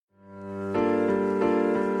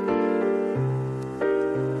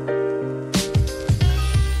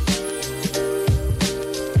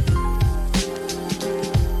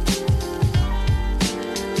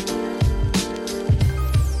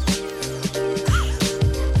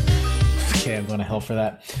going to hell for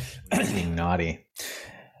that. Being naughty.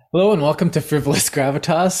 Hello and welcome to Frivolous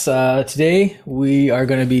Gravitas. Today we are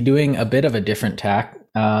going to be doing a bit of a different tack.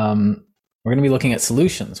 We're going to be looking at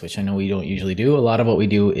solutions, which I know we don't usually do. A lot of what we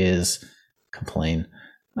do is complain.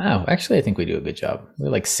 Oh, actually, I think we do a good job.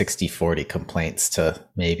 We're like 60-40 complaints to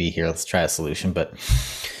maybe here, let's try a solution. But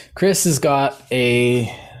Chris has got a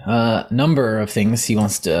number of things he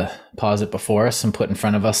wants to posit before us and put in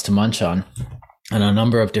front of us to munch on a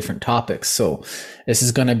number of different topics. So this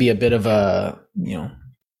is going to be a bit of a,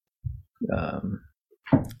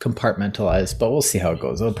 compartmentalized, but we'll see how it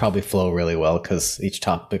goes. It'll probably flow really well because each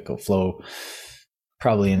topic will flow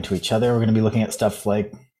probably into each other. We're going to be looking at stuff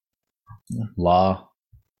like law,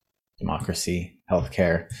 democracy,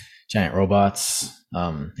 healthcare, giant robots,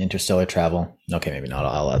 interstellar travel. Okay, maybe not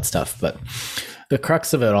all that stuff, but the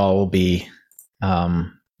crux of it all will be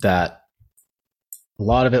that a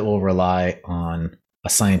lot of it will rely on a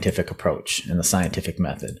scientific approach and the scientific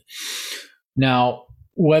method. Now,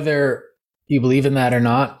 whether you believe in that or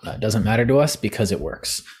not, that doesn't matter to us because it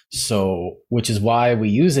works. So, which is why we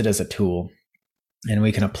use it as a tool and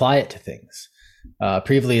we can apply it to things.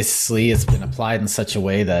 Previously, it's been applied in such a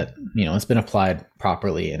way that, it's been applied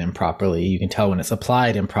properly and improperly. You can tell when it's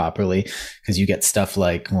applied improperly because you get stuff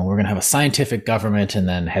like, well, we're going to have a scientific government, and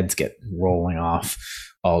then heads get rolling off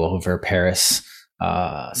all over Paris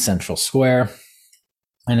Central Square.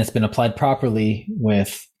 And it's been applied properly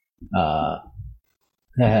with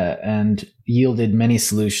and yielded many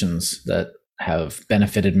solutions that have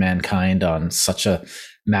benefited mankind on such a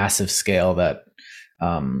massive scale that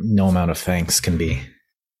no amount of thanks can be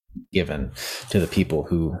given to the people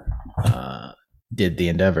who did the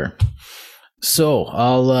endeavor. So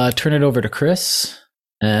I'll turn it over to Chris.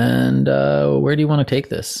 And where do you want to take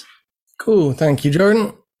this? Cool. Thank you,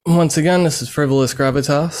 Jordan. Once again, this is Frivolous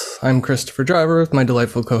Gravitas. I'm Christopher Driver with my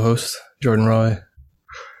delightful co-host, Jordan Roy.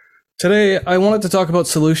 Today, I wanted to talk about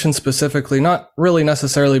solutions specifically, not really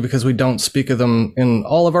necessarily because we don't speak of them in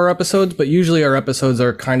all of our episodes, but usually our episodes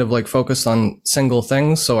are kind of like focused on single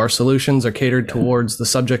things, so our solutions are catered towards the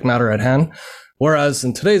subject matter at hand. Whereas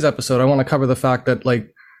in today's episode, I want to cover the fact that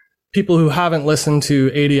people who haven't listened to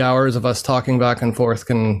 80 hours of us talking back and forth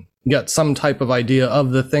can get some type of idea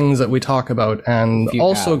of the things that we talk about, and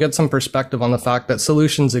also get some perspective on the fact that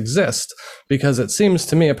solutions exist, because it seems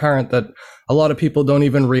to me apparent that a lot of people don't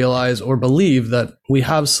even realize or believe that we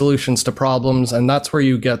have solutions to problems, and that's where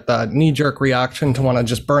you get that knee-jerk reaction to want to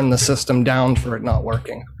just burn the system down for it not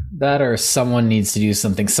working. That, or someone needs to do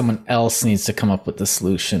something. Someone else needs to come up with the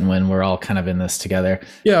solution when we're all kind of in this together.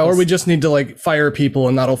 Yeah, or we just need to fire people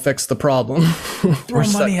and that'll fix the problem. Throw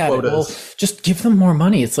money at it. Well, just give them more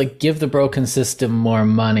money. It's like give the broken system more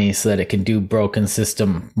money so that it can do broken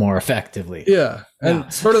system more effectively. Yeah,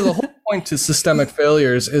 and sort of the whole point to systemic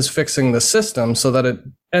failures is fixing the system so that it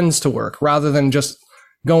ends to work, rather than just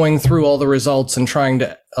going through all the results and trying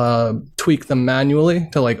to tweak them manually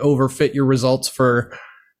to overfit your results for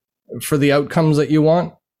the outcomes that you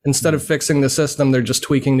want. Instead of fixing the system, they're just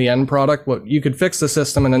tweaking the end product. What you could fix the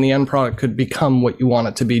system, and then the end product could become what you want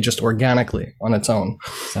it to be just organically on its own.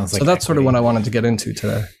 Sounds like so that's sort of what I wanted to get into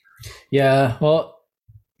today. Yeah, well,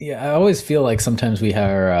 I always feel like sometimes we'll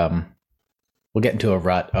get into a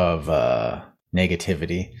rut of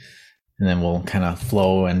negativity, and then we'll kind of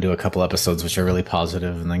flow and do a couple episodes which are really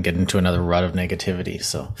positive, and then get into another rut of negativity.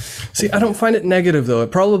 So, see, I don't find it negative though.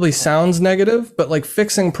 It probably sounds negative, but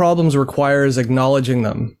fixing problems requires acknowledging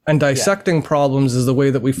them, and dissecting problems is the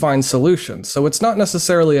way that we find solutions. So it's not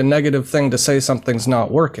necessarily a negative thing to say something's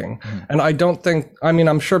not working. And I don't think,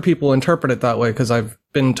 I'm sure people interpret it that way because I've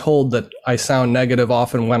been told that I sound negative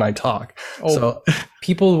often when I talk. So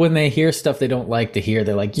people, when they hear stuff they don't like to hear,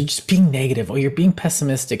 they're like, you're just being negative. Oh, you're being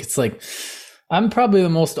pessimistic. It's like, I'm probably the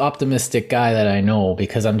most optimistic guy that I know,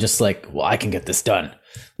 because I'm just like, well, I can get this done,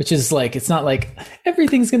 which is it's not like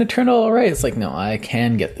everything's going to turn out all right. It's like, no, I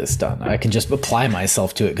can get this done. I can just apply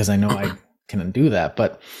myself to it because I know I can do that.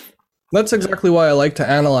 But that's exactly why I like to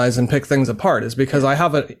analyze and pick things apart, is because I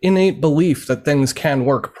have an innate belief that things can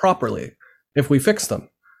work properly if we fix them.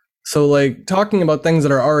 So talking about things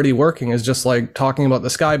that are already working is just like talking about the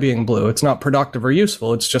sky being blue. It's not productive or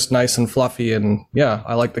useful. It's just nice and fluffy, and yeah,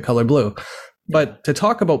 I like the color blue. But to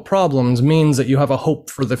talk about problems means that you have a hope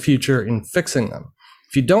for the future in fixing them.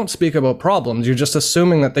 If you don't speak about problems, you're just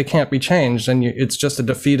assuming that they can't be changed, and it's just a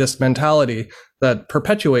defeatist mentality that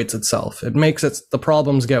perpetuates itself. It makes the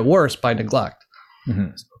problems get worse by neglect. Mm-hmm.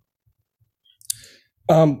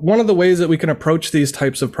 One of the ways that we can approach these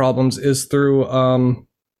types of problems is through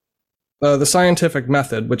the scientific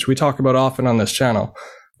method, which we talk about often on this channel.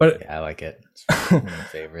 But yeah, I like it. One of my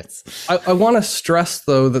favorites. I want to stress,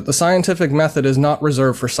 though, that the scientific method is not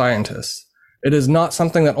reserved for scientists. It is not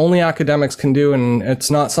something that only academics can do, and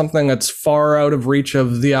it's not something that's far out of reach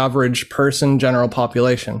of the average person, general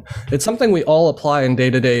population. It's something we all apply in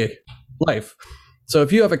day-to-day life. So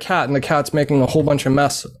if you have a cat and the cat's making a whole bunch of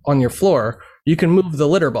mess on your floor, you can move the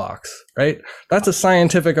litter box, right? That's a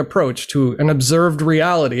scientific approach to an observed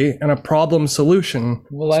reality and a problem solution.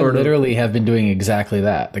 Well, I literally have been doing exactly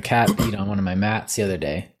that. The cat peed on one of my mats the other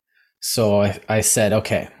day. So I said,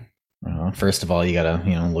 okay, first of all, you gotta,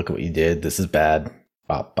 look at what you did. This is bad.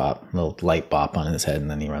 Bop, bop, little light bop on his head,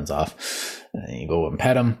 and then he runs off. And then you go and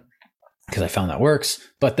pet him, because I found that works.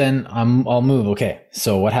 But then I'll move. Okay,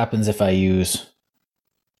 so what happens if I use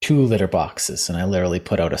 2 litter boxes, and I literally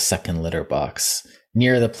put out a second litter box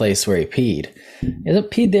near the place where he peed? He hasn't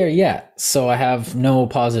peed there yet, so I have no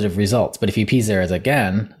positive results. But if he pees there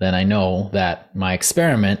again, then I know that my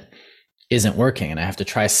experiment isn't working, and I have to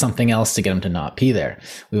try something else to get him to not pee there.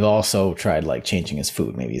 We've also tried changing his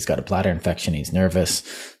food. Maybe he's got a bladder infection, he's nervous,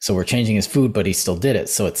 so we're changing his food, but he still did it.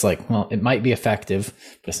 So it's well, it might be effective,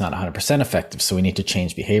 but it's not 100% effective, so we need to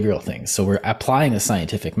change behavioral things. So we're applying the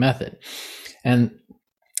scientific method, and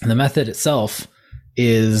the method itself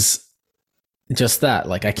is just that.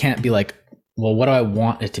 I can't be well, what do I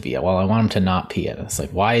want it to be? Well, I want him to not pee it. It's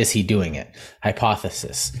why is he doing it?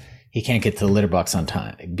 Hypothesis: he can't get to the litter box on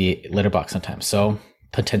time. So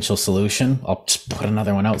potential solution: I'll just put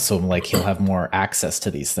another one out, so he'll have more access to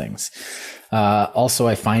these things. Also,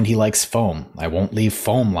 I find he likes foam. I won't leave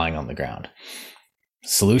foam lying on the ground.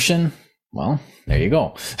 Solution: well, there you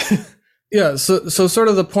go. Yeah, so sort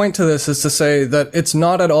of the point to this is to say that it's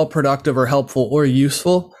not at all productive or helpful or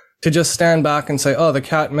useful to just stand back and say, oh, the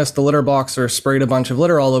cat missed the litter box or sprayed a bunch of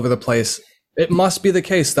litter all over the place. It must be the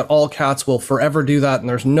case that all cats will forever do that, and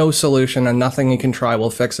there's no solution, and nothing you can try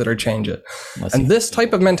will fix it or change it. And this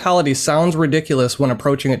type of mentality sounds ridiculous when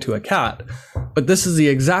approaching it to a cat, but this is the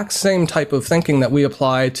exact same type of thinking that we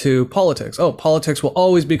apply to politics. Oh, politics will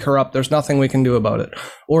always be corrupt. There's nothing we can do about it.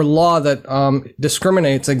 Or law that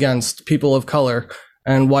discriminates against people of color,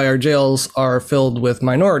 and why our jails are filled with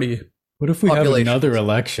minority. What if we have another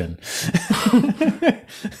election?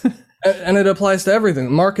 And it applies to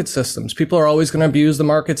everything. Market systems. People are always going to abuse the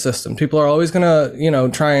market system. People are always going to,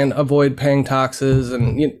 try and avoid paying taxes.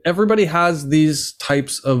 And everybody has these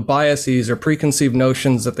types of biases or preconceived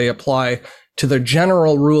notions that they apply to their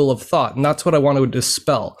general rule of thought. And that's what I want to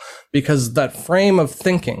dispel, because that frame of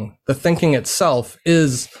thinking, the thinking itself,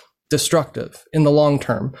 is destructive in the long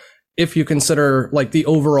term, if you consider the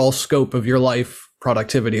overall scope of your life,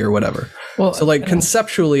 productivity or whatever. Well, so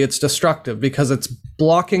conceptually it's destructive because it's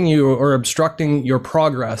blocking you or obstructing your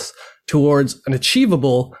progress towards an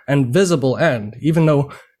achievable and visible end, even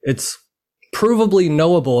though it's provably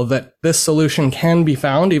knowable that this solution can be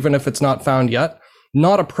found, even if it's not found yet.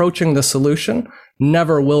 Not approaching the solution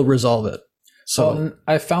never will resolve it. So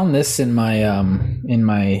I found this in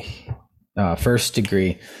my first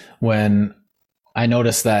degree, when I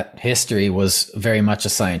noticed that history was very much a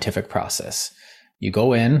scientific process. You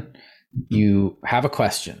go in, you have a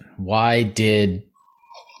question. Why did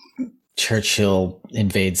Churchill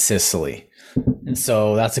invade Sicily? And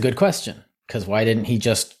so that's a good question, because why didn't he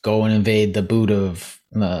just go and invade the boot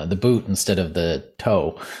instead of the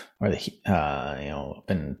toe, or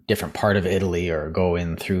up in a different part of Italy, or go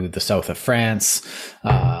in through the south of France?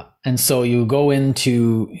 And so you go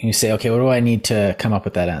you say, okay, what do I need to come up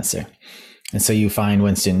with that answer? And so you find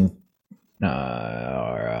Winston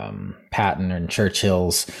Patton and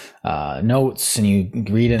Churchill's notes, and you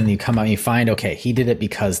read it, and you come out and you find, okay, he did it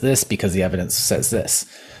because the evidence says this.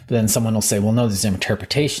 But then someone will say, well, no, there's an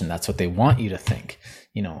interpretation. That's what they want you to think,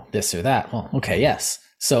 this or that. Well, okay, yes.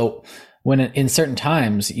 So when in certain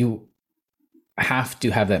times you have to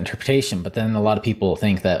have that interpretation, but then a lot of people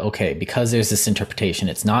think that, okay, because there's this interpretation,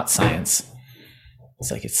 it's not science.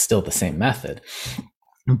 It's still the same method.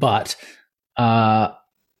 But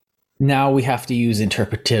now we have to use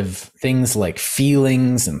interpretive things like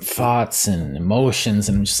feelings and thoughts and emotions.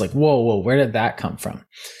 And I'm just whoa, where did that come from?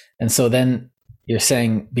 And so then you're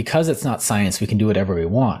saying, because it's not science, we can do whatever we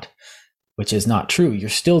want, which is not true. You're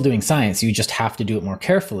still doing science. You just have to do it more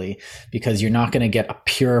carefully, because you're not going to get a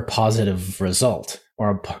pure positive result or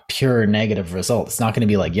a pure negative result. It's not going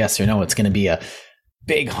to be yes or no. It's going to be a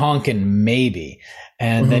big honking maybe.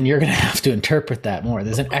 And then you're going to have to interpret that more.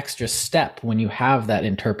 There's an extra step when you have that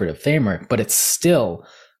interpretive framework, but it's still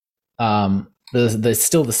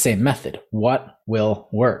still the same method. What will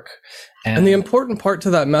work? And the important part to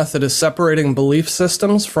that method is separating belief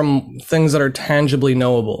systems from things that are tangibly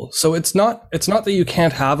knowable. So it's not that you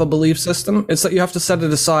can't have a belief system. It's that you have to set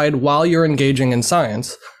it aside while you're engaging in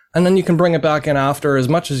science. And then you can bring it back in after as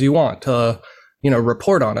much as you want to,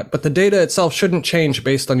 report on it. But the data itself shouldn't change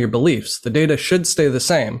based on your beliefs. The data should stay the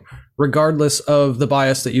same, regardless of the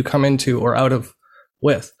bias that you come into or out of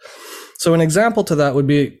with. So an example to that would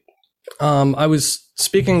be, I was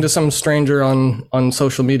speaking to some stranger on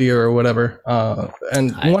social media or whatever,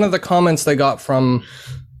 and one of the comments they got from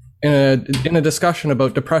in a discussion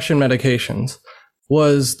about depression medications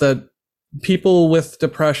was that people with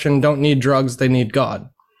depression don't need drugs, they need God.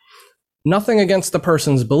 Nothing against the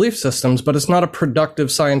person's belief systems, but it's not a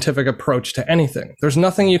productive scientific approach to anything. There's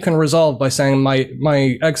nothing you can resolve by saying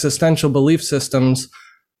my existential belief systems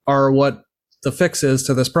are what the fix is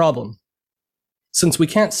to this problem. Since we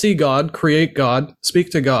can't see God, create God,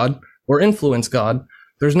 speak to God, or influence God,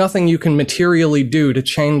 there's nothing you can materially do to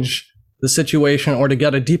change the situation or to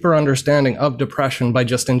get a deeper understanding of depression by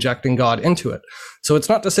just injecting God into it. So it's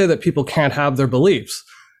not to say that people can't have their beliefs,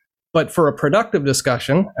 but for a productive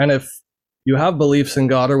discussion, and if you have beliefs in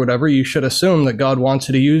God or whatever, you should assume that God wants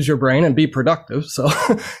you to use your brain and be productive. So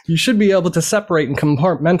you should be able to separate and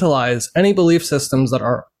compartmentalize any belief systems that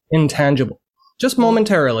are intangible. Just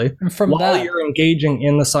momentarily, while you're engaging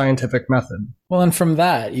in the scientific method. Well, and from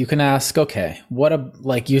that, you can ask, okay,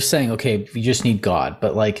 like you're saying, okay, you just need God,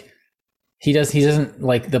 but like he doesn't,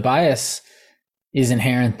 like the bias is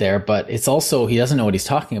inherent there, but it's also, he doesn't know what he's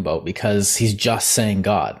talking about because he's just saying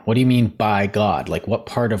God. What do you mean by God? Like what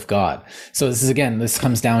part of God? So this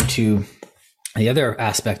comes down to the other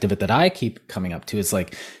aspect of it that I keep coming up to is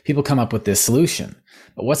like people come up with this solution.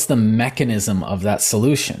 But what's the mechanism of that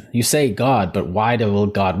solution? You say God, but why will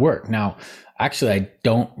God work? Now, actually, I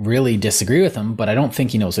don't really disagree with him, but I don't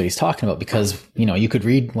think he knows what he's talking about because, you could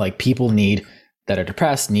read like people that are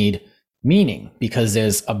depressed need meaning because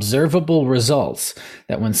there's observable results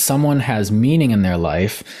that when someone has meaning in their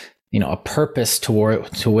life, a purpose to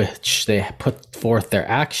which they put forth their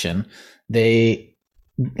action, their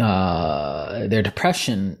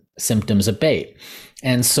depression symptoms abate.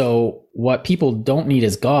 And so what people don't need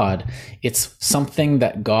is God. It's something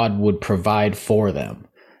that God would provide for them.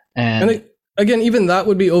 And again, even that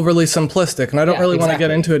would be overly simplistic. And I don't really want to get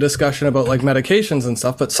into a discussion about like medications and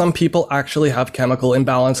stuff, but some people actually have chemical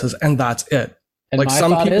imbalances and that's it. And like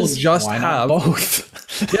some people just have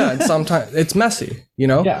both. Yeah. And sometimes it's messy,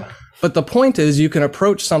 Yeah. But the point is you can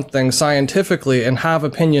approach something scientifically and have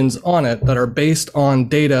opinions on it that are based on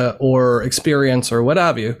data or experience or what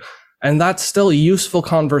have you. And that's still a useful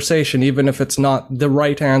conversation, even if it's not the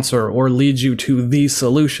right answer or leads you to the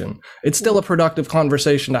solution. It's still a productive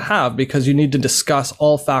conversation to have because you need to discuss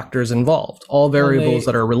all factors involved. All variables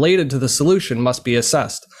that are related to the solution must be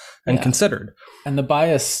assessed and considered. And the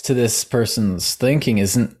bias to this person's thinking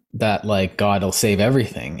isn't that like God will save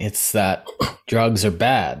everything. It's that drugs are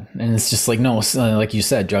bad. And it's just like, no, like you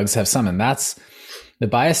said, drugs have some. And that's the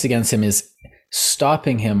bias against him is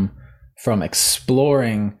stopping him from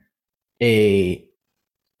exploring a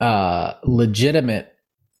legitimate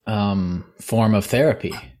form of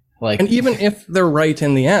therapy. And even if they're right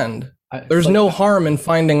in the end, there's no harm in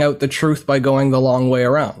finding out the truth by going the long way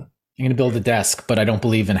around. I'm going to build a desk, but I don't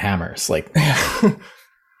believe in hammers. Like,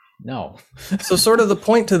 no. So sort of the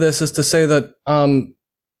point to this is to say that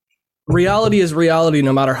reality is reality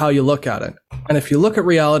no matter how you look at it. And if you look at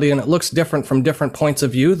reality and it looks different from different points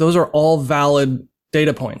of view, those are all valid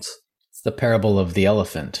data points. It's the parable of the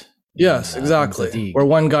elephant. Yes, exactly. Where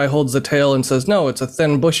one guy holds the tail and says, no, it's a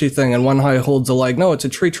thin bushy thing. And one guy holds the leg, no, it's a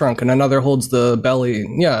tree trunk. And another holds the belly.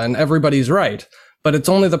 Yeah, and everybody's right. But it's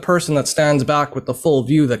only the person that stands back with the full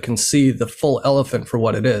view that can see the full elephant for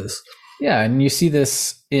what it is. Yeah, and you see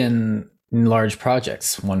this in large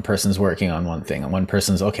projects. One person's working on one thing, and one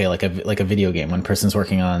person's like a video game. One person's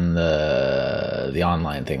working on the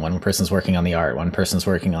online thing. One person's working on the art. One person's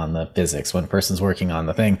working on the physics. One person's working on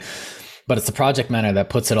the thing. But it's the project manager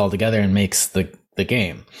that puts it all together and makes the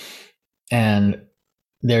game. And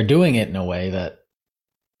they're doing it in a way that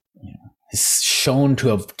is shown to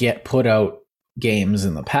have put out games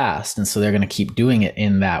in the past. And so they're going to keep doing it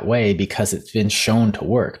in that way because it's been shown to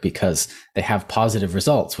work, because they have positive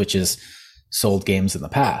results, which is sold games in the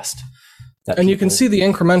past. And you can see the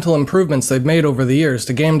incremental improvements they've made over the years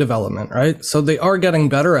to game development, right? So they are getting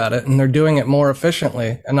better at it and they're doing it more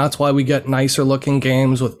efficiently. And that's why we get nicer looking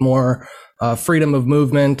games with more freedom of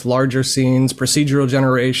movement, larger scenes, procedural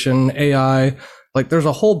generation, AI. Like there's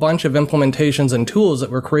a whole bunch of implementations and tools that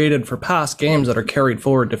were created for past games that are carried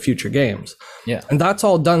forward to future games. Yeah. And that's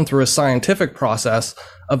all done through a scientific process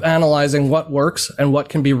of analyzing what works and what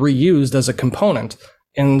can be reused as a component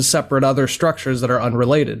in separate other structures that are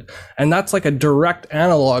unrelated. And that's like a direct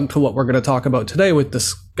analog to what we're going to talk about today with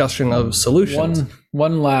discussion of solutions.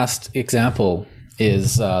 One last example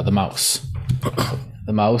is the mouse.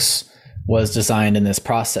 The mouse was designed in this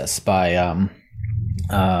process by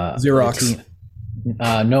Xerox.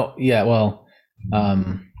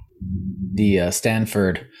 The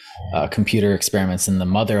Stanford computer experiments and the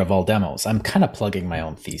mother of all demos. I'm kind of plugging my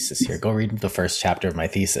own thesis here. Go read the first chapter of my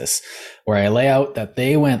thesis, where I lay out that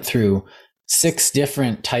they went through 6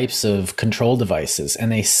 different types of control devices,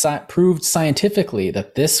 and they proved scientifically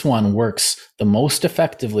that this one works the most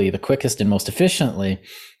effectively, the quickest and most efficiently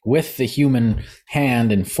with the human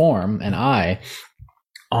hand and form and eye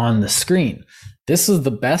on the screen. This is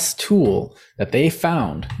the best tool that they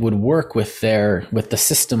found would work with the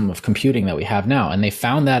system of computing that we have now. And they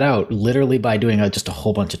found that out literally by doing just a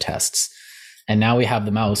whole bunch of tests. And now we have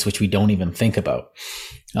the mouse, which we don't even think about.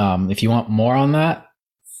 If you want more on that,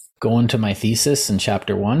 go into my thesis in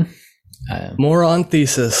chapter 1. More on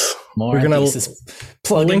thesis. We're going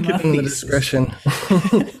to link it in the description.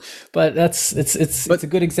 But it's a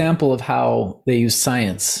good example of how they use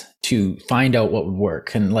science to find out what would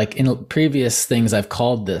work. And like in previous things, I've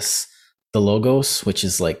called this the logos, which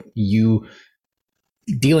is like you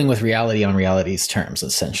dealing with reality on reality's terms,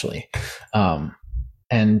 essentially.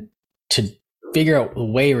 And to figure out the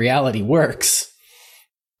way reality works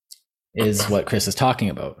is what Chris is talking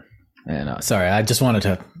about. And sorry, I just wanted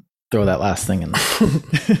to throw that last thing in there.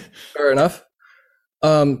 Fair enough.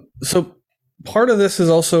 So part of this is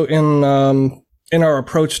also in our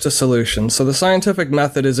approach to solutions. So the scientific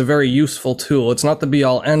method is a very useful tool. It's not the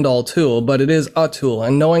be-all, end-all tool, but it is a tool.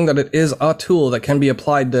 And knowing that it is a tool that can be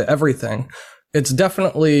applied to everything, it's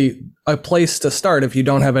definitely a place to start if you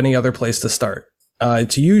don't have any other place to start.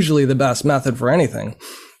 It's usually the best method for anything.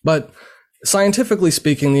 But scientifically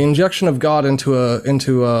speaking, the injection of God into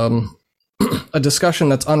a discussion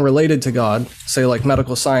that's unrelated to God, say like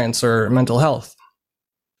medical science or mental health,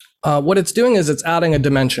 what it's doing is it's adding a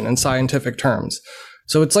dimension in scientific terms.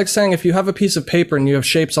 So it's like saying if you have a piece of paper and you have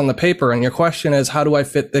shapes on the paper and your question is, how do I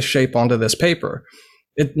fit this shape onto this paper?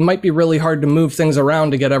 It might be really hard to move things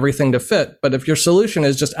around to get everything to fit. But if your solution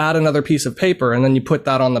is just add another piece of paper and then you put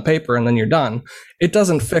that on the paper and then you're done, it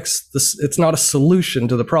doesn't fix this. It's not a solution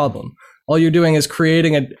to the problem. All you're doing is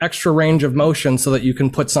creating an extra range of motion so that you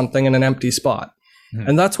can put something in an empty spot. Mm-hmm.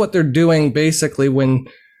 And that's what they're doing basically when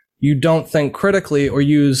you don't think critically or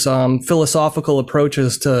use philosophical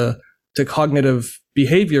approaches to cognitive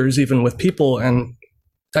behaviors, even with people and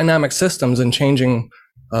dynamic systems and changing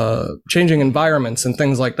environments and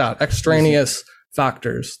things like that, extraneous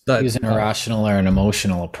factors that use an irrational or an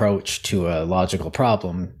emotional approach to a logical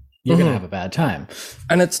problem. You're going to have a bad time.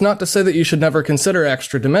 And it's not to say that you should never consider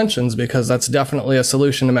extra dimensions, because that's definitely a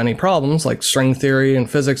solution to many problems, like string theory and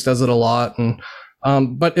physics does it a lot. And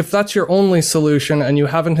but if that's your only solution and you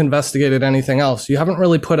haven't investigated anything else, you haven't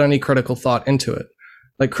really put any critical thought into it.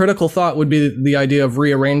 Like critical thought would be the idea of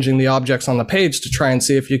rearranging the objects on the page to try and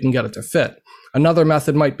see if you can get it to fit. Another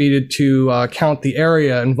method might be to count the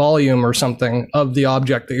area and volume or something of the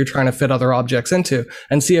object that you're trying to fit other objects into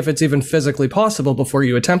and see if it's even physically possible before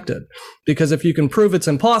you attempt it. Because if you can prove it's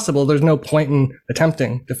impossible, there's no point in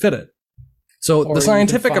attempting to fit it. So the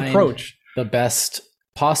scientific approach, the best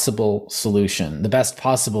possible solution, the best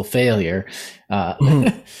possible failure,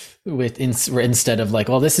 instead of like,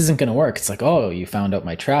 well, this isn't going to work. It's like, oh, you found out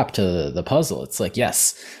my trap to the puzzle. It's like,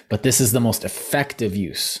 yes, but this is the most effective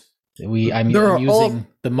use. I'm using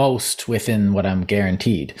the most within what I'm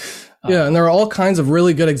guaranteed. Yeah, and there are all kinds of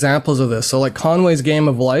really good examples of this. So like Conway's Game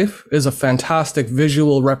of Life is a fantastic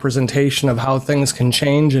visual representation of how things can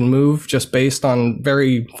change and move just based on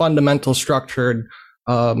very fundamental structured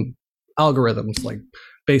algorithms, like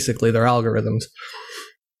basically they're algorithms.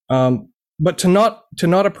 But to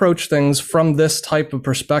not approach things from this type of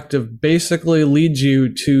perspective basically leads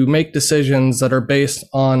you to make decisions that are based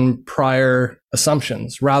on prior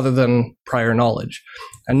assumptions rather than prior knowledge.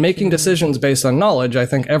 And making decisions based on knowledge, I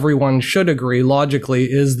think everyone should agree logically,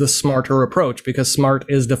 is the smarter approach, because smart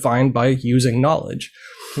is defined by using knowledge.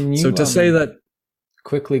 So to say that...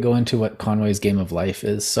 Quickly go into what Conway's Game of Life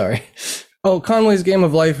is, sorry. Oh, Conway's Game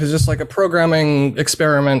of Life is just like a programming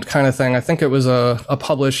experiment kind of thing. I think it was a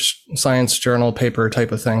published science journal paper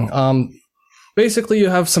type of thing. Basically, you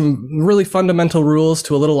have some really fundamental rules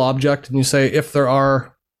to a little object, and you say if there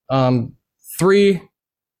are 3...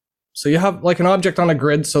 So you have like an object on a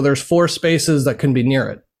grid, so there's 4 spaces that can be near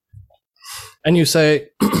it. and you say,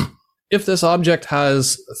 if this object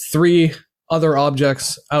has 3 other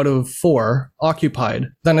objects out of 4 occupied,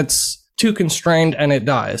 then it's too constrained and it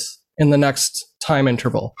dies in the next time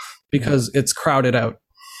interval because it's crowded out.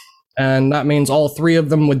 And that means all 3 of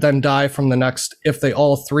them would then die from the next if they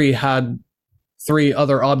all 3 had 3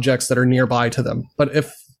 other objects that are nearby to them. But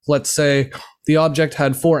if, let's say, the object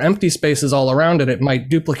had 4 empty spaces all around it, it might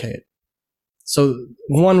duplicate. So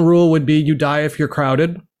one rule would be you die if you're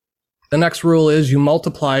crowded. The next rule is you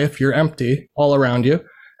multiply if you're empty all around you.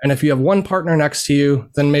 And if you have one partner next to you,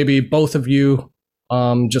 then maybe both of you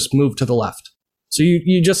just move to the left. So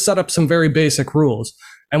you just set up some very basic rules.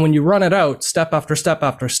 And when you run it out, step after step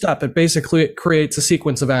after step, it basically creates a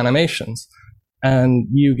sequence of animations. And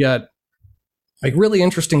you get like really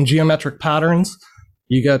interesting geometric patterns.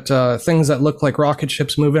 You get things that look like rocket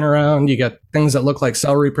ships moving around. You get things that look like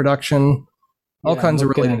cell reproduction. All kinds of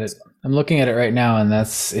really neat stuff. I'm looking at it right now, and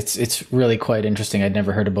it's really quite interesting. I'd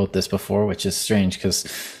never heard about this before, which is strange because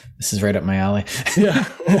this is right up my alley. Yeah,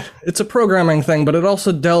 it's a programming thing, but it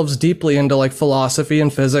also delves deeply into like philosophy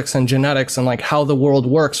and physics and genetics and like how the world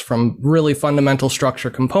works from really fundamental structure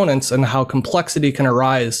components and how complexity can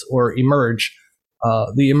arise or emerge,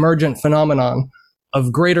 the emergent phenomenon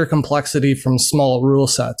of greater complexity from small rule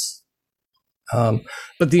sets.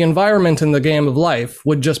 But the environment in the game of life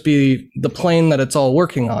would just be the plane that it's all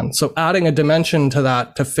working on. So adding a dimension to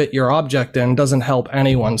that to fit your object in doesn't help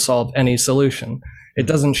anyone solve any solution. It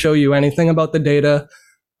doesn't show you anything about the data.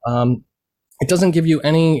 It doesn't give you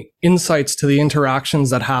any insights to the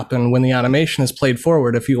interactions that happen when the animation is played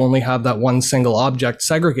forward if you only have that one single object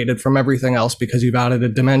segregated from everything else because you've added a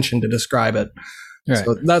dimension to describe it. Right.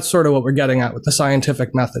 So that's sort of what we're getting at with the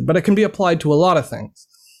scientific method, but it can be applied to a lot of things.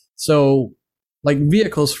 So like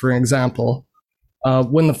vehicles, for example,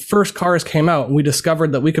 when the first cars came out, we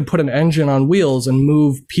discovered that we could put an engine on wheels and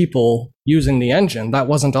move people using the engine. That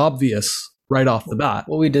wasn't obvious right off the bat.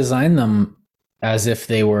 Well, we designed them as if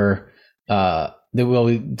they were,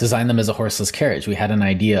 we designed them as a horseless carriage. We had an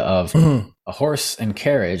idea of a horse and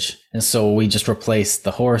carriage. And so we just replaced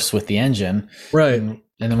the horse with the engine. Right. And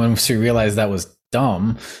then when we realized that was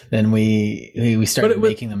dumb, then we started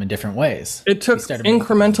making them in different ways. It took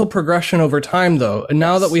incremental progression over time, though. And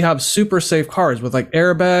now that we have super safe cars with like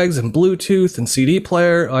airbags and Bluetooth and CD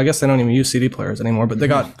player, well, I guess they don't even use CD players anymore, but they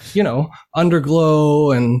got,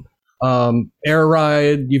 underglow and air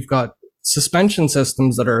ride. You've got suspension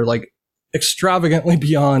systems that are like extravagantly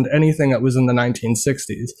beyond anything that was in the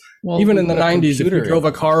 1960s. Well, even in the 90s, if you drove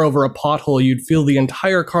a car over a pothole, you'd feel the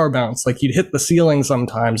entire car bounce. Like you'd hit the ceiling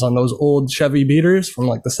sometimes on those old Chevy Beaters from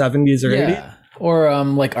like the 70s or 80s. Or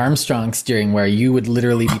like Armstrong steering, where you would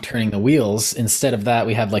literally be turning the wheels. Instead of that,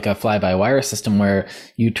 we have like a fly-by-wire system where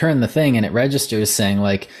you turn the thing and it registers saying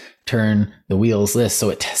like, turn the wheels this.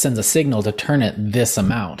 So it sends a signal to turn it this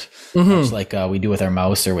amount, much like we do with our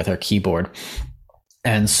mouse or with our keyboard.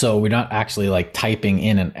 And so we're not actually like typing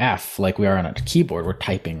in an F like we are on a keyboard. We're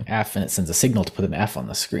typing F and it sends a signal to put an F on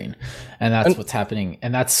the screen. And that's what's happening.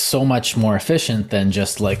 And that's so much more efficient than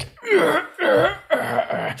just like...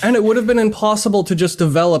 And it would have been impossible to just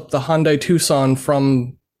develop the Hyundai Tucson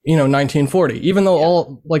from, 1940. Even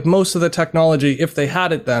though most of the technology, if they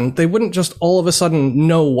had it then, they wouldn't just all of a sudden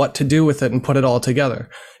know what to do with it and put it all together.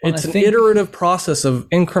 Well, it's an iterative process of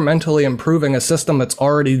incrementally improving a system that's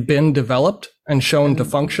already been developed and shown to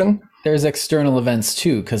function. There's external events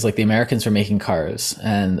too, because like the Americans were making cars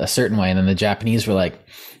and a certain way, and then the Japanese were like,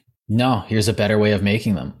 no, here's a better way of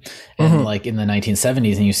making them. And like in the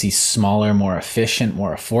 1970s, and you see smaller, more efficient,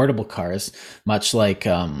 more affordable cars, much like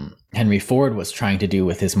Henry Ford was trying to do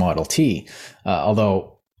with his Model T.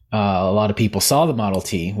 Although a lot of people saw the Model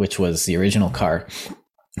T, which was the original car,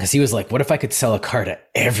 because he was like, what if I could sell a car to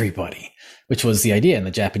everybody? Which was the idea. And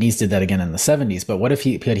the Japanese did that again in the 70s. But what if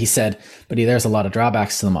he said, but there's a lot of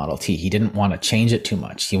drawbacks to the Model T. He didn't want to change it too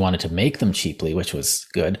much. He wanted to make them cheaply, which was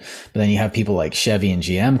good. But then you have people like Chevy and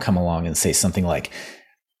GM come along and say something like,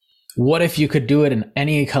 what if you could do it in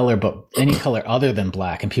any color, but any color other than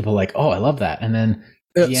black? And people are like, oh, I love that. And then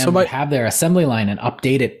GM would have their assembly line and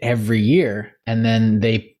update it every year. And then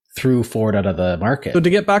they threw Ford out of the market. So to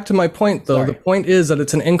get back to my point, though, the point is that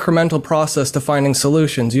it's an incremental process to finding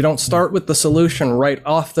solutions. You don't start with the solution right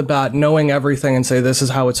off the bat, knowing everything and say, this is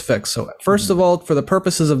how it's fixed. So first of all, for the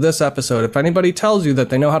purposes of this episode, if anybody tells you that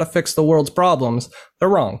they know how to fix the world's problems, they're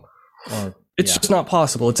wrong. It's just not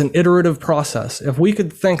possible. It's an iterative process. If we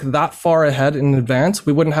could think that far ahead in advance,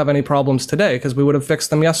 we wouldn't have any problems today because we would have fixed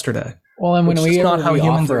them yesterday. Well, and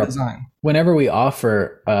whenever we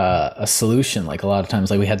offer a solution, like a lot of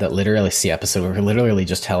times, like we had that literacy episode where we're literally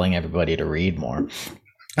just telling everybody to read more.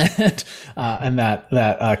 And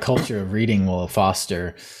that culture of reading will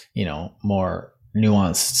foster, more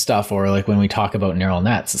nuanced stuff. Or like when we talk about neural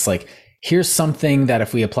nets, it's like, here's something that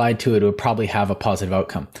if we applied to it, it would probably have a positive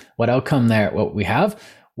outcome. What we have,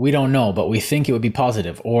 we don't know, but we think it would be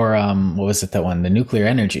positive. Or what was it, that one, the nuclear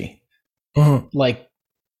energy? Mm-hmm. Like,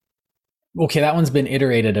 okay, that one's been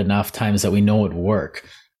iterated enough times that we know it would work.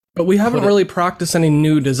 But we haven't really practiced any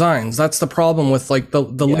new designs. That's the problem with like the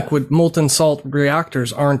liquid molten salt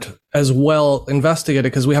reactors aren't as well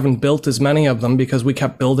investigated because we haven't built as many of them because we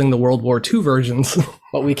kept building the World War II versions.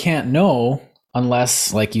 But we can't know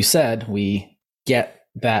unless, like you said, we get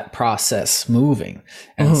that process moving.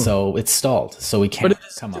 And so it's stalled. So we can't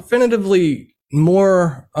come up. Definitively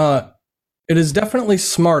more, it is definitely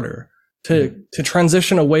smarter to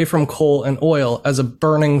transition away from coal and oil as a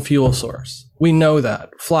burning fuel source. We know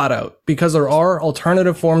that flat out because there are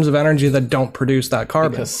alternative forms of energy that don't produce that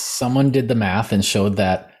carbon. Because someone did the math and showed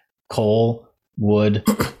that coal, wood,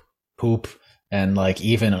 poop, and like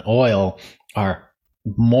even oil are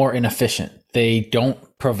more inefficient. They don't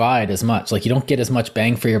provide as much. Like you don't get as much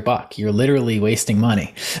bang for your buck. You're literally wasting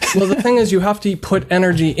money. Well, the thing is you have to put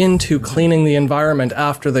energy into cleaning the environment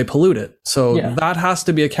after they pollute it. So that has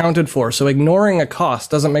to be accounted for. So ignoring a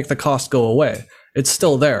cost doesn't make the cost go away. It's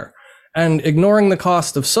still there. And ignoring the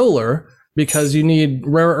cost of solar because you need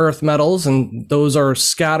rare earth metals and those are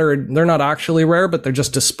scattered. They're not actually rare, but they're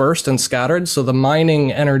just dispersed and scattered. So the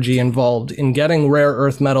mining energy involved in getting rare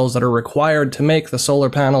earth metals that are required to make the solar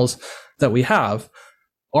panels that we have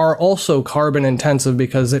are also carbon intensive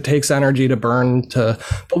because it takes energy to burn to.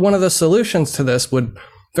 But one of the solutions to this would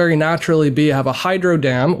very naturally be have a hydro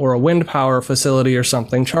dam or a wind power facility or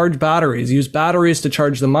something, charge batteries, use batteries to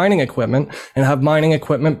charge the mining equipment and have mining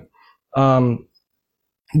equipment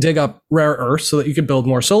dig up rare earth so that you could build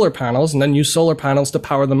more solar panels and then use solar panels to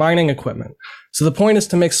power the mining equipment. So the point is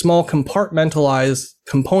to make small compartmentalized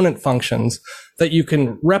component functions that you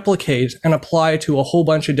can replicate and apply to a whole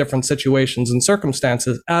bunch of different situations and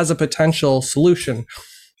circumstances as a potential solution.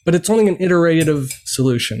 But it's only an iterative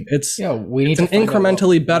solution. It's an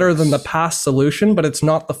incrementally better than the past solution, but it's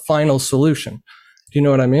not the final solution. Do you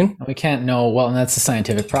know what I mean? We can't know. Well, and that's the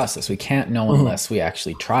scientific process. We can't know unless we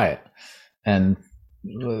actually try it. And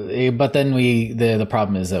but then the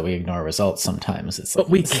problem is that we ignore results sometimes. It's like,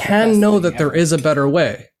 but we can know that there is a better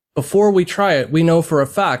way. Before we try it, we know for a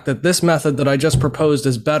fact that this method that I just proposed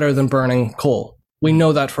is better than burning coal. We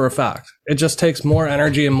know that for a fact. It just takes more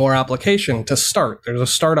energy and more application to start. There's a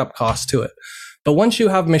startup cost to it. But once you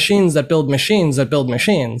have machines that build machines that build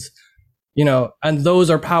machines, and those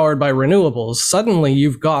are powered by renewables, suddenly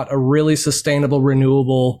you've got a really sustainable,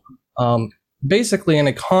 renewable, basically an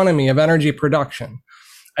economy of energy production.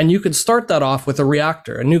 And you could start that off with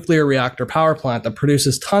a nuclear reactor power plant that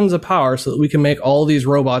produces tons of power so that we can make all these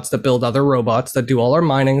robots that build other robots that do all our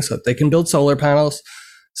mining so that they can build solar panels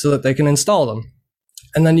so that they can install them.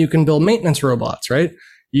 And then you can build maintenance robots, right?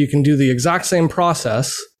 You can do the exact same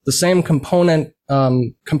process, the same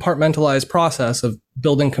compartmentalized process of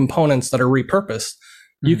building components that are repurposed.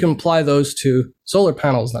 You can apply those to solar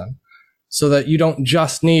panels then so that you don't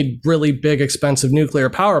just need really big, expensive nuclear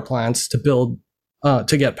power plants to build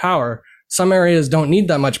to get power. Some areas don't need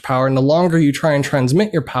that much power, and the longer you try and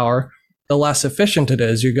transmit your power, the less efficient it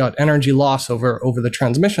is. You got energy loss over the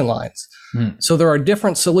transmission lines. So there are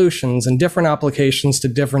different solutions and different applications to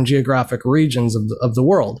different geographic regions of the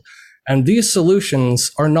world. And these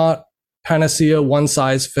solutions are not panacea, one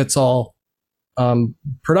size fits all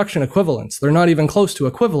production equivalents. They're not even close to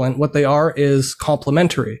equivalent. What they are is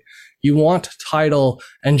complementary. You want tidal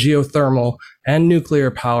and geothermal and nuclear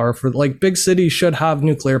power for like big cities should have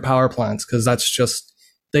nuclear power plants because that's just,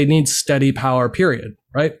 they need steady power, period.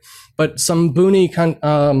 Right. But some boony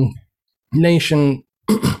nation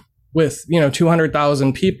with,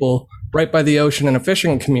 200,000 people right by the ocean in a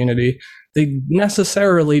fishing community, they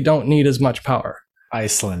necessarily don't need as much power.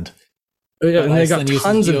 Iceland. Yeah, and they got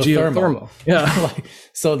tons of geothermal. Yeah.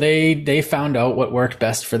 So they found out what worked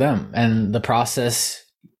best for them. And the process,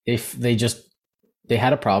 if they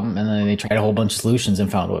had a problem and then they tried a whole bunch of solutions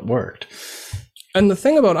and found what worked. And the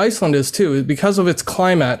thing about Iceland is too, because of its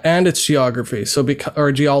climate and its geography,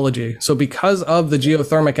 or geology. So because of the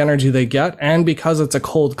geothermic energy they get and because it's a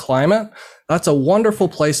cold climate, that's a wonderful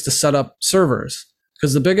place to set up servers.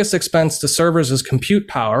 Because the biggest expense to servers is compute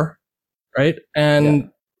power, right? And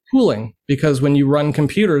cooling, because when you run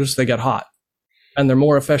computers, they get hot and they're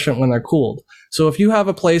more efficient when they're cooled. So if you have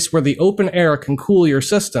a place where the open air can cool your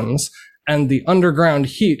systems and the underground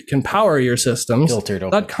heat can power your systems,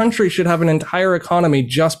 that country should have an entire economy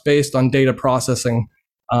just based on data processing.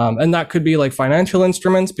 And that could be like financial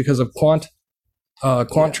instruments because of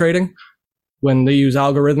quant trading. When they use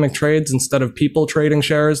algorithmic trades instead of people trading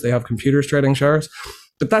shares, they have computers trading shares.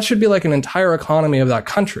 But that should be like an entire economy of that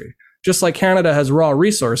country. Just like Canada has raw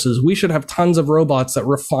resources, we should have tons of robots that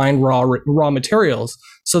refine raw materials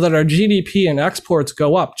so that our GDP and exports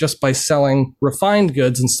go up just by selling refined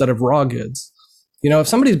goods instead of raw goods. You know, if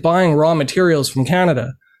somebody's buying raw materials from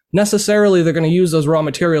Canada, necessarily they're going to use those raw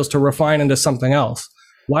materials to refine into something else.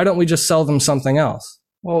 Why don't we just sell them something else?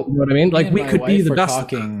 Well, you know what I mean? Like, we could be the best.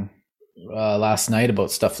 Talking last night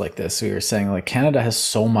about stuff like this. We were saying like Canada has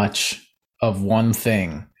so much of one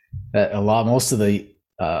thing that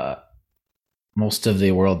most of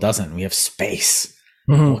the world doesn't. We have space.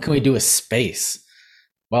 Mm-hmm. What can we do with space?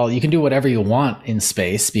 Well, you can do whatever you want in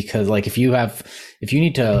space, because like if you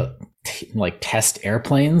need to like test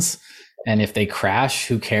airplanes, and if they crash,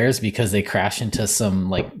 who cares, because they crash into some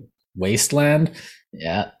like wasteland.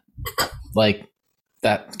 Yeah. Like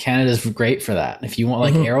that, Canada's great for that. If you want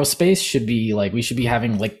like aerospace, we should be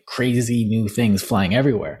having like crazy new things flying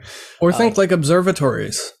everywhere. Or think like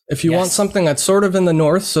observatories. If you want something that's sort of in the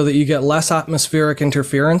north so that you get less atmospheric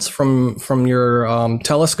interference from your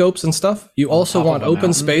telescopes and stuff, you also want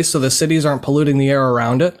open space so the cities aren't polluting the air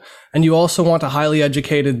around it. And you also want a highly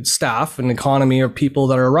educated staff and economy of people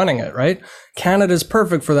that are running it, right? Canada's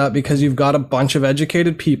perfect for that because you've got a bunch of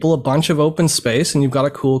educated people, a bunch of open space, and you've got a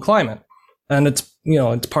cool climate. And it's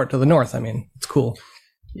part to the north. I mean, it's cool.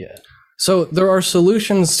 Yeah. So there are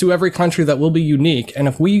solutions to every country that will be unique. And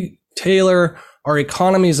if we tailor our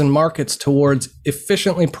economies and markets towards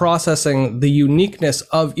efficiently processing the uniqueness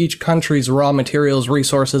of each country's raw materials,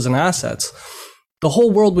 resources, and assets, the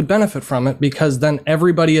whole world would benefit from it, because then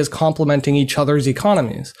everybody is complementing each other's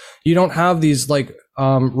economies. You don't have these like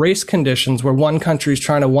race conditions where one country is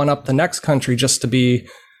trying to one up the next country just to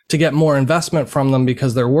get more investment from them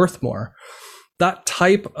because they're worth more. That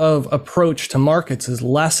type of approach to markets is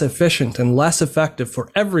less efficient and less effective for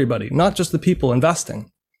everybody, not just the people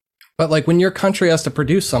investing. But like when your country has to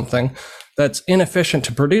produce something that's inefficient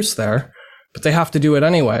to produce there, but they have to do it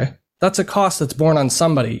anyway, that's a cost that's borne on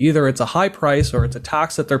somebody. Either it's a high price, or it's a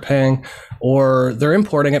tax that they're paying, or they're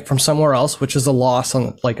importing it from somewhere else, which is a loss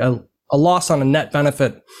on a loss on a net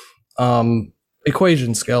benefit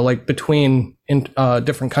equation scale, like between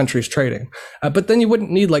different countries trading. But then you wouldn't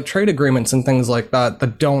need like trade agreements and things like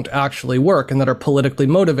that don't actually work and that are politically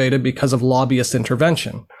motivated because of lobbyist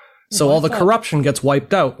intervention. So all the corruption gets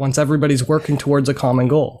wiped out once everybody's working towards a common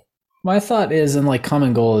goal. My thought is, and like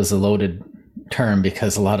common goal is a loaded term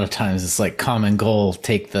because a lot of times it's like common goal,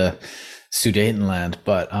 take the Sudetenland,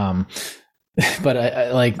 but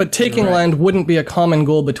taking land wouldn't be a common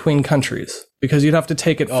goal between countries, because you'd have to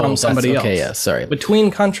take it from somebody else. Okay, yeah, sorry.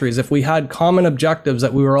 Between countries, if we had common objectives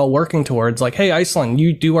that we were all working towards, like, hey, Iceland,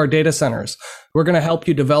 you do our data centers. We're going to help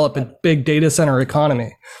you develop a big data center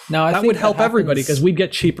economy. Now, that would help everybody because we'd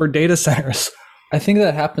get cheaper data centers. I think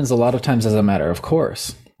that happens a lot of times as a matter of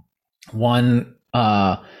course. One,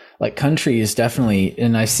 like countries definitely,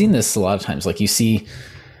 and I've seen this a lot of times, like you see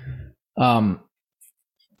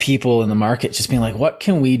people in the market just being like, what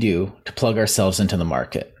can we do to plug ourselves into the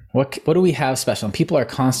market? What do we have special? And people are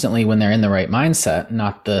constantly, when they're in the right mindset,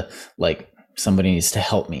 not the like, somebody needs to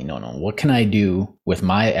help me. No. What can I do with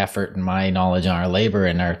my effort and my knowledge and our labor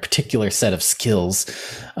and our particular set of skills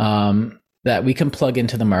that we can plug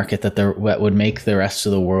into the market that would make the rest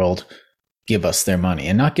of the world give us their money,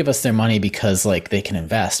 and not give us their money because like they can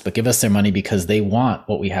invest, but give us their money because they want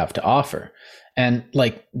what we have to offer. And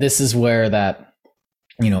like, this is where that,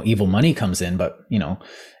 evil money comes in, but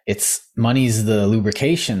it's money's the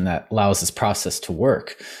lubrication that allows this process to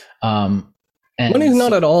work. And money's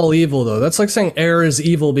not at all evil though. That's like saying air is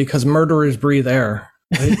evil because murderers breathe air.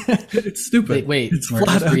 Right? It's stupid. Wait, it's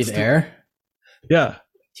murderers breathe air? Yeah.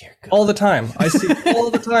 All the time. I see all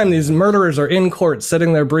the time these murderers are in court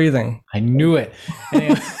sitting there breathing. I knew it.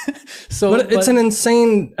 Anyway, but it's an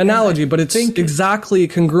insane analogy, but it's exactly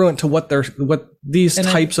congruent to what these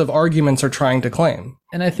types of arguments are trying to claim.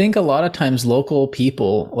 And I think a lot of times local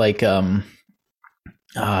people, like everyone's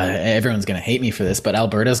going to hate me for this, but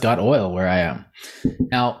Alberta's got oil where I am.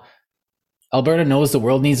 Now, Alberta knows the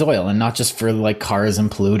world needs oil, and not just for like cars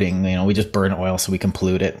and polluting. We just burn oil so we can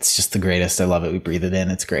pollute it. It's just the greatest. I love it. We breathe it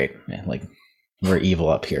in. It's great. Man, like, we're evil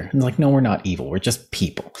up here. And like, no, we're not evil. We're just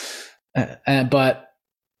people. But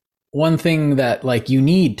one thing that like, you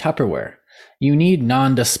need Tupperware. You need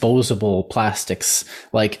non-disposable plastics.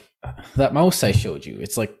 Like that mouse I showed you,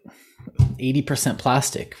 it's like 80%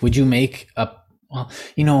 plastic. Would you make a well,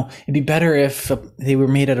 it'd be better if they were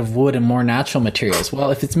made out of wood and more natural materials.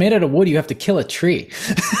 Well, if it's made out of wood, you have to kill a tree.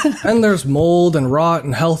 And there's mold and rot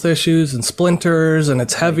and health issues and splinters, and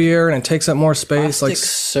it's heavier and it takes up more space.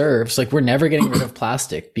 Plastic we're never getting rid of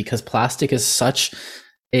plastic because plastic is such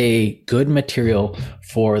a good material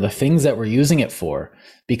for the things that we're using it for.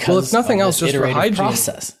 Because if nothing else, just for hygiene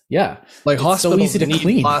process. Yeah. Like hospitals so easy to need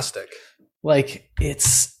clean. Plastic. Like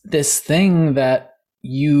it's this thing that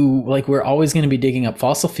we're always going to be digging up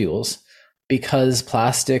fossil fuels because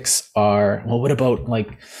plastics are,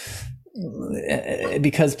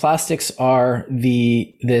 because plastics are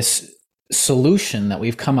this solution that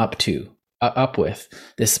we've come up with,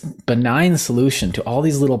 this benign solution to all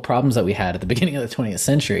these little problems that we had at the beginning of the 20th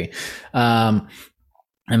century and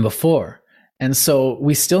before. And so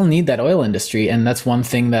we still need that oil industry. And that's one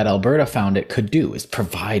thing that Alberta found it could do, is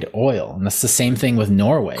provide oil. And that's the same thing with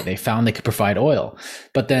Norway. They found they could provide oil.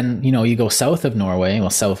 But then, you go south of Norway,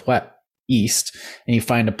 southwest, east, and you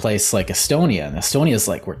find a place like Estonia. And Estonia is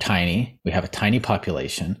we're tiny. We have a tiny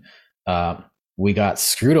population. We got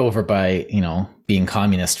screwed over by, being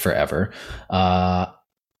communist forever.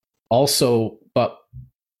 Also, but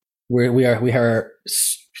we are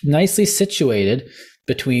nicely situated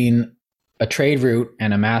between a trade route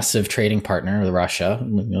and a massive trading partner with Russia.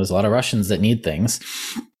 There's a lot of Russians that need things.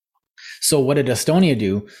 So what did Estonia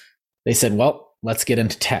do? They said, well, let's get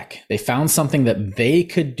into tech. They found something that they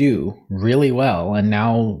could do really well. And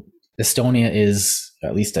now Estonia is,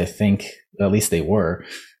 at least they were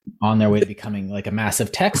on their way to becoming like a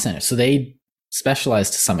massive tech center. So they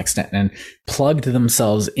specialized to some extent and plugged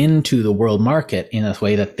themselves into the world market in a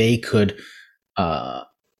way that they could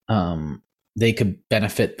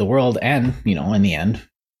benefit the world and, in the end,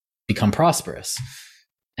 become prosperous.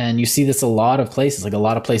 And you see this a lot of places, a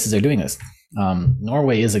lot of places are doing this.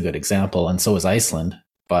 Norway is a good example, and so is Iceland,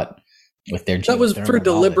 but with their that was for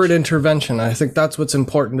deliberate intervention. I think that's what's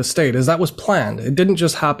important to state, is that was planned. It didn't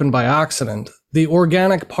just happen by accident. The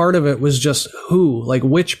organic part of it was just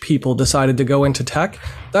which people decided to go into tech.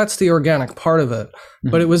 That's the organic part of it.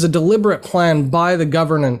 Mm-hmm. But it was a deliberate plan by the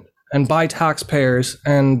government and by taxpayers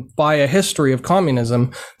and by a history of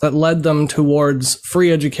communism that led them towards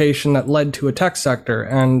free education, that led to a tech sector.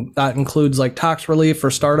 And that includes tax relief for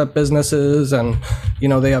startup businesses. And,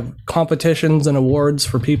 they have competitions and awards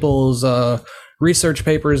for people's research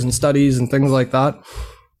papers and studies and things like that.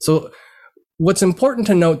 So what's important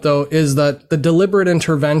to note, though, is that the deliberate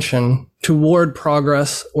intervention toward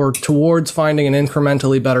progress or towards finding an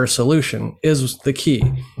incrementally better solution is the key.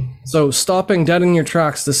 So stopping dead in your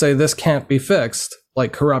tracks to say this can't be fixed,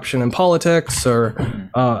 like corruption in politics or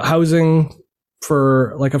housing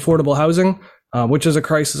for affordable housing, which is a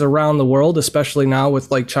crisis around the world, especially now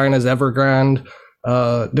with China's Evergrande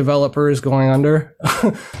developers going under.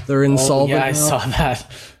 They're insolvent. Yeah, I saw that.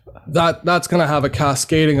 That's going to have a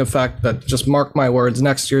cascading effect that, just mark my words,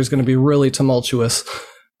 next year is going to be really tumultuous,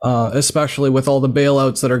 especially with all the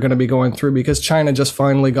bailouts that are going to be going through, because China just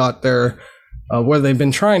finally got their where they've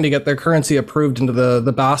been trying to get their currency approved into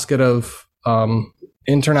the basket of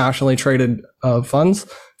internationally traded funds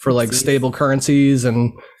for stable currencies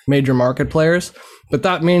and major market players. But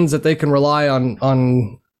that means that they can rely on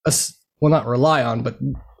not rely on, but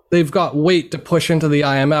they've got weight to push into the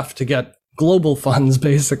IMF to get global funds,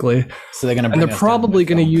 basically. So they're going to, and they're probably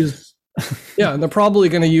going to use. Yeah, and they're probably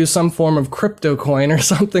going to use some form of crypto coin or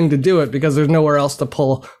something to do it, because there's nowhere else to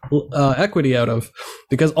pull equity out of,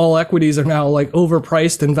 because all equities are now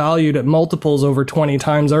overpriced and valued at multiples over 20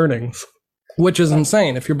 times earnings, which is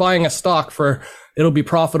insane. If you're buying a stock for it'll be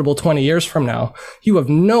profitable 20 years from now, you have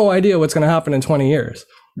no idea what's going to happen in 20 years.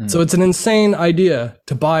 So it's an insane idea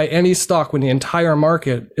to buy any stock when the entire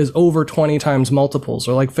market is over 20 times multiples,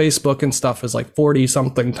 or Facebook and stuff is 40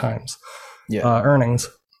 something times earnings.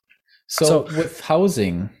 So with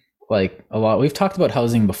housing, we've talked about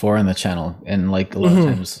housing before on the channel, and a lot of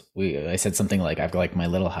times I said something I've got my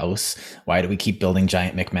little house. Why do we keep building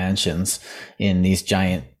giant McMansions in these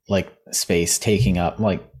giant space taking up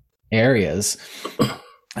areas?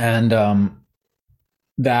 And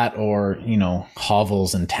that, or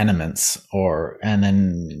hovels and tenements, and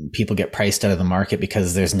then people get priced out of the market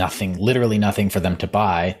because there's literally nothing for them to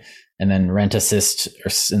buy, and then rent assist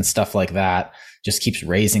and stuff like that just keeps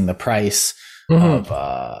raising the price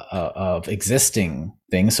of existing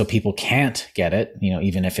things, so people can't get it,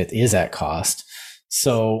 even if it is at cost.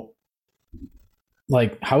 So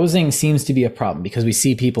housing seems to be a problem because we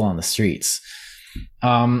see people on the streets.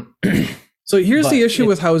 So here's the issue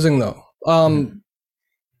with housing, though.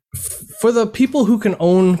 For the people who can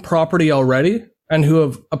own property already and who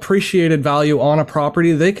have appreciated value on a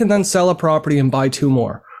property, they can then sell a property and buy two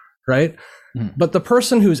more, right? But the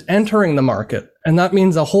person who's entering the market, and that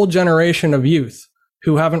means a whole generation of youth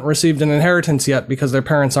who haven't received an inheritance yet because their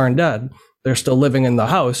parents aren't dead, they're still living in the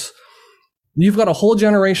house. You've got a whole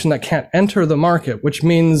generation that can't enter the market, which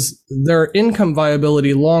means their income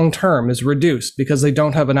viability long term is reduced because they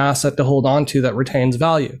don't have an asset to hold on to that retains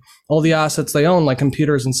value. All the assets they own, like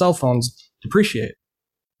computers and cell phones, depreciate.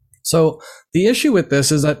 So the issue with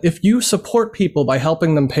this is that if you support people by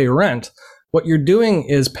helping them pay rent, what you're doing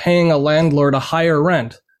is paying a landlord a higher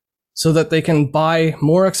rent so that they can buy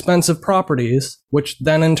more expensive properties, which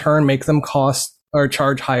then in turn make them cost or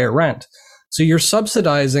charge higher rent. So you're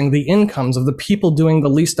subsidizing the incomes of the people doing the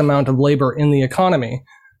least amount of labor in the economy,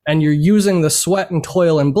 and you're using the sweat and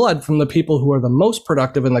toil and blood from the people who are the most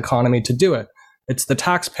productive in the economy to do it. It's the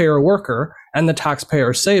taxpayer worker and the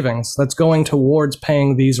taxpayer savings that's going towards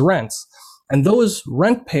paying these rents. And those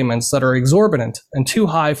rent payments that are exorbitant and too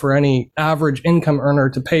high for any average income earner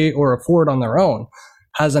to pay or afford on their own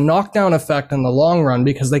has a knockdown effect in the long run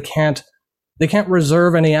because they can't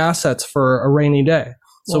reserve any assets for a rainy day.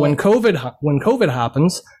 So when COVID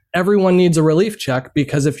happens, everyone needs a relief check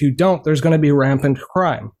because if you don't, there's going to be rampant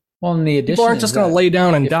crime. Well, and the addition people aren't just going to lay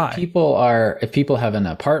down and die. If people have an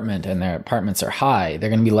apartment and their apartments are high, they're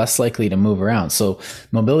going to be less likely to move around. So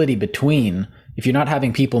mobility if you're not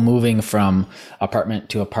having people moving from apartment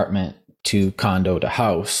to condo to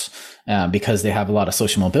house, because they have a lot of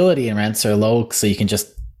social mobility and rents are low, so you can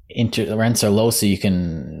just rents are low, so you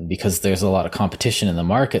can, because there's a lot of competition in the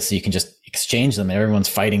market, so you can just exchange them, and everyone's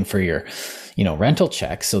fighting for your, rental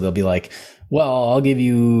checks. So they'll be like, well, I'll give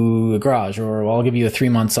you a garage, or I'll give you 3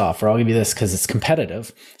 months off, or I'll give you this, because it's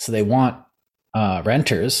competitive. So they want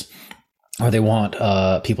renters, or they want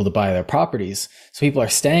people to buy their properties. So people are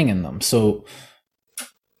staying in them. So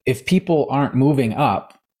if people aren't moving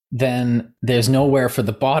up, then there's nowhere for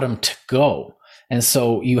the bottom to go. And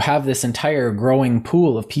so you have this entire growing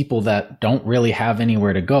pool of people that don't really have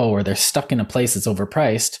anywhere to go, or they're stuck in a place that's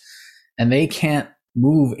overpriced and they can't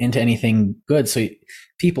move into anything good. So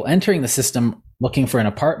people entering the system looking for an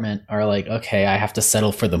apartment are like, okay, I have to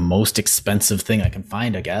settle for the most expensive thing I can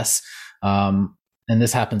find, I guess. And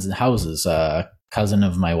this happens in houses. Cousin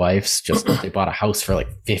of my wife's they bought a house for like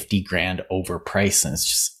 50 grand overpriced, and it's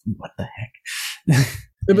just, what the heck?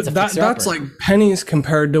 But that's like pennies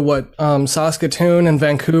compared to what Saskatoon and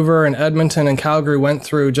Vancouver and Edmonton and Calgary went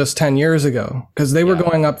through just 10 years ago, because they were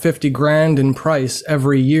going up 50 grand in price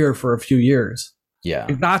every year for a few years. Yeah.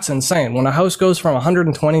 That's insane. When a house goes from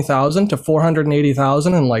 120,000 to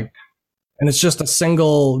 480,000 and it's just a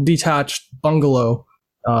single detached bungalow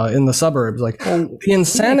in the suburbs, the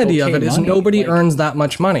insanity of it is nobody earns that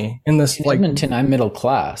much money in this. In Edmonton, I'm middle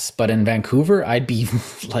class, but in Vancouver, I'd be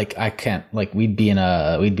we'd be in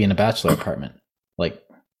a bachelor apartment.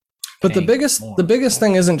 But the biggest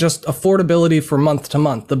thing isn't just affordability for month to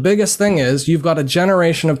month. The biggest thing is you've got a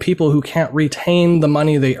generation of people who can't retain the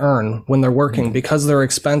money they earn when they're working because their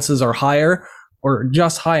expenses are higher or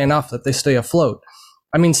just high enough that they stay afloat.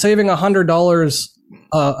 I mean, saving $100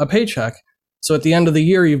 a paycheck, so at the end of the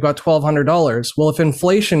year, you've got $1,200. Well, if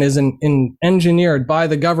inflation is engineered by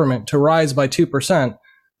the government to rise by 2%,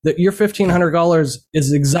 that your $1,500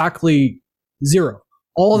 is exactly zero.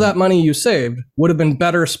 All of that money you saved would have been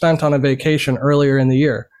better spent on a vacation earlier in the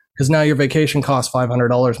year, because now your vacation costs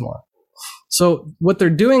 $500 more. So what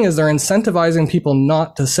they're doing is they're incentivizing people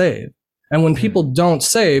not to save. And when people don't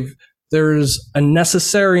save, there's a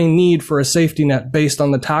necessary need for a safety net based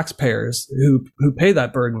on the taxpayers who pay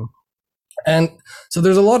that burden. And so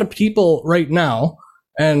there's a lot of people right now,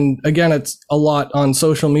 and again, it's a lot on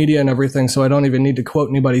social media and everything, so I don't even need to quote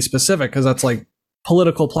anybody specific, because that's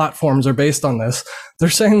political platforms are based on this. They're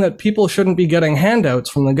saying that people shouldn't be getting handouts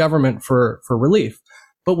from the government for relief.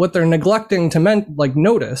 But what they're neglecting to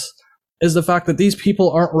notice is the fact that these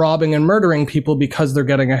people aren't robbing and murdering people because they're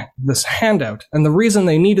getting this handout. And the reason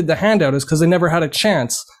they needed the handout is because they never had a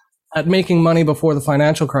chance at making money before the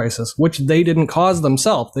financial crisis, which they didn't cause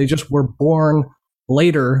themselves. They just were born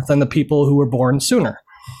later than the people who were born sooner.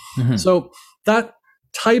 Mm-hmm. So that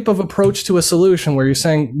type of approach to a solution where you're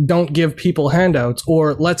saying don't give people handouts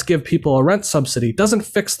or let's give people a rent subsidy doesn't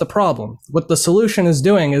fix the problem. What the solution is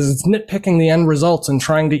doing is it's nitpicking the end results and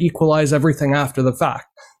trying to equalize everything after the fact.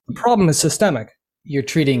 The problem is systemic. You're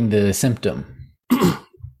treating the symptom.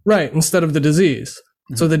 Right, instead of the disease.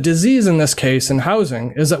 So the disease in this case in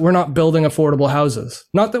housing is that we're not building affordable houses.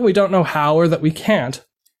 Not that we don't know how or that we can't.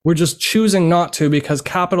 We're just choosing not to because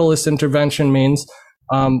capitalist intervention means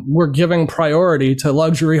we're giving priority to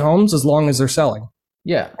luxury homes as long as they're selling.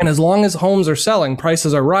 Yeah. And as long as homes are selling,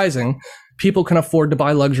 prices are rising, people can afford to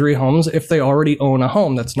buy luxury homes if they already own a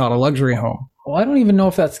home that's not a luxury home. Well, I don't even know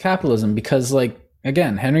if that's capitalism because, like,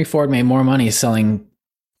 again, Henry Ford made more money selling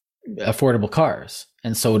affordable cars,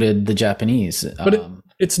 and so did the Japanese. But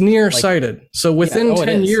it's nearsighted. So within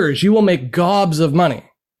 10 years, you will make gobs of money.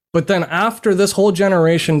 But then after this whole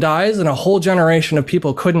generation dies and a whole generation of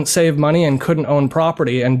people couldn't save money and couldn't own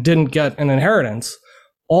property and didn't get an inheritance,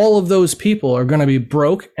 all of those people are going to be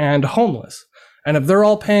broke and homeless. And if they're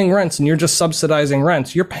all paying rents and you're just subsidizing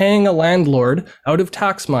rents, you're paying a landlord out of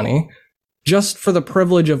tax money just for the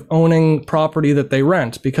privilege of owning property that they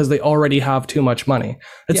rent because they already have too much money.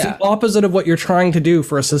 It's the opposite of what you're trying to do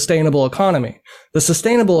for a sustainable economy. The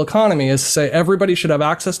sustainable economy is to say everybody should have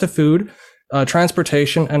access to food,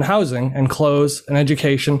 transportation, and housing, and clothes, and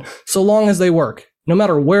education, so long as they work. No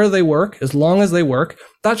matter where they work, as long as they work,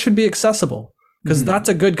 that should be accessible. Because that's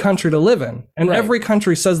a good country to live in. And every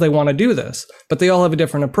country says they want to do this, but they all have a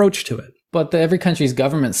different approach to it. But every country's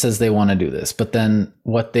government says they want to do this. But then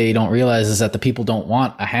what they don't realize is that the people don't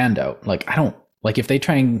want a handout. Like, if they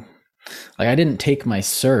try and, like, I didn't take my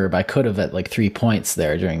CERB. I could have at like 3 points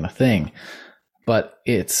there during the thing. But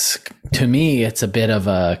to me, it's a bit of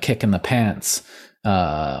a kick in the pants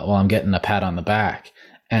while I'm getting a pat on the back.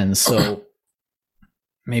 And so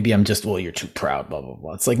maybe I'm just, well, you're too proud, blah, blah,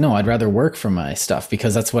 blah. It's like, no, I'd rather work for my stuff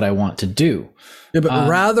because that's what I want to do. Yeah, but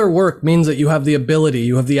rather work means that you have the ability,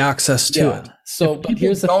 you have the access to it. So, but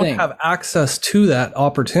here's the thing. If people don't have access to that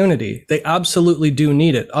opportunity, they absolutely do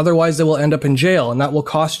need it. Otherwise, they will end up in jail, and that will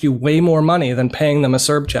cost you way more money than paying them a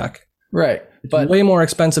CERB check. Right. But way more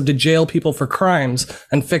expensive to jail people for crimes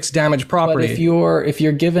and fix damaged property. But if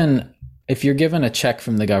you're given a check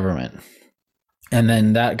from the government, and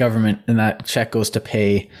then that check goes to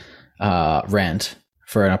pay rent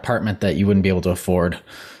for an apartment that you wouldn't be able to afford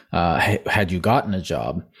had you gotten a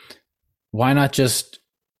job, why not just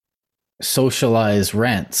socialize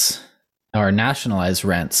rents or nationalize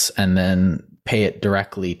rents and then pay it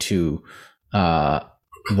directly to the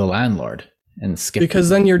landlord and skip? Because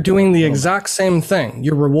then you're doing the exact same thing.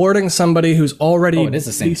 You're rewarding somebody who's already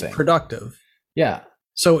least productive. Yeah.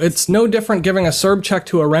 So it's no different giving a CERB check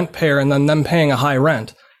to a rent payer and then them paying a high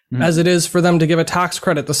rent as it is for them to give a tax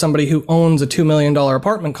credit to somebody who owns a $2 million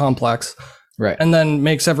apartment complex, right? And then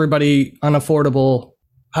makes everybody unaffordable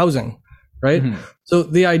housing, right? So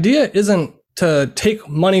the idea isn't to take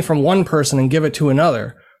money from one person and give it to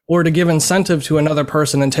another, or to give incentive to another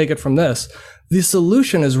person and take it from this. The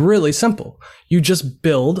solution is really simple. You just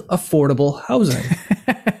build affordable housing.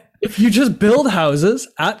 If you just build houses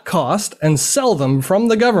at cost and sell them from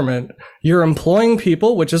the government, you're employing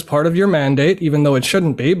people, which is part of your mandate, even though it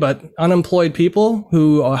shouldn't be, but unemployed people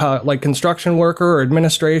who like construction worker or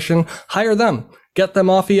administration, hire them, get them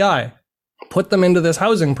off EI, put them into this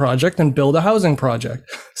housing project and build a housing project.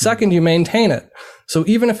 Second, you maintain it. So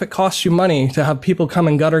even if it costs you money to have people come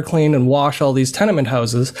and gutter clean and wash all these tenement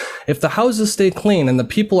houses, if the houses stay clean and the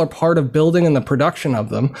people are part of building and the production of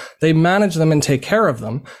them, they manage them and take care of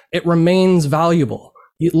them, it remains valuable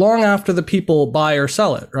long after the people buy or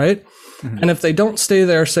sell it, right? And if they don't stay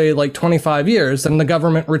there, say like 25 years, then the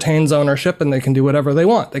government retains ownership and they can do whatever they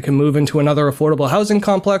want. They can move into another affordable housing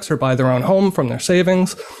complex or buy their own home from their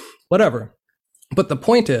savings, whatever. But the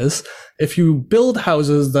point is, if you build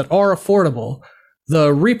houses that are affordable,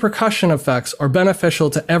 the repercussion effects are beneficial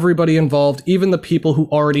to everybody involved, even the people who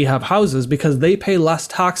already have houses, because they pay less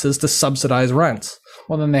taxes to subsidize rents.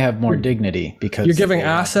 Well, then they have more dignity because you're giving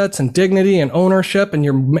assets and dignity and ownership, and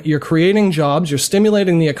you're creating jobs. You're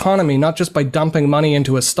stimulating the economy, not just by dumping money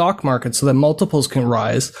into a stock market so that multiples can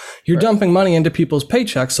rise. You're dumping money into people's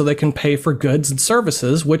paychecks so they can pay for goods and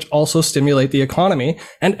services, which also stimulate the economy,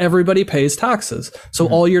 and everybody pays taxes. So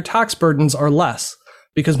all your tax burdens are less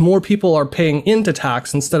because more people are paying into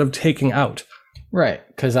tax instead of taking out. Right.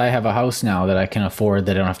 Because I have a house now that I can afford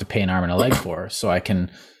that I don't have to pay an arm and a leg for. So I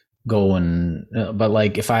can go and, but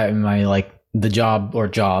like if the job or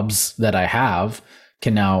jobs that I have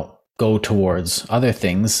can now go towards other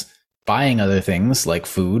things, buying other things like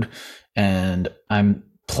food, and I'm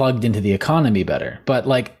plugged into the economy better. But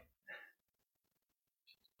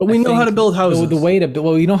we know how to build houses.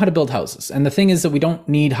 You know how to build houses. And the thing is that we don't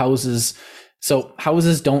need houses. So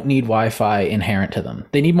houses don't need Wi-Fi inherent to them.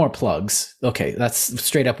 They need more plugs. Okay, that's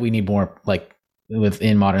straight up. We need more, like,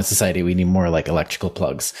 within modern society, we need more like electrical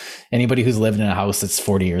plugs. Anybody who's lived in a house that's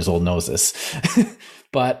 40 years old knows this.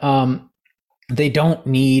 But they don't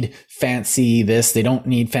need fancy this. They don't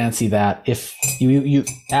need fancy that. If you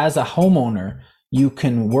as a homeowner, you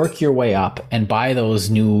can work your way up and buy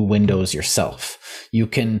those new windows yourself. You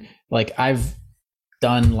can, like, I've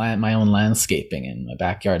done my own landscaping and my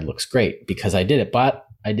backyard looks great because I did it, but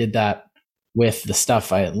I did that with the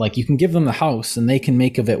stuff you can give them the house and they can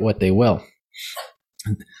make of it what they will.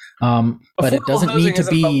 But it doesn't need to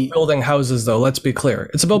be about building houses, though. Let's be clear.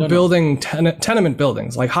 It's about building tenement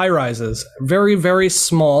buildings, like high rises, very, very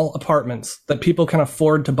small apartments that people can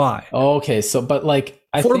afford to buy. Okay, so but like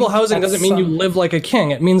affordable housing doesn't mean you live like a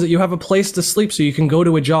king. It means that you have a place to sleep, so you can go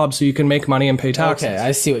to a job, so you can make money and pay taxes. Okay,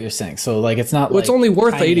 I see what you're saying. So like it's not. Well, like it's only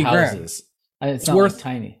worth tiny 80 houses. grand. It's not worth like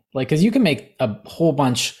tiny. Like because you can make a whole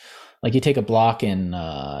bunch. Like you take a block in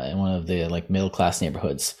one of the like middle class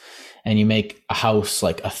neighborhoods, and you make a house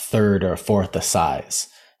like a third or a fourth the size,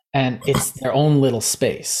 and it's their own little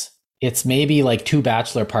space. It's maybe like 2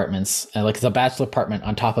 bachelor apartments, like it's a bachelor apartment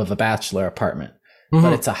on top of a bachelor apartment,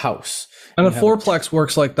 but it's a house. And a fourplex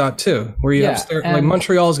works like that too, where you have stairs. Like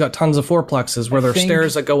Montreal's got tons of fourplexes where there are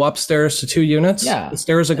stairs that go upstairs to 2 units, and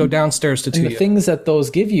stairs that go downstairs to 2 units. The things that those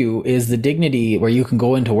give you is the dignity where you can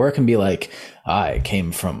go into work and be like, I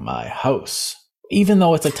came from my house. Even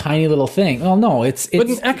though it's a tiny little thing. Well, no, it's but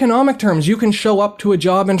in economic terms, you can show up to a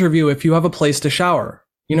job interview if you have a place to shower.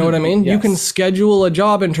 You know what I mean? Yes. You can schedule a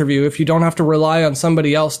job interview if you don't have to rely on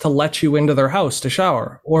somebody else to let you into their house to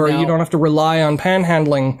shower. Or you don't have to rely on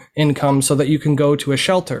panhandling income so that you can go to a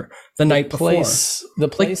shelter the night before. The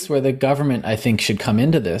place where the government, I think, should come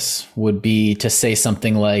into this would be to say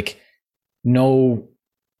something like, no,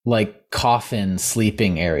 like coffin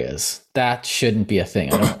sleeping areas. That shouldn't be a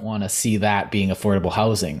thing. I don't want to see that being affordable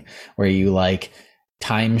housing where you like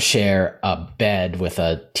timeshare a bed with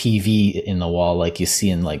a TV in the wall like you see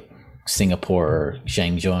in like Singapore or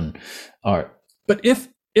Shenzhen. But if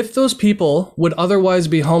those people would otherwise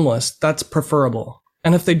be homeless, that's preferable.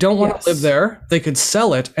 And if they don't want to live there, they could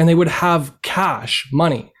sell it and they would have cash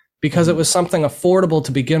money because it was something affordable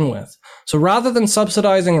to begin with. So rather than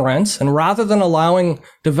subsidizing rents and rather than allowing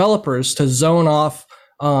developers to zone off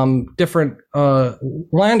different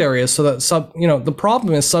land areas so that the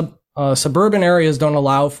problem is suburban areas don't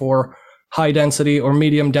allow for high density or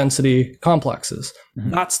medium density complexes.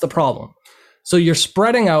 That's the problem. So you're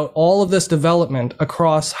spreading out all of this development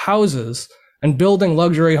across houses and building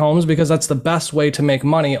luxury homes because that's the best way to make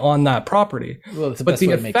money on that property. Well, but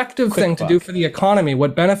the effective thing to do for the economy,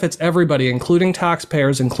 what benefits everybody, including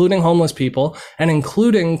taxpayers, including homeless people, and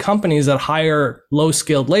including companies that hire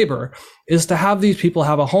low-skilled labor, is to have these people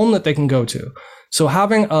have a home that they can go to. So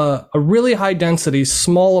having a really high density,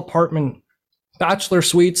 small apartment, bachelor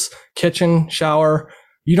suites, kitchen, shower,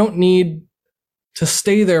 you don't need to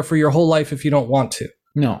stay there for your whole life if you don't want to.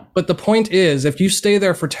 No. But the point is, if you stay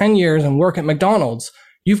there for 10 years and work at McDonald's,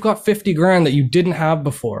 you've got 50 grand that you didn't have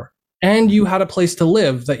before. And you had a place to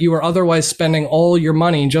live that you were otherwise spending all your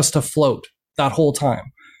money just to float that whole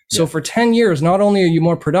time. So for 10 years, not only are you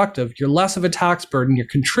more productive, you're less of a tax burden, you're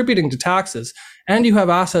contributing to taxes, and you have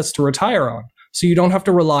assets to retire on. So you don't have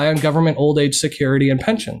to rely on government old age security and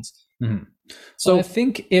pensions. So I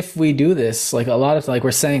think if we do this, like a lot of like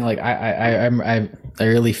we're saying, like I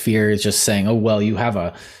really fear is just saying, oh well, you have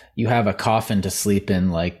a coffin to sleep in,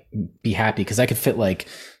 like be happy, because I could fit like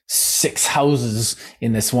 6 houses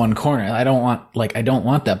in this one corner. I don't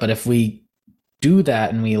want that. But if we do that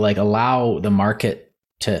and we like allow the market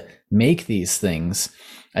to make these things,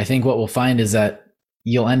 I think what we'll find is that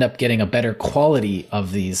you'll end up getting a better quality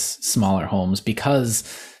of these smaller homes because,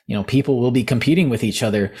 you know, people will be competing with each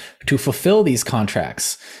other to fulfill these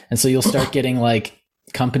contracts. And so you'll start getting like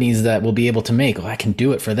companies that will be able to make, oh, I can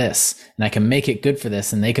do it for this and I can make it good for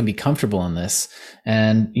this and they can be comfortable in this.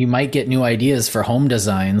 And you might get new ideas for home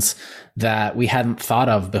designs that we hadn't thought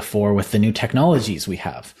of before with the new technologies we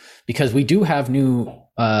have, because we do have new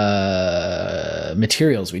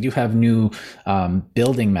materials. We do have new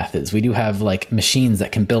building methods. We do have like machines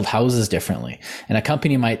that can build houses differently. And a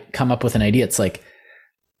company might come up with an idea. It's like,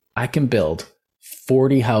 I can build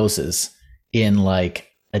 40 houses in like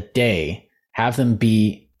a day, have them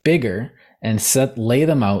be bigger and lay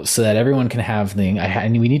them out so that everyone can have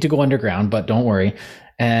and we need to go underground, but don't worry.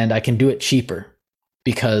 And I can do it cheaper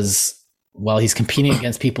because while he's competing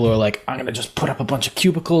against people who are like, I'm going to just put up a bunch of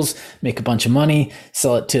cubicles, make a bunch of money,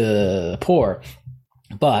 sell it to the poor.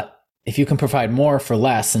 But if you can provide more for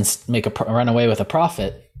less and run away with a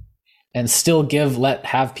profit and still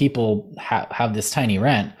have people have this tiny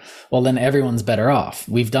rent, well, then everyone's better off.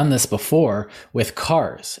 We've done this before with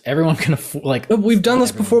cars. Everyone can afford, But we've done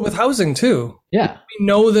this before with housing too. Yeah. We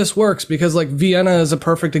know this works because like Vienna is a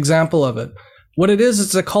perfect example of it. What it is,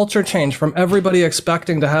 it's a culture change from everybody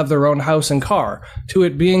expecting to have their own house and car to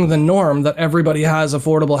it being the norm that everybody has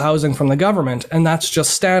affordable housing from the government, and that's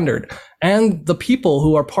just standard. And the people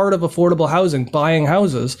who are part of affordable housing, buying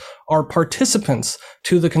houses, are participants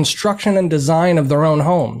to the construction and design of their own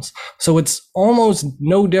homes. So it's almost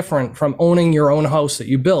no different from owning your own house that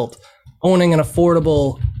you built, owning an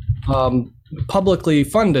affordable publicly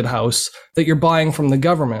funded house that you're buying from the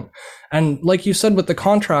government. And like you said with the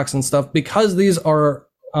contracts and stuff, because these are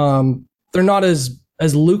they're not as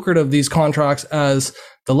lucrative, these contracts, as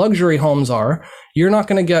the luxury homes are, you're not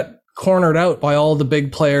going to get cornered out by all the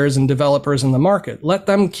big players and developers in the market. Let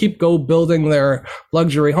them keep building their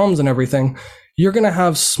luxury homes and everything. You're going to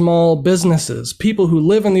have small businesses, people who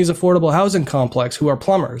live in these affordable housing complex who are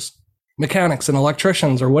plumbers, mechanics and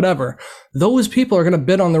electricians or whatever. Those people are going to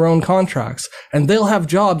bid on their own contracts, and they'll have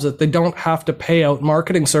jobs that they don't have to pay out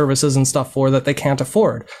marketing services and stuff for that they can't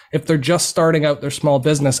afford if they're just starting out their small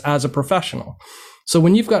business as a professional. So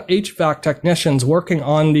when you've got HVAC technicians working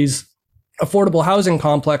on these affordable housing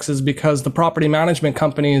complexes because the property management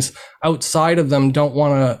companies outside of them don't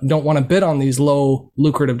want to bid on these low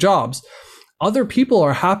lucrative jobs, other people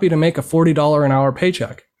are happy to make a $40 an hour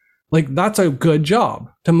paycheck. Like, that's a good job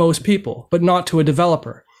to most people, but not to a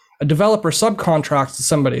developer. A developer subcontracts to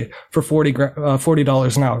somebody for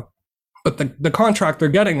 $40 an hour, but the contract they're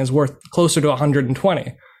getting is worth closer to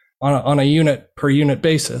 120 on a unit per unit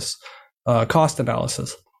basis, cost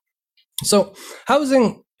analysis. So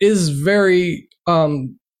housing is very,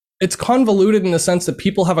 it's convoluted in the sense that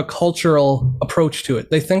people have a cultural approach to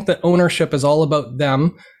it. They think that ownership is all about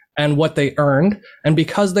them and what they earned. And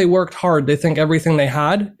because they worked hard, they think everything they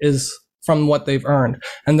had is from what they've earned.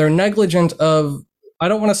 And they're negligent of, I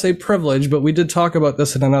don't want to say privilege, but we did talk about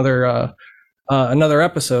this in another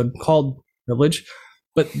episode called Privilege.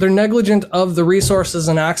 But they're negligent of the resources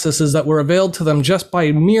and accesses that were availed to them just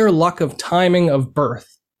by mere luck of timing of birth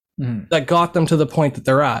that got them to the point that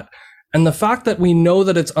they're at. And the fact that we know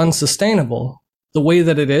that it's unsustainable the way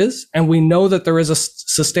that it is, and we know that there is a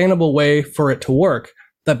sustainable way for it to work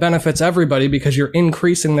that benefits everybody because you're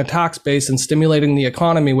increasing the tax base and stimulating the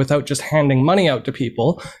economy without just handing money out to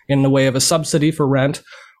people in the way of a subsidy for rent,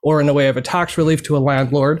 or in the way of a tax relief to a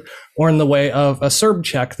landlord, or in the way of a CERB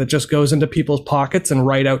check that just goes into people's pockets and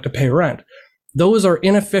right out to pay rent. Those are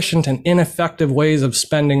inefficient and ineffective ways of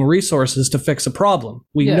spending resources to fix a problem.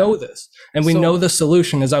 We know this, and we know the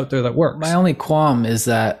solution is out there that works. My only qualm is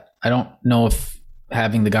that I don't know if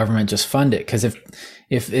having the government just fund it, because if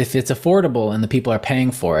it's affordable and the people are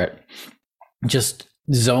paying for it,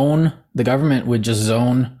 the government would just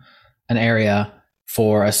zone an area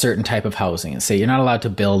for a certain type of housing and say, you're not allowed to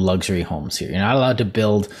build luxury homes here. You're not allowed to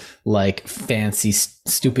build like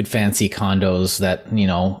stupid fancy condos that,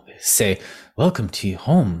 say, welcome to your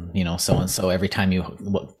home, so-and-so every time you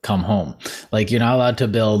come home. Like, you're not allowed to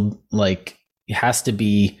build, like, it has to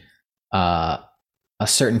be a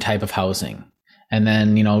certain type of housing. And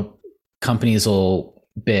then, companies will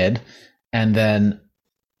bid, and then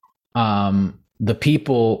the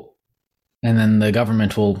people, and then the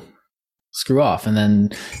government will screw off, and then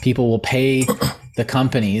people will pay the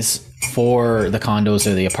companies for the condos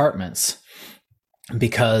or the apartments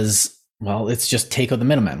because, well, it's just take of the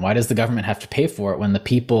middleman. Why does the government have to pay for it when the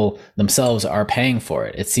people themselves are paying for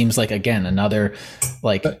it? It seems like, again, another,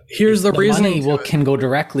 like, here's the reasoning money can go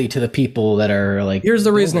directly to the people that are like, here's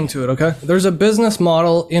the reasoning to it. Okay. There's a business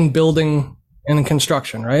model in building and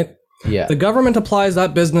construction, right? Yeah. The government applies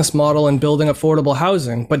that business model in building affordable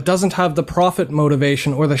housing, but doesn't have the profit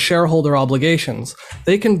motivation or the shareholder obligations.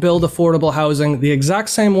 They can build affordable housing the exact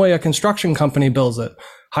same way a construction company builds it,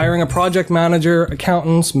 hiring a project manager,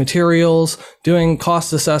 accountants, materials, doing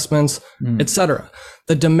cost assessments, etc.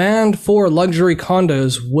 The demand for luxury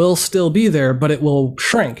condos will still be there, but it will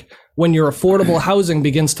shrink when your affordable housing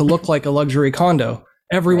begins to look like a luxury condo.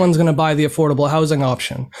 Everyone's going to buy the affordable housing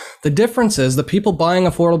option. The difference is the people buying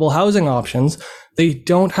affordable housing options, they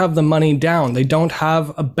don't have the money down. They don't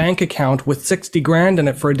have a bank account with 60 grand in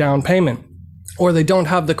it for a down payment, or they don't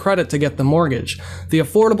have the credit to get the mortgage. The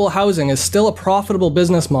affordable housing is still a profitable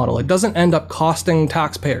business model. It doesn't end up costing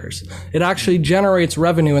taxpayers. It actually generates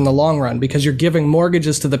revenue in the long run because you're giving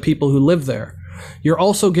mortgages to the people who live there. You're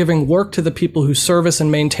also giving work to the people who service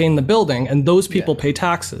and maintain the building, and those people pay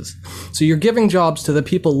taxes. So you're giving jobs to the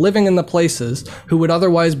people living in the places who would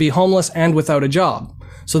otherwise be homeless and without a job.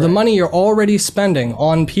 So the money you're already spending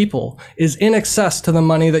on people is in excess to the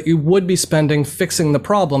money that you would be spending fixing the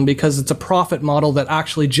problem, because it's a profit model that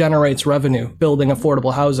actually generates revenue building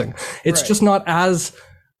affordable housing. It's just not as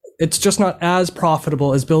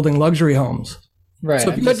profitable as building luxury homes. Right.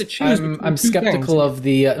 So if you had to choose, I'm skeptical of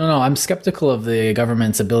the I'm skeptical of the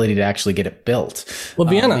government's ability to actually get it built. Well,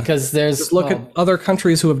 Vienna, because there's just look at other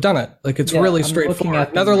countries who have done it. Like, it's really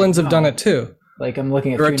straightforward. Netherlands have done it too. Like, I'm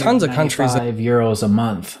looking at there are tons of countries that €5 a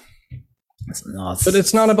month. But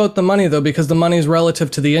it's not about the money though, because the money is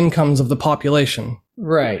relative to the incomes of the population.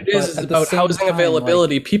 Right. It is about housing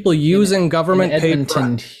availability. People using government paid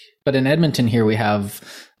rent. But in Edmonton here, we have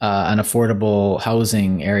an affordable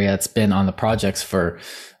housing area that's been on the projects for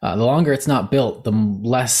the longer it's not built, the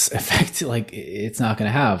less effect like it's not going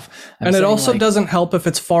to have. And it also doesn't help if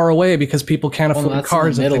it's far away because people can't afford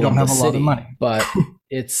cars if they don't have a lot of money. But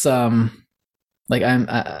it's like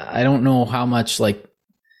I don't know how much like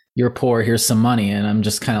you're poor, here's some money, and I'm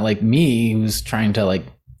just kind of like me who's trying to like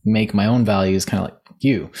make my own values, kind of like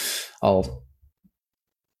you.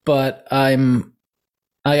 But I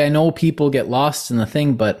know people get lost in the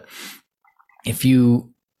thing, but if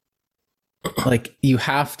you like, you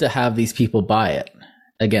have to have these people buy it.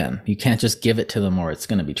 Again, you can't just give it to them or it's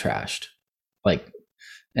going to be trashed. Like,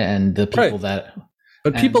 and the people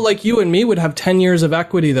But people like you and me would have 10 years of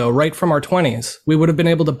equity though, right from our 20s. We would have been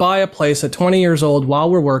able to buy a place at 20 years old while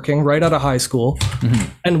we're working right out of high school.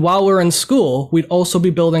 Mm-hmm. And while we're in school, we'd also be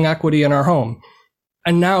building equity in our home.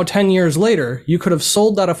 And now 10 years later, you could have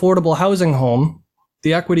sold that affordable housing home,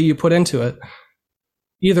 the equity you put into it,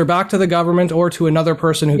 either back to the government or to another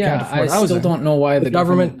person who can't afford housing. I still don't know why the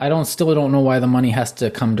government, still don't know why the money has to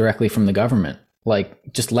come directly from the government.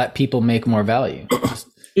 Like, just let people make more value.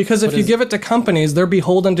 Because if you give it to companies, they're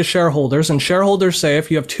beholden to shareholders, and shareholders say if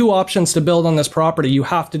you have two options to build on this property, you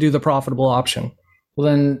have to do the profitable option. Well,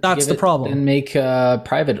 then that's the problem. And make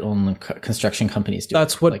private-owned construction companies do.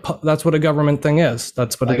 That's what a government thing is.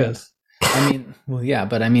 That's what it is. I mean, well, yeah,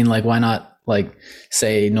 but I mean, like, why not like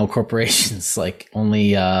say no corporations, like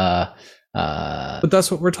only? But that's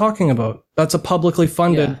what we're talking about. That's a publicly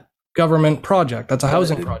funded government project. That's a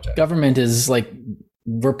housing project. Government is like,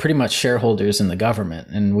 we're pretty much shareholders in the government,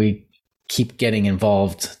 and we keep getting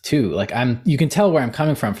involved too. Like you can tell where I'm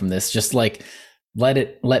coming from this. Just like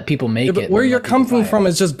let people make it. Where you're coming from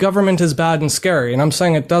is just government is bad and scary, and I'm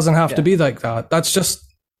saying it doesn't have to be like that. That's just,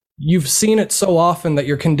 you've seen it so often that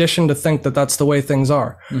you're conditioned to think that that's the way things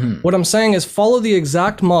are. Mm-hmm. What I'm saying is follow the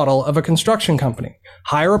exact model of a construction company.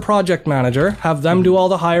 Hire a project manager, have them do all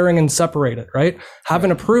the hiring and separate it, right? Have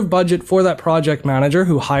an approved budget for that project manager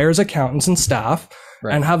who hires accountants and staff,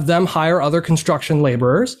 and have them hire other construction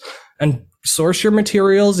laborers and source your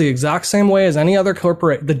materials the exact same way as any other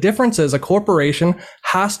corporate. The difference is a corporation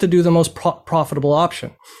has to do the most profitable option.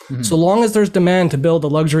 Mm-hmm. So long as there's demand to build a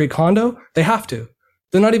luxury condo, they have to.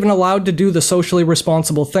 They're not even allowed to do the socially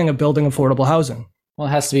responsible thing of building affordable housing. Well,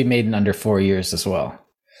 it has to be made in under 4 years as well.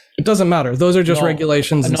 It doesn't matter. Those are just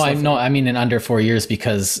regulations. I mean in under 4 years,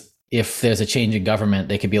 because if there's a change in government,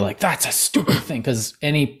 they could be like, that's a stupid thing. Because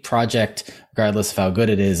any project, regardless of how good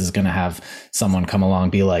it is going to have someone come along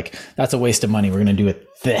and be like, that's a waste of money. We're going to do it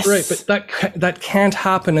this. Right, but that can't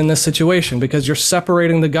happen in this situation because you're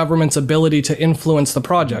separating the government's ability to influence the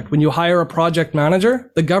project. When you hire a project manager,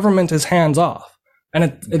 the government is hands off.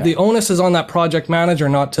 And the onus is on that project manager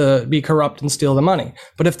not to be corrupt and steal the money.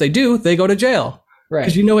 But if they do, they go to jail. Right.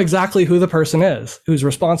 Because you know exactly who the person is, who's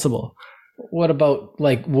responsible. What about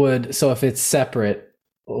so if it's separate,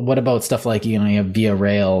 what about stuff like, you have Via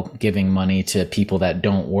Rail giving money to people that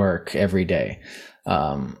don't work every day?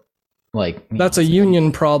 That's a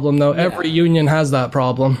union problem though. Yeah. Every union has that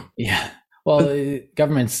problem. Yeah. Well,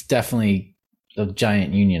 government's definitely a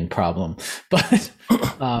giant union problem, but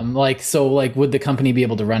would the company be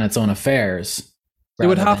able to run its own affairs? It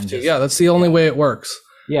would have to. Yeah. That's the only way it works.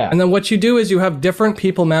 Yeah. And then what you do is you have different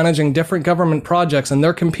people managing different government projects, and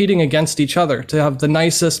they're competing against each other to have the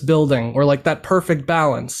nicest building or like that perfect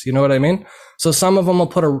balance. You know what I mean? So some of them will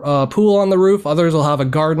put a pool on the roof. Others will have a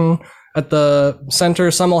garden at the center.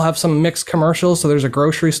 Some will have some mixed commercials. So there's a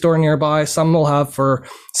grocery store nearby. Some will have, for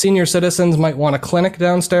senior citizens, might want a clinic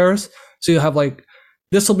downstairs. So you'll have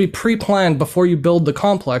this will be pre-planned before you build the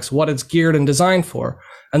complex, what it's geared and designed for.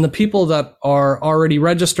 And the people that are already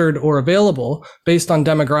registered or available based on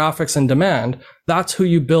demographics and demand, that's who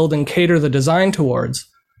you build and cater the design towards.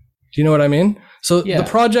 Do you know what I mean? So the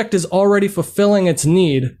project is already fulfilling its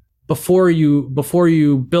need before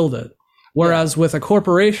you build it. Whereas with a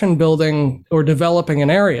corporation building or developing an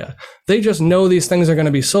area, they just know these things are going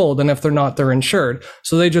to be sold. And if they're not, they're insured.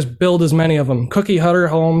 So they just build as many of them. Cookie cutter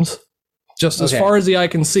homes. Just as far as the eye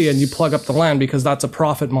can see, and you plug up the land because that's a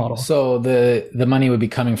profit model. So the money would be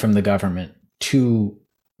coming from the government to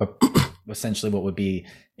essentially what would be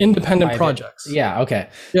independent projects. Yeah. Okay.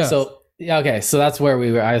 Yeah. So So that's where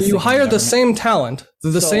we were. You hire the same talent,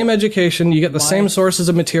 the same education, you get the same sources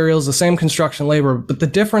of materials, the same construction labor, but the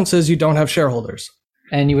difference is you don't have shareholders.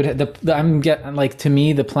 And you would to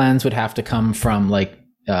me, the plans would have to come from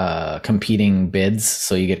competing bids.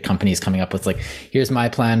 So you get companies coming up with here's my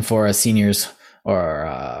plan for a seniors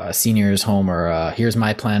home, or here's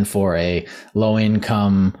my plan for a low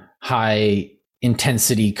income, high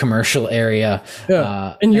intensity commercial area.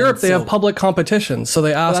 In Europe, they have public competitions, so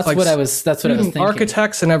they ask that's what I was thinking.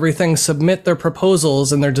 Architects and everything submit their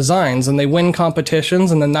proposals and their designs, and they win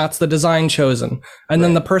competitions, and then that's the design chosen. And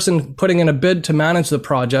then the person putting in a bid to manage the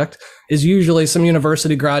project is usually some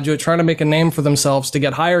university graduate trying to make a name for themselves to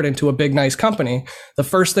get hired into a big, nice company. The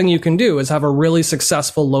first thing you can do is have a really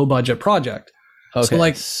successful low budget project.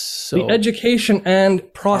 Okay. So the education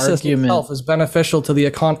and process itself is beneficial to the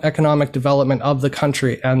economic development of the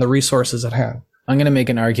country and the resources at hand. I'm going to make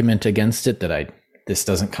an argument against it that this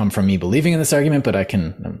doesn't come from me believing in this argument, but I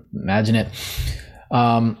can imagine it.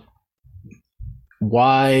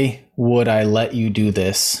 Why would I let you do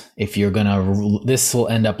this if this will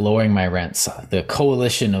end up lowering my rents? The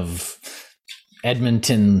coalition of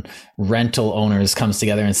Edmonton rental owners comes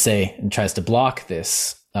together and tries to block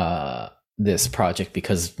this project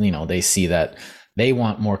because, they see that they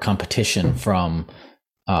want more competition from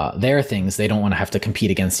their things. They don't want to have to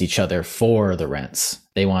compete against each other for the rents.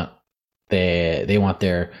 They want handouts.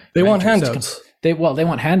 They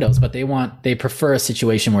want handouts, but they prefer a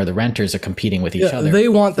situation where the renters are competing with each other. They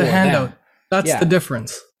want the handout. That's the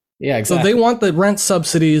difference. Yeah, exactly. So they want the rent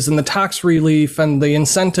subsidies and the tax relief and the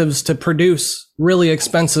incentives to produce really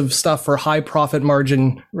expensive stuff for high profit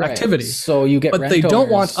margin activity. So you get, but they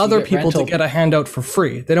don't want other people to get a handout for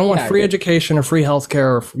free. They don't want free education or free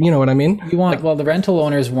healthcare, or you know what I mean? The rental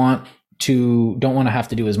owners don't want to have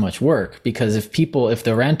to do as much work, because if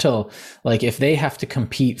the rental, if they have to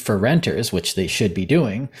compete for renters, which they should be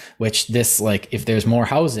doing, if there's more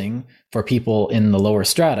housing for people in the lower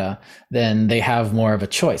strata, then they have more of a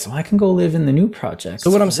choice. Well, I can go live in the new projects.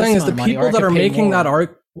 So what I'm saying is the people that are making that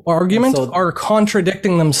argument are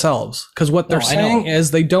contradicting themselves, because what they're saying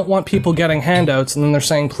is they don't want people getting handouts, and then they're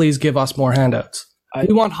saying, please give us more handouts.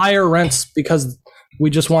 We want higher rents because we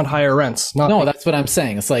just want higher rents. That's what I'm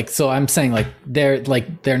saying. It's I'm saying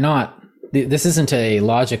they're not, this isn't a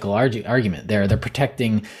logical argument. They're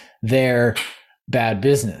protecting their bad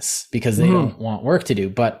business because they don't want work to do.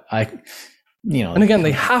 But and again,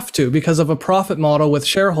 they have to, because of a profit model with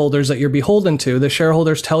shareholders that you're beholden to. The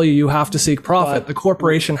shareholders tell you have to seek profit. The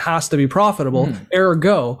corporation has to be profitable.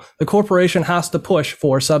 Ergo, the corporation has to push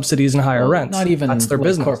for subsidies and higher rents. Not even that's their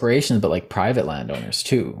business. Corporations, but private landowners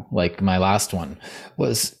too. My last one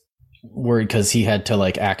was worried because he had to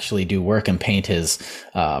actually do work and paint his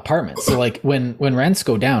apartment. So when rents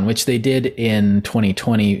go down, which they did in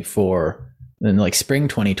 2020 in spring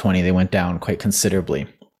 2020, they went down quite considerably.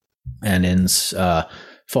 And in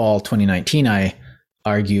fall 2019, I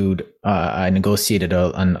negotiated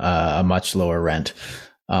a much lower rent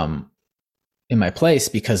in my place,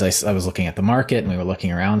 because I was looking at the market and we were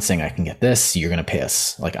looking around saying, I can get this, you're going to pay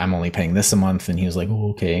us. I'm only paying this a month. And he was like,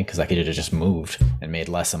 oh, okay. Because I could have just moved and made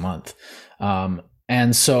less a month.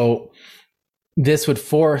 And so this would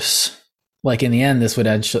force, in the end, this would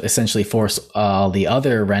essentially force all the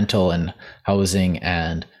other rental and housing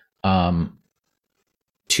and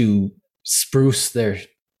to spruce their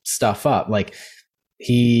stuff up.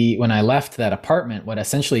 When I left that apartment, what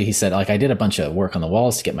essentially he said, I did a bunch of work on the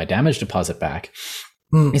walls to get my damage deposit back.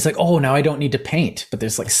 He's like, oh, now I don't need to paint, but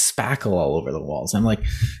there's spackle all over the walls. And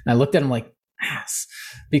I looked at him ass,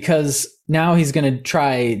 because now he's going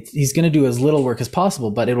to do as little work as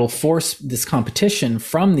possible, but it will force this competition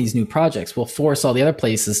from these new projects, will force all the other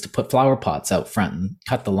places to put flower pots out front and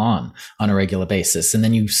cut the lawn on a regular basis. And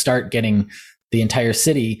then you start getting the entire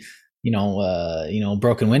city,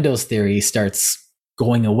 broken windows theory starts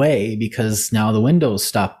going away, because now the windows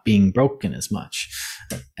stop being broken as much.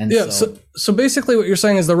 And so basically what you're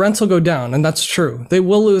saying is the rents will go down, and that's true. They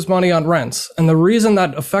will lose money on rents. And the reason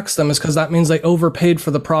that affects them is because that means they overpaid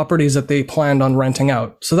for the properties that they planned on renting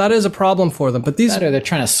out. So that is a problem for them. But they're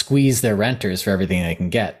trying to squeeze their renters for everything they can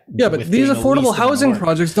get. Yeah, but these affordable housing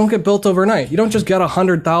projects don't get built overnight. You don't just get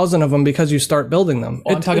 100,000 of them because you start building them.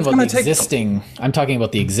 I'm talking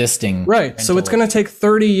about the existing. Right. So it's going to take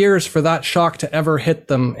 30 years for that shock to ever hit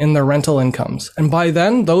them in their rental incomes. And by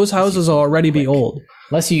then, those houses will already be old.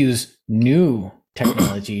 Unless you use new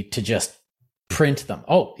technology to just print them.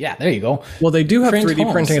 Oh, yeah, there you go. Well, they do have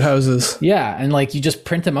 3D printing houses. Yeah, and you just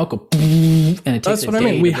print them out, go, and it takes That's what I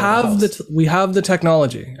mean. We have the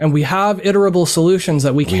technology, and we have iterable solutions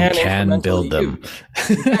that we can build them.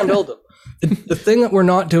 We can build them. The thing that we're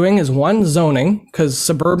not doing is zoning, because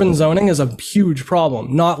suburban zoning is a huge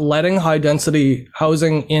problem. Not letting high density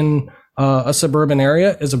housing in a suburban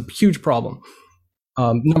area is a huge problem.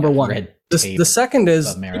 Number one. The second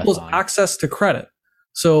is people's access to credit.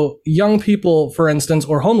 So young people, for instance,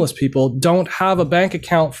 or homeless people don't have a bank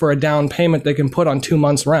account for a down payment they can put on 2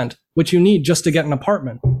 months rent, which you need just to get an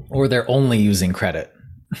apartment. Or they're only using credit.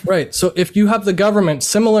 Right. So if you have the government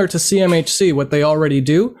similar to CMHC, what they already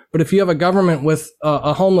do, but if you have a government with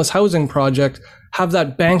a homeless housing project, have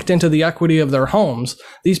that banked into the equity of their homes,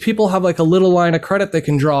 these people have like a little line of credit they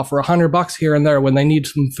can draw for $100 here and there when they need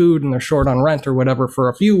some food and they're short on rent or whatever for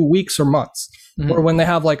a few weeks or months. Mm-hmm. Or when they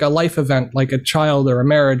have like a life event, like a child or a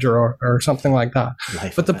marriage or something like that.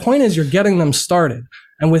 But the point is you're getting them started.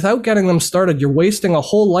 And without getting them started, you're wasting a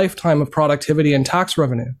whole lifetime of productivity and tax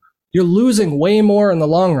revenue. You're losing way more in the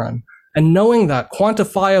long run. And knowing that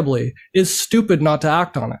quantifiably is stupid not to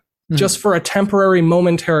act on it, just for a temporary,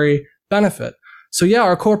 momentary benefit. So yeah,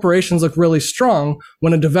 our corporations look really strong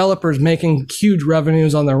when a developer is making huge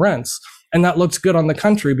revenues on their rents. And that looks good on the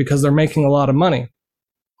country because they're making a lot of money.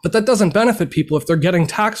 But that doesn't benefit people if they're getting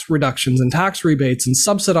tax reductions and tax rebates and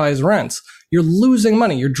subsidized rents. You're losing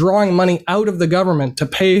money. You're drawing money out of the government to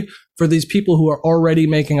pay for these people who are already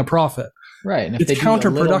making a profit. Right. And if they do a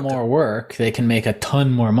little more work, they can make a ton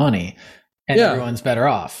more money and everyone's better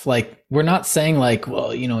off. Like, we're not saying like,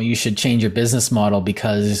 well, you should change your business model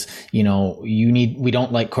because, we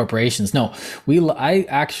don't like corporations. No, I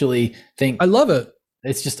actually think I love it.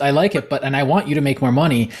 It's just, I like it, and I want you to make more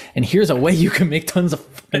money. And here's a way you can make tons of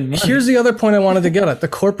money. Here's the other point I wanted to get at. The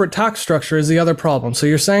corporate tax structure is the other problem. So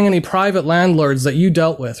you're saying any private landlords that you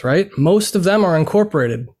dealt with, right? Most of them are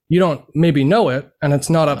incorporated. You don't maybe know it, and it's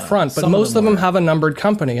not up front, but most of them have a numbered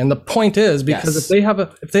company. And the point is, because if they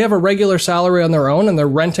have a regular salary on their own and they're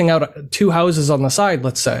renting out 2 houses on the side,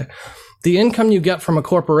 let's say, the income you get from a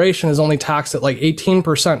corporation is only taxed at like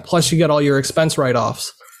 18%, plus you get all your expense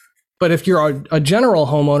write-offs. But if you're a general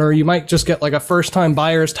homeowner, you might just get like a first-time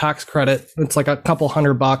buyer's tax credit. It's like a couple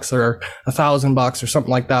 $100 or $1,000 or something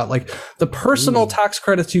like that. Like the personal tax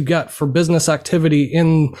credits you get for business activity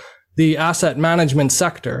in the asset management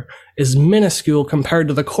sector is minuscule compared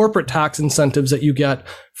to the corporate tax incentives that you get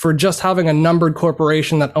for just having a numbered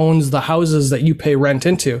corporation that owns the houses that you pay rent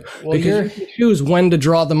into. Well, because you can choose when to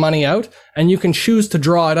draw the money out, and you can choose to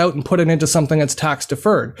draw it out and put it into something that's tax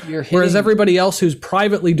deferred. Whereas everybody else who's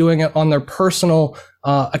privately doing it on their personal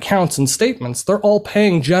accounts and statements, they're all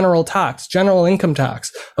paying general income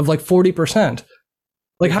tax of like 40%.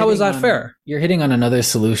 Like, how is that fair? You're hitting on another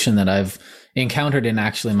solution that I've encountered in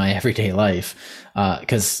actually my everyday life,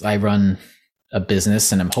 because I run a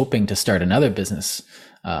business and I'm hoping to start another business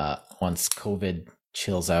once COVID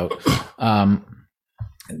chills out,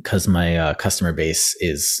 because my customer base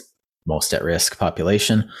is most at risk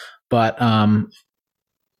population. But I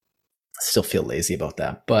still feel lazy about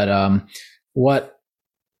that. But what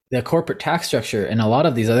the corporate tax structure and a lot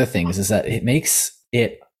of these other things is that it makes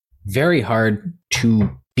it very hard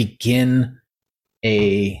to begin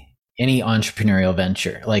any entrepreneurial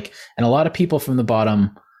venture. Like, and a lot of people from the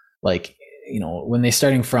bottom, like, when they're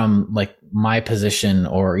starting from like my position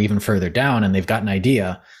or even further down and they've got an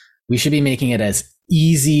idea, we should be making it as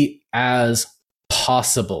easy as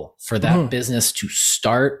possible for that business to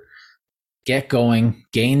start, get going,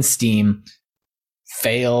 gain steam,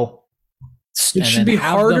 fail, it should be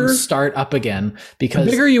harder. Them start up again, because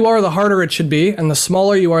the bigger you are, the harder it should be, and the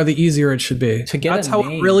smaller you are, the easier it should be. That's how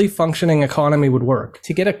a really functioning economy would work.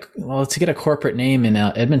 To get a corporate name in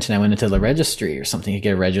Edmonton, I went into the registry or something to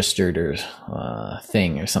get a registered or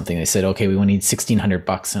thing or something. They said, okay, we will need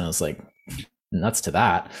 $1,600, and I was like, nuts to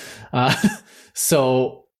that.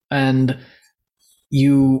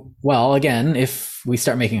 Again, if we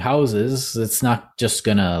start making houses, it's not just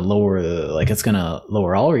gonna lower it's gonna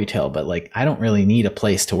lower all retail, but like, I don't really need a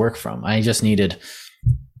place to work from. I just needed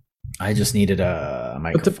a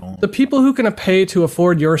microphone. But the people who can pay to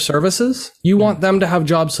afford your services, you want them to have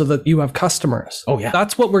jobs so that you have customers. Oh yeah.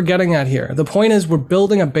 That's what we're getting at here. The point is we're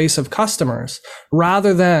building a base of customers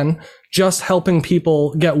rather than just helping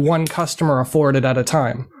people get one customer afforded at a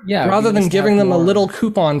time. Yeah. Rather than giving them a little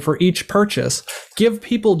coupon for each purchase, give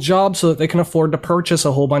people jobs so that they can afford to purchase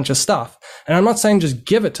a whole bunch of stuff. And I'm not saying just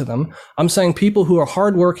give it to them. I'm saying people who are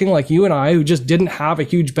hardworking like you and I, who just didn't have a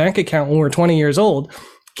huge bank account when we were 20 years old,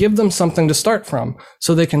 give them something to start from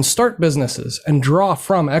so they can start businesses and draw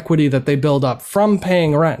from equity that they build up from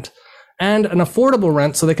paying rent, and an affordable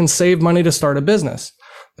rent so they can save money to start a business.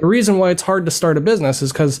 The reason why it's hard to start a business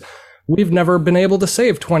is because we've never been able to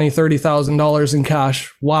save $20,000, $30,000 in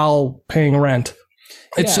cash while paying rent.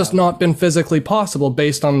 It's just not been physically possible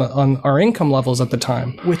based on our income levels at the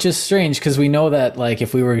time. Which is strange, because we know that like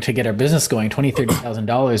if we were to get our business going, $20,000,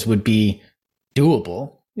 $30,000 would be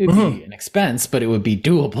doable. It would be an expense, but it would be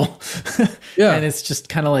doable. Yeah. And it's just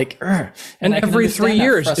kind of like, and every 3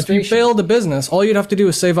 years, if you failed a business, all you'd have to do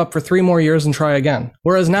is save up for 3 more years and try again.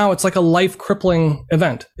 Whereas now it's like a life crippling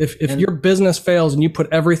event. If your business fails and you put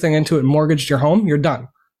everything into it and mortgaged your home, you're done.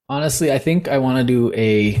 Honestly, I think I want to do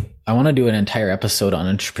an entire episode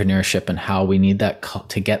on entrepreneurship and how we need that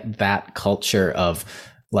to get that culture of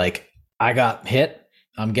like, I got hit,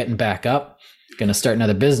 I'm getting back up, going to start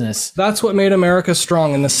another business. That's what made America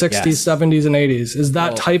strong in the 60s, yes. 70s, and 80s, is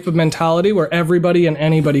that type of mentality where everybody and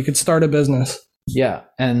anybody could start a business. Yeah.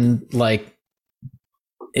 And like,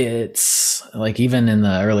 it's like, even in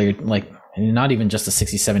the earlier, like, not even just the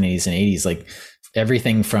 60s, 70s, and 80s, like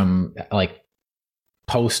everything from like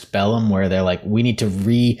post-bellum, where they're like, we need to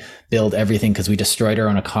rebuild everything because we destroyed our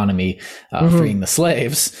own economy, freeing the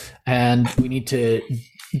slaves, and we need to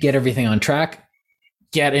get everything on track,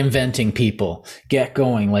 get inventing people, get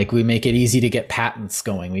going. Like, we make it easy to get patents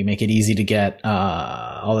going, we make it easy to get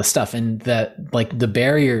all this stuff. And that, like, the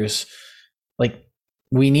barriers, like,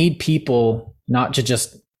 we need people not to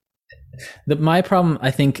just my problem,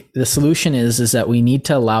 I think the solution is that we need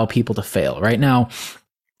to allow people to fail. Right now,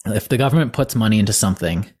 if the government puts money into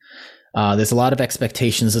something, there's a lot of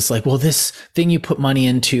expectations. It's like, well, this thing you put money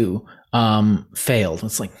into failed.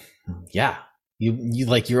 It's like, yeah, you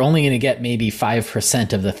like, you're only going to get maybe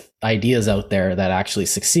 5% of the ideas out there that actually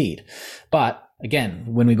succeed. But again,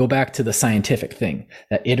 when we go back to the scientific thing,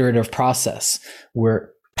 that iterative process, we're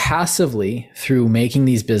passively, through making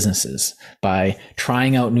these businesses, by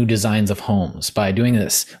trying out new designs of homes, by doing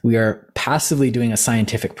this, we are passively doing a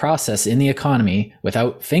scientific process in the economy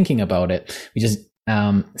without thinking about it. We just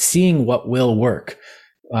seeing what will work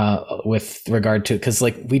with regard to, because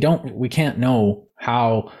like we can't know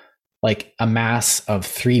how like a mass of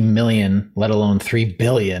 3 million, let alone 3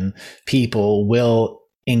 billion people will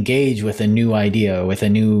engage with a new idea, with a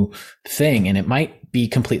new thing, and it might be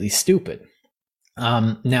completely stupid.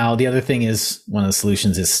 Now, the other thing is, one of the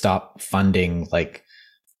solutions is stop funding like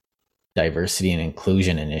diversity and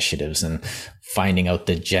inclusion initiatives and finding out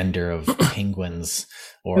the gender of penguins.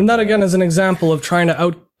 And that again is an example of trying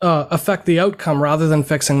to affect the outcome rather than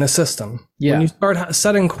fixing the system. Yeah. When you start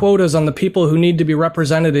setting quotas on the people who need to be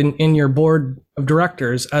represented in your board of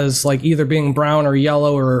directors as like either being brown or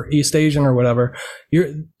yellow or East Asian or whatever,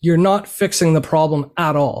 you're not fixing the problem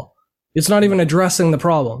at all. It's not even addressing the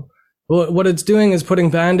problem. What it's doing is putting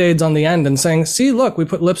Band-Aids on the end and saying, see, look, we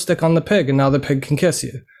put lipstick on the pig and now the pig can kiss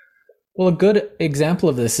you. Well, a good example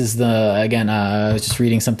of this is I was just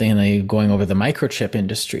reading something and going over the microchip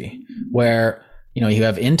industry, where, you know, you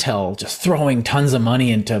have Intel just throwing tons of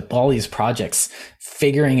money into all these projects,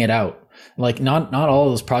 figuring it out. Like, not all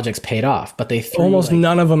of those projects paid off, but they threw almost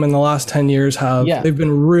none of them in the last 10 years have. Yeah. They've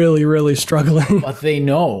been really, really struggling. But they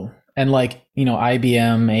know. And like, you know,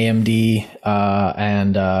 IBM, AMD,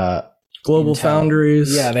 and Global Intel,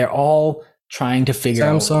 Foundries. Yeah, they're all trying to figure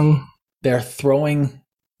out. Samsung. They're throwing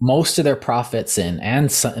most of their profits in and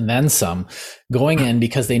then some going in,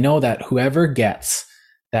 because they know that whoever gets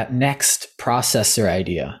that next processor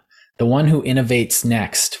idea, the one who innovates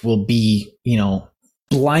next, will be, you know,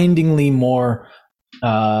 blindingly more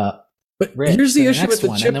but here's the issue with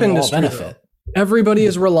the chip industry. Everybody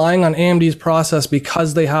is relying on AMD's process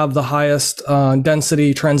because they have the highest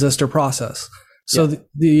density transistor process. So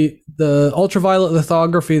the ultraviolet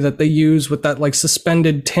lithography that they use with that like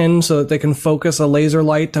suspended tin so that they can focus a laser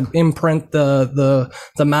light to imprint the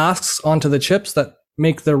masks onto the chips that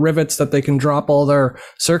make the rivets that they can drop all their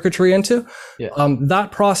circuitry into. Yeah.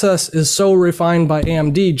 That process is so refined by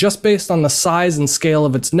AMD just based on the size and scale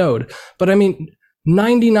of its node. But I mean,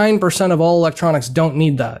 99% of all electronics don't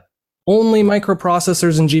need that. Only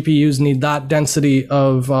microprocessors and GPUs need that density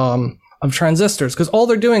of transistors, because all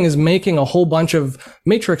they're doing is making a whole bunch of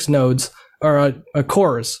matrix nodes or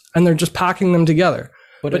cores, and they're just packing them together.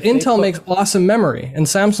 But Intel makes awesome memory, and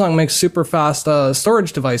Samsung makes super fast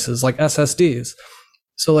storage devices like SSDs.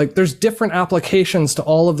 So like, there's different applications to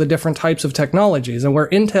all of the different types of technologies, and where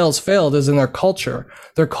Intel's failed is in their culture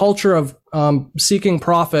of seeking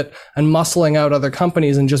profit and muscling out other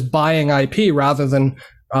companies and just buying IP rather than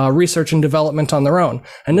research and development on their own.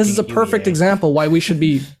 And this is a perfect example why we should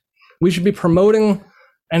be promoting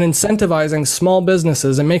and incentivizing small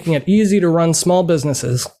businesses and making it easy to run small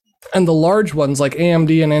businesses. And the large ones like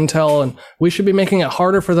AMD and Intel, and we should be making it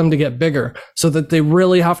harder for them to get bigger so that they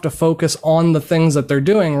really have to focus on the things that they're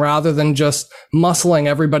doing rather than just muscling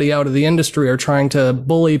everybody out of the industry or trying to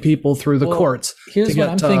bully people through the courts. Here's what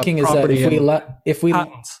I'm thinking is that if we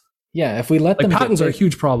let them, patents are a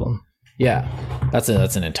huge problem. Yeah, that's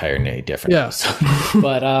an entirely different episode.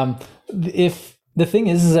 But if the thing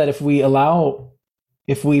is that if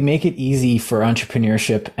we make it easy for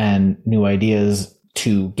entrepreneurship and new ideas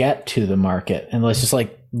to get to the market, and let's just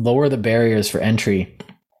like lower the barriers for entry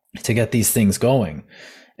to get these things going,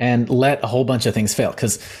 and let a whole bunch of things fail.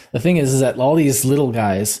 Because the thing is that all these little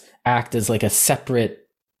guys act as like a separate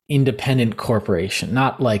independent corporation,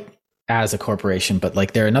 not like as a corporation, but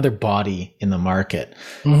like they're another body in the market.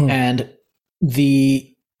 And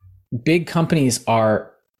the big companies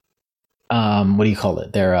are, what do you call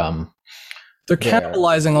it? They're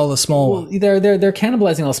cannibalizing all the small ones. They're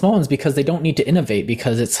cannibalizing all the small ones because they don't need to innovate,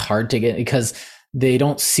 because it's hard to get, because they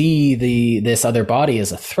don't see this other body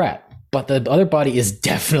as a threat. But the other body is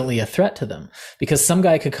definitely a threat to them, because some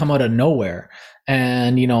guy could come out of nowhere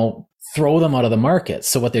and, you know, throw them out of the market.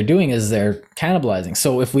 So what they're doing is they're cannibalizing.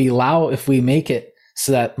 So if we make it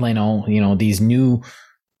so that, you know,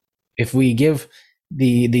 if we give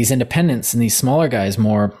these independents and these smaller guys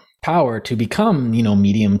more power to become, you know,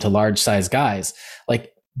 medium to large size guys,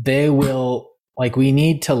 like they will, like we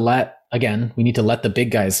need to let the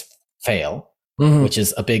big guys fail. Which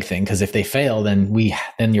is a big thing, because if they fail, then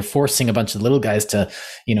you're forcing a bunch of little guys to,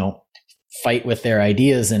 you know, fight with their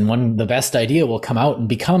ideas, and the best idea will come out and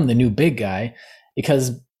become the new big guy,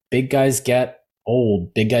 because big guys get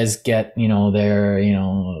old. Big guys get, you know,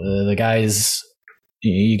 the guys.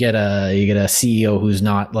 You get a CEO who's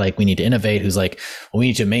not like, we need to innovate, who's like, well, we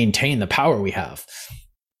need to maintain the power we have.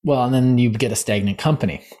 Well, and then you get a stagnant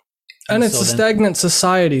company. And it's a stagnant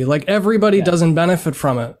society. Like everybody doesn't benefit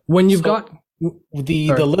from it. When you've got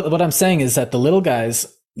what I'm saying is that the little guys,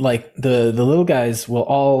 like the little guys will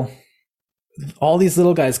all these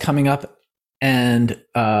little guys coming up and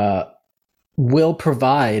will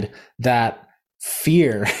provide that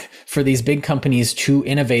fear for these big companies to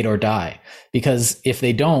innovate or die. Because if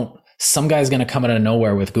they don't, some guy's going to come out of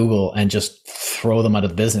nowhere with Google and just throw them out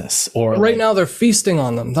of business. Or right now they're feasting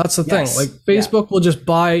on them. That's the thing. Like Facebook will just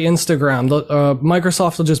buy Instagram.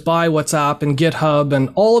 Microsoft will just buy WhatsApp and GitHub and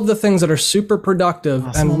all of the things that are super productive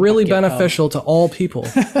and really beneficial to all people.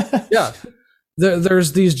 Yeah.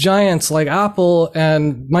 There's these giants like Apple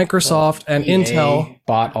and Microsoft and EA Intel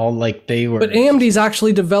bought all, like they were. But AMD's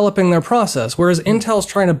actually developing their process, whereas Intel's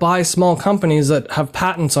trying to buy small companies that have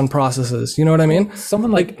patents on processes. You know what I mean?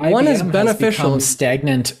 Someone like IBM one is beneficial, has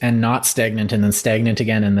stagnant and not stagnant, and then stagnant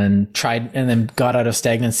again, and then got out of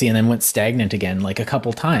stagnancy and then went stagnant again, like a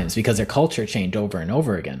couple times, because their culture changed over and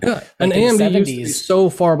over again. Yeah, like and AMD used to be so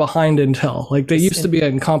far behind Intel. Like they used to be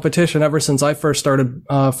in competition ever since I first started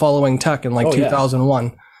following tech in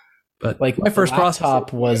 2001. But like my first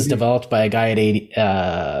laptop was developed by a guy at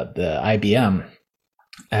the IBM,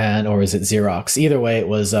 or is it Xerox? Either way, it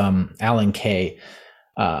was Alan Kay,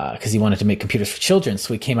 because he wanted to make computers for children.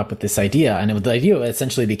 So he came up with this idea, and the idea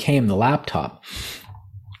essentially became the laptop.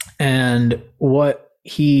 And what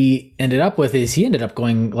he ended up with is he ended up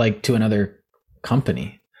going like to another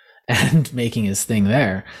company and making his thing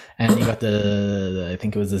there, and he got I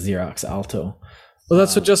think it was the Xerox Alto. Well,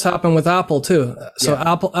 that's what just happened with Apple too. So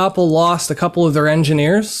Apple lost a couple of their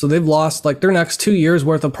engineers. So they've lost like their next 2 years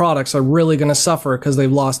worth of products are really going to suffer because they've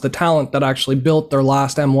lost the talent that actually built their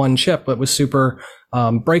last M1 chip that was super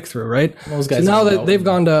breakthrough, right? Those guys, so now that they've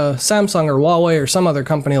gone to Samsung or Huawei or some other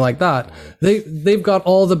company like that, they've got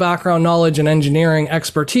all the background knowledge and engineering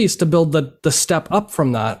expertise to build the step up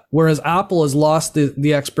from that. Whereas Apple has lost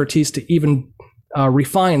the expertise to even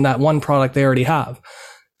refine that one product they already have.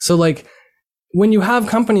 So like, when you have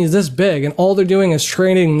companies this big and all they're doing is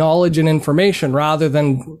trading knowledge and information rather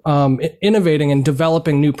than innovating and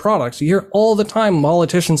developing new products, you hear all the time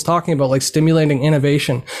politicians talking about like stimulating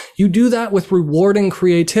innovation. You do that with rewarding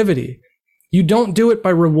creativity. You don't do it by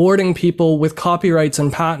rewarding people with copyrights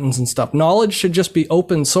and patents and stuff. Knowledge should just be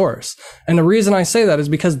open source. And the reason I say that is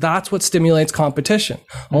because that's what stimulates competition.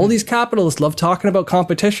 Mm-hmm. All these capitalists love talking about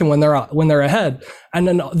competition when they're ahead, and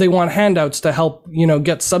then they want handouts to help,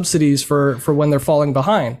 get subsidies for when they're falling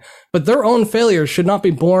behind. But their own failures should not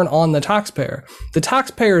be borne on the taxpayer. The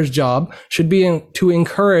taxpayer's job should be to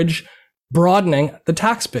encourage broadening the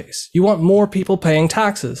tax base. You want more people paying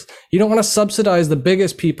taxes. You don't want to subsidize the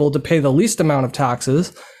biggest people to pay the least amount of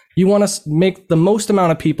taxes. You want to make the most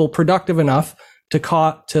amount of people productive enough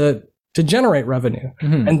to generate revenue.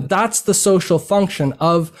 Mm-hmm. And that's the social function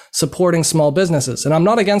of supporting small businesses. And I'm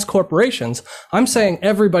not against corporations. I'm saying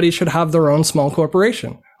everybody should have their own small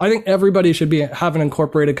corporation. I think everybody should have an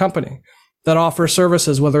incorporated company that offers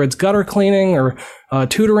services, whether it's gutter cleaning or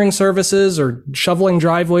tutoring services or shoveling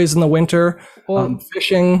driveways in the winter,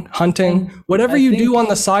 fishing, hunting, whatever you do on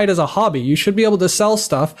the side as a hobby. You should be able to sell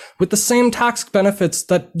stuff with the same tax benefits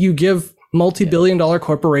that you give multi-billion-dollar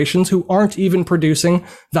corporations who aren't even producing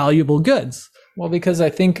valuable goods. Well, because I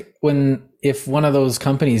think if one of those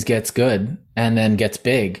companies gets good and then gets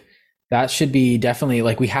big, that should be definitely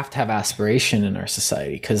like, we have to have aspiration in our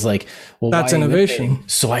society, because that's innovation.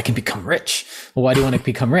 So I can become rich. Well, why do you want to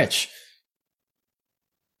become rich?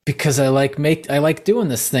 because I like doing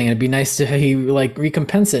this thing. It'd be nice to like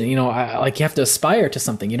recompense it. You know, like you have to aspire to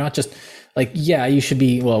something. You're not just like, yeah, we should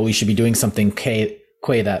be doing something quay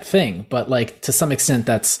that thing. But like to some extent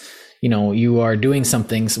that's, you know, you are doing some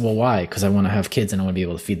things. Well, why? Because I want to have kids and I want to be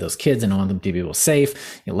able to feed those kids and I want them to be able to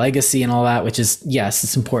safe, you know, legacy and all that, which is, yes,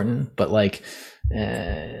 it's important, but like,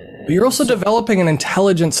 but you're also developing an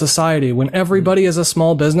intelligent society when everybody is a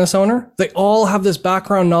small business owner. They all have this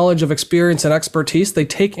background knowledge of experience and expertise they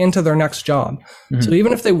take into their next job. Mm-hmm. So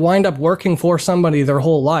even if they wind up working for somebody their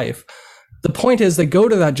whole life, the point is they go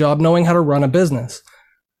to that job knowing how to run a business.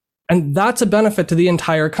 And that's a benefit to the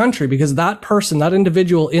entire country because that person, that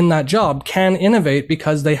individual in that job can innovate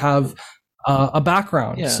because they have a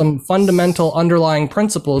background, some fundamental underlying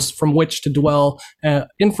principles from which to dwell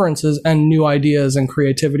inferences and new ideas and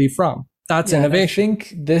creativity from. That's innovation. I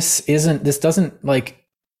think this doesn't like,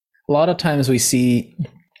 a lot of times we see,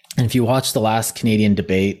 and if you watch the last Canadian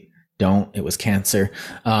debate, it was cancer.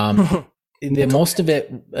 Most of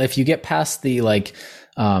it, if you get past the like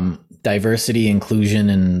diversity, inclusion,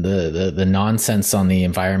 and the nonsense on the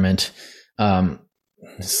environment,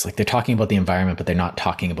 it's like they're talking about the environment, but they're not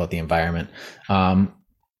talking about the environment.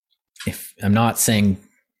 If I'm not saying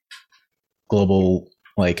global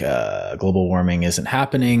warming isn't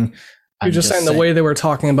happening, you're just saying the way they were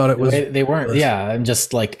talking about it was they weren't. Worse. Yeah, I'm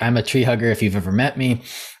just like, I'm a tree hugger. If you've ever met me,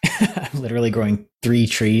 I'm literally growing 3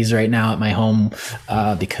 trees right now at my home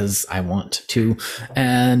because I want to.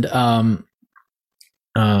 And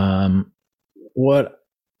what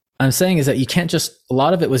I'm saying is that you can't just, a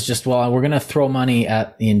lot of it was just, well, we're going to throw money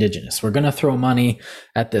at the indigenous. We're going to throw money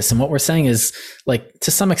at this. And what we're saying is, like,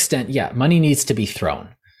 to some extent, yeah, money needs to be thrown.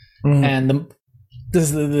 Mm-hmm. And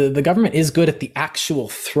the government is good at the actual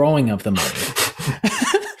throwing of the money.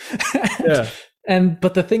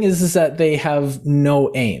 But the thing is that they have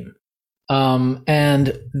no aim.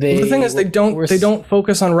 The thing is they don't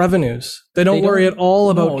focus on revenues. They don't worry at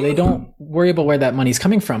all about. No, they don't worry about where that money's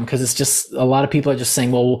coming from because it's just, a lot of people are just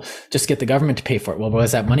saying, well, we'll just get the government to pay for it. Well,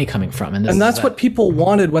 where's that money coming from? And that's what people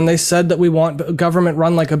wanted when they said that we want government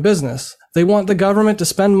run like a business. They want the government to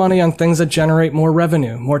spend money on things that generate more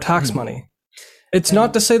revenue, more tax money. It's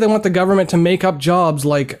not to say they want the government to make up jobs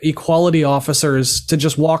like equality officers to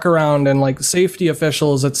just walk around and like safety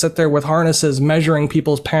officials that sit there with harnesses measuring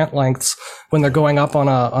people's pant lengths when they're going up on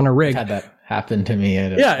a rig. Had that happen to me.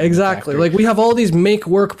 Exactly. Like we have all these make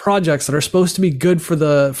work projects that are supposed to be good for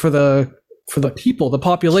the people, the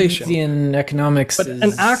population. Keynesian economics. But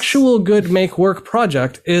an actual good make work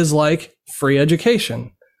project is like free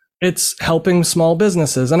education. It's helping small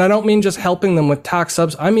businesses. And I don't mean just helping them with tax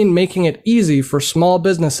subs. I mean making it easy for small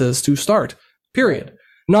businesses to start, period.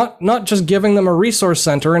 Not just giving them a resource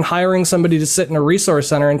center and hiring somebody to sit in a resource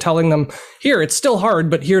center and telling them, here, it's still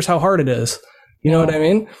hard, but here's how hard it is. You know what I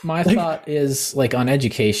mean? My thought is like on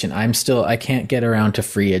education, I can't get around to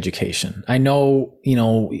free education. I know, you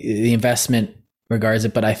know, the investment regards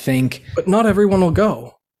it, but But not everyone will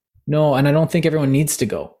go. No, and I don't think everyone needs to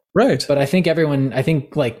go. Right. But I think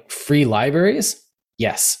like free libraries,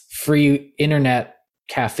 yes. Free internet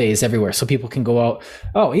cafes everywhere so people can go out.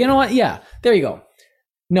 Oh, you know what? Yeah, there you go.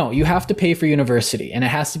 No, you have to pay for university and it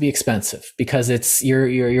has to be expensive because it's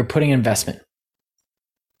you're putting investment.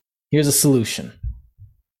 Here's a solution.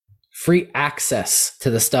 Free access to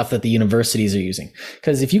the stuff that the universities are using.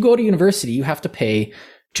 Because if you go to university, you have to pay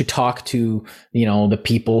to talk to, you know, the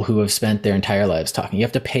people who have spent their entire lives talking. You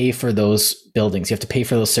have to pay for those buildings. You have to pay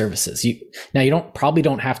for those services. You probably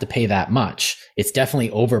don't have to pay that much. It's definitely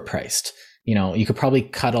overpriced. You know, you could probably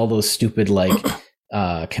cut all those stupid like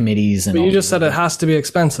committees and. But you just said it has to be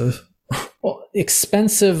expensive. Well,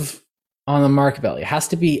 expensive on the market value. It has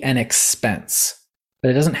to be an expense, but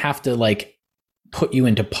it doesn't have to like put you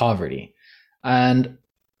into poverty. And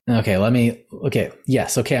I'm requalifying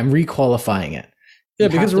it. Yeah,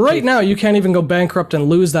 because right now you can't even go bankrupt and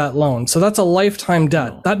lose that loan. So that's a lifetime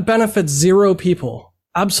debt. No. That benefits 0 people.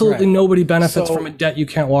 Absolutely nobody benefits from a debt you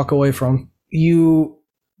can't walk away from.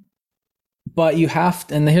 But you have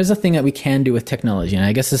to, and here's the thing that we can do with technology. And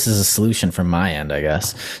I guess this is a solution from my end, I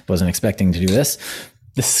guess. Wasn't expecting to do this.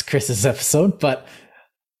 This is Chris's episode, but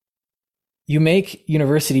you make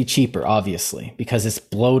university cheaper, obviously, because it's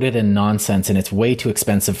bloated and nonsense and it's way too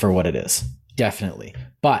expensive for what it is. Definitely.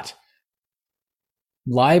 But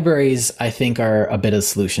libraries, I think, are a bit of a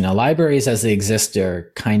solution. Now, libraries as they exist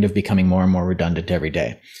are kind of becoming more and more redundant every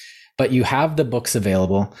day. But you have the books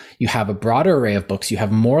available. You have a broader array of books. You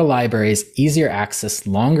have more libraries, easier access,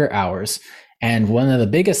 longer hours. And one of the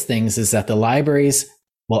biggest things is that the libraries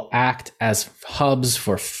will act as hubs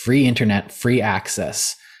for free internet, free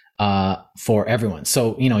access. for everyone.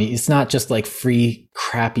 So, it's not just like free,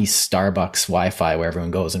 crappy Starbucks Wi-Fi where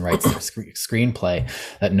everyone goes and writes their screenplay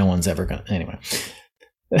that no one's ever going to, anyway.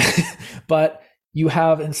 But you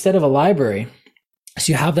have, instead of a library,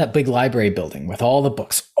 so you have that big library building with all the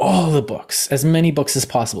books, as many books as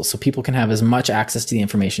possible, so people can have as much access to the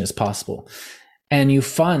information as possible. And you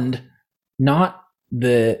fund not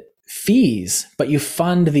the fees, but you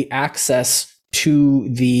fund the access to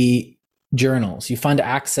the journals, you fund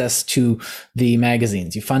access to the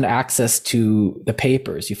magazines, you fund access to the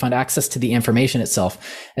papers, you fund access to the information itself.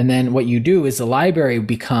 And then what you do is the library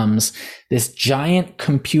becomes this giant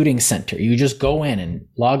computing center. You just go in and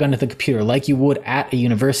log onto the computer like you would at a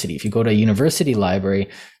university. If you go to a university library,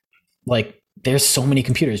 like there's so many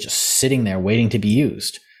computers just sitting there waiting to be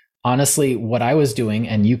used. Honestly, what I was doing,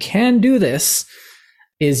 and you can do this,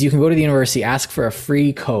 is you can go to the university, ask for a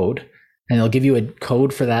free code, and they'll give you a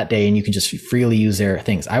code for that day and you can just freely use their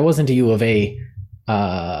things. I wasn't a U of A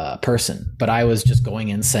person, but I was just going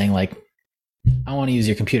in saying like, I want to use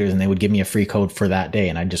your computers, and they would give me a free code for that day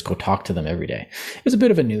and I'd just go talk to them every day. It was a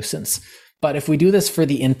bit of a nuisance. But if we do this for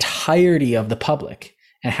the entirety of the public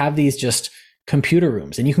and have these just computer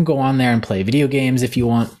rooms, and you can go on there and play video games if you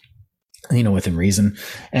want, within reason,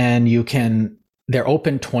 and they're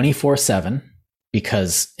open 24/7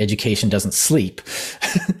 because education doesn't sleep.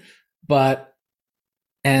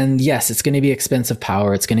 And yes, it's going to be expensive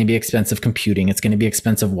power. It's going to be expensive computing. It's going to be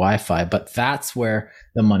expensive Wi-Fi, but that's where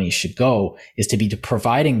the money should go, is to be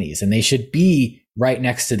providing these. And they should be right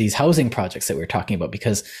next to these housing projects that we're talking about,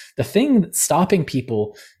 because the thing that's stopping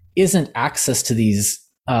people isn't access to these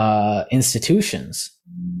institutions.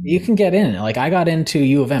 You can get in. Like I got into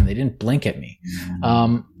U of M. They didn't blink at me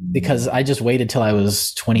because I just waited till I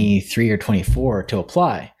was 23 or 24 to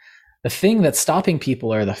apply. The thing that's stopping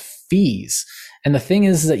people are the fees. And the thing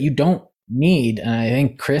is that you don't need, and I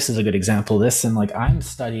think Chris is a good example of this, and like I'm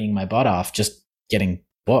studying my butt off just getting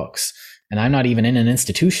books, and I'm not even in an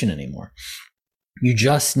institution anymore. You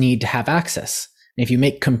just need to have access. And if you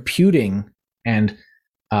make computing and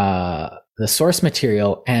the source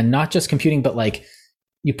material, and not just computing, but like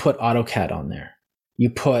you put AutoCAD on there, you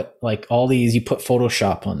put like all these, you put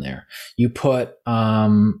Photoshop on there, you put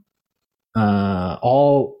all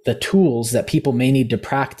the tools that people may need to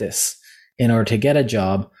practice in order to get a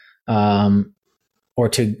job, or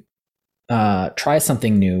to try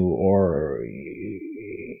something new or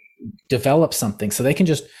develop something. So they can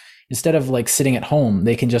just, instead of like sitting at home,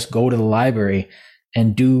 they can just go to the library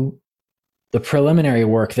and do the preliminary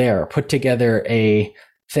work there, or put together a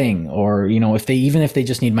thing, or, if they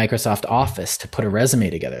just need Microsoft Office to put a resume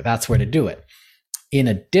together, that's where to do it. In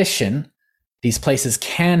addition, these places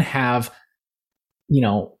can have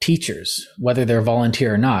teachers, whether they're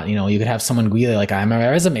volunteer or not. You could have someone really like, I'm a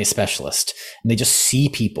resume specialist, and they just see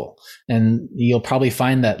people. And you'll probably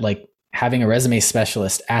find that like having a resume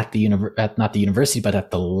specialist at not the university, but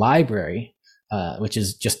at the library, which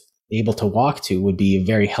is just able to walk to, would be a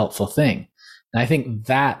very helpful thing. And I think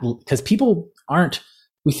that, because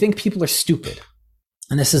we think people are stupid,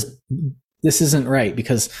 and this isn't right,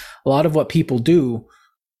 because a lot of what people do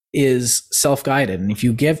is self-guided. And if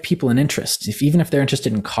you give people an interest, even if they're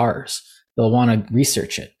interested in cars, they'll want to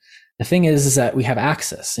research it. The thing is that we have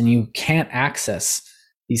access, and you can't access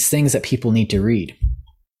these things that people need to read,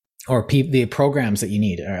 or the programs that you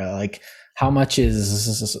need. Like how much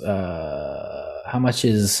is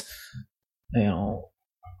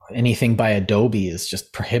anything by Adobe is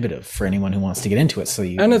just prohibitive for anyone who wants to get into it.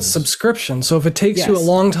 And it's subscription. So if it takes you a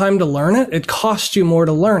long time to learn it, it costs you more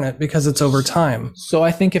to learn it because it's over time. So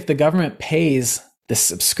I think if the government pays the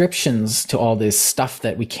subscriptions to all this stuff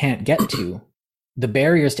that we can't get to, the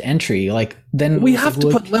barriers to entry, like then we have to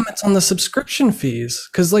put limits on the subscription fees.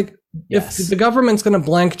 Cause like if the government's going to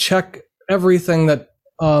blank check everything that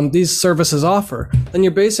these services offer, then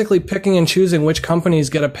you're basically picking and choosing which companies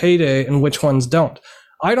get a payday and which ones don't.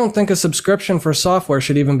 I don't think a subscription for software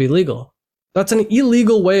should even be legal. That's an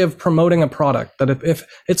illegal way of promoting a product. That if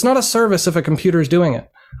it's not a service if a computer is doing it.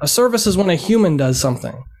 A service is when a human does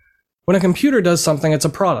something. When a computer does something, it's a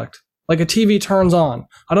product. Like a TV turns on.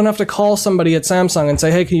 I don't have to call somebody at Samsung and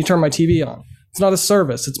say, hey, can you turn my TV on? It's not a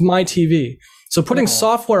service. It's my TV. So putting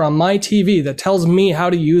software on my TV that tells me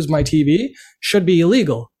how to use my TV should be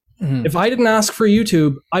illegal. Mm-hmm. If I didn't ask for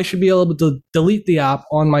YouTube, I should be able to delete the app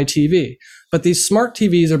on my TV. But these smart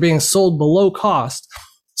TVs are being sold below cost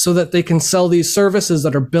so that they can sell these services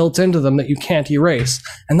that are built into them that you can't erase.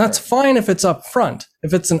 And that's fine if it's upfront.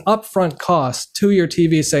 If it's an upfront cost to your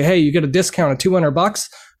TV, say, hey, you get a discount of $200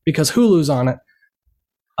 because Hulu's on it.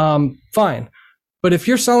 Fine. But if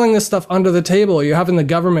you're selling this stuff under the table, you're having the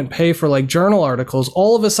government pay for like journal articles,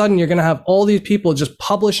 all of a sudden you're going to have all these people just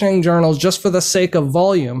publishing journals just for the sake of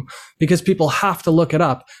volume because people have to look it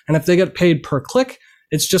up. And if they get paid per click,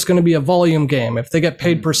 it's just going to be a volume game. If they get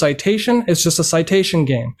paid per citation, it's just a citation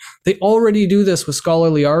game. They already do this with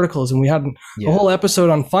scholarly articles. And we had a whole episode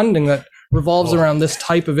on funding that revolves around this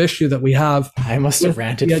type of issue that we have. I must have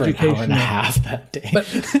ranted for an hour and a half that day. But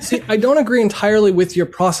see, I don't agree entirely with your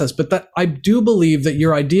process, but that I do believe that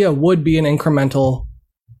your idea would be an incremental,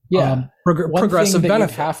 progressive thing that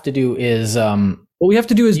benefit. You have to do is what we have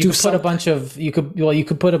to do is you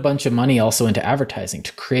could put a bunch of money also into advertising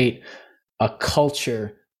to create a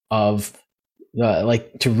culture of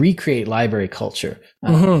to recreate library culture,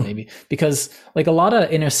 maybe, because like a lot of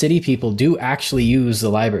inner city people do actually use the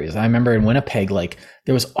libraries. I remember in Winnipeg, like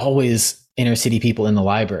there was always inner city people in the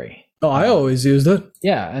library. Oh, I always used it.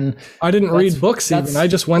 Yeah, and I didn't read books even. I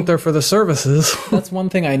just went there for the services. That's one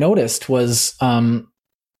thing I noticed was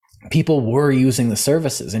people were using the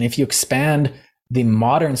services, and if you expand the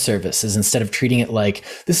modern services, instead of treating it like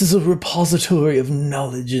this is a repository of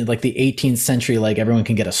knowledge, like the 18th century, like everyone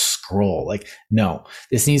can get a scroll. Like, no,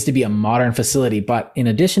 this needs to be a modern facility. But in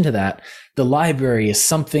addition to that, the library is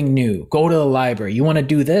something new. Go to the library. You want to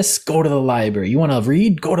do this? Go to the library. You want to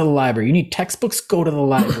read? Go to the library. You need textbooks? Go to the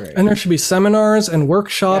library. And there should be seminars and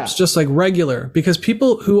workshops, just like regular, because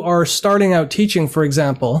people who are starting out teaching, for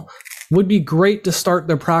example, would be great to start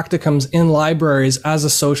their practicums in libraries as a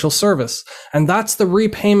social service. And that's the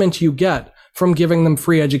repayment you get from giving them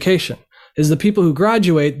free education, is the people who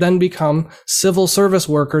graduate then become civil service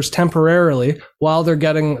workers temporarily while they're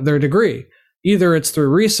getting their degree. Either it's through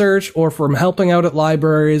research or from helping out at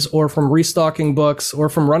libraries or from restocking books or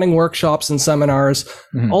from running workshops and seminars.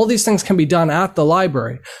 All these things can be done at the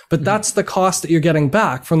library, but that's the cost that you're getting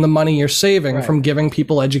back from the money you're saving from giving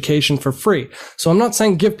people education for free. So I'm not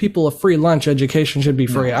saying give people a free lunch, education should be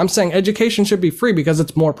free. I'm saying education should be free because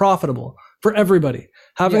it's more profitable for everybody.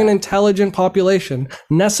 Having an intelligent population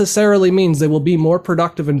necessarily means they will be more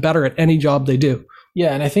productive and better at any job they do.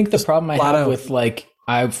 Yeah, and I think the problem I have with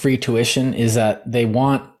I have free tuition is that they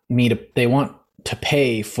want to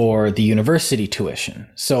pay for the university tuition.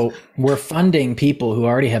 So we're funding people who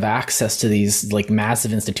already have access to these like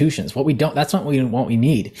massive institutions. That's not what we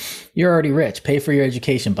need. You're already rich. Pay for your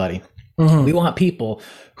education, buddy. We want people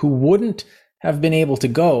who wouldn't have been able to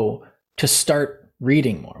go to start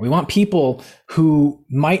reading more. We want people who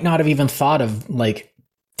might not have even thought of like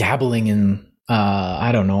dabbling in,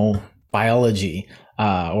 biology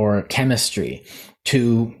or chemistry.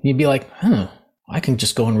 You'd be like, I can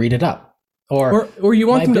just go and read it up. Or you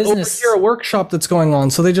want them to overhear a workshop that's going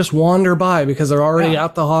on, so they just wander by because they're already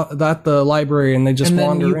at the library and they just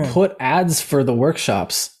wander in. And then you put ads for the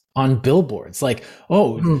workshops on billboards, like,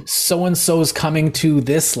 so-and-so's coming to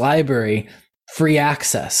this library, free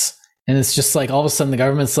access. And it's just like, all of a sudden the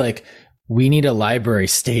government's like, we need a library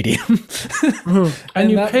stadium.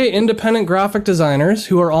 And you pay independent graphic designers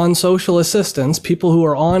who are on social assistance, people who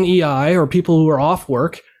are on EI or people who are off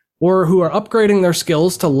work or who are upgrading their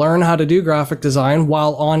skills to learn how to do graphic design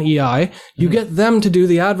while on EI. You get them to do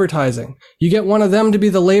the advertising. You get one of them to be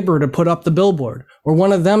the laborer to put up the billboard, or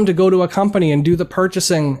one of them to go to a company and do the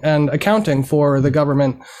purchasing and accounting for the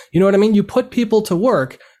government. You know what I mean? You put people to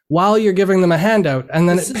work while you're giving them a handout, and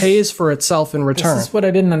then it pays for itself in return. This is what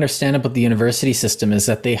I didn't understand about the university system, is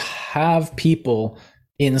that they have people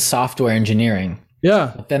in software engineering.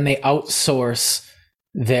 Yeah. But then they outsource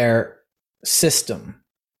their system.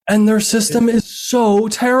 And their system is so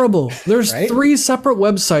terrible. There's 3 separate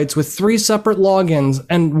websites with 3 separate logins,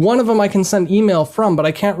 and one of them I can send email from, but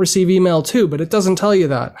I can't receive email to, but it doesn't tell you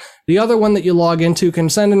that. The other one that you log into can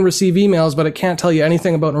send and receive emails, but it can't tell you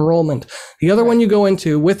anything about enrollment. The other one you go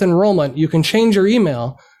into with enrollment, you can change your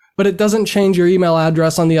email, but it doesn't change your email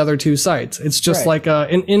address on the other 2 sites. It's just like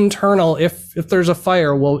an internal, if there's a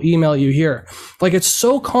fire, we'll email you here. Like, it's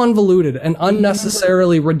so convoluted and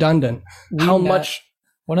unnecessarily redundant.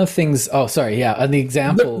 One of the things, the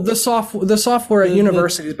example. The software at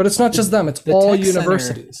universities, but it's not just them, it's all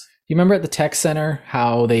universities. You remember at the tech center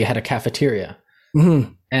how they had a cafeteria?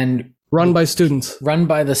 And run by students. Run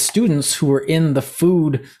by the students who were in the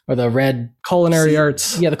food or the red... Culinary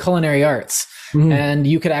arts. Yeah, the culinary arts. And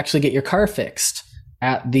you could actually get your car fixed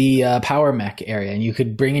at the Power Mech area, and you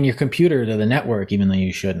could bring in your computer to the network, even though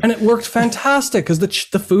you shouldn't. And it worked fantastic because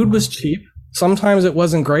the food was cheap. Sometimes it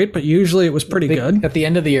wasn't great, but usually it was pretty good. At the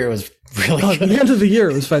end of the year, it was really good. At the end of the year,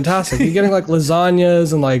 it was fantastic. You're getting like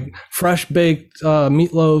lasagnas and like fresh baked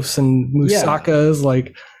meatloafs and moussakas,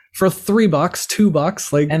 like for $3,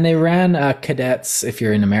 $2, like. And they ran cadets. If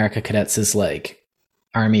you're in America, cadets is like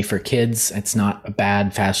Army for kids. It's not a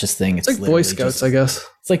bad fascist thing. It's like Boy Scouts, I guess.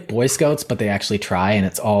 It's like Boy Scouts, but they actually try, and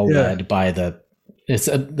it's all led by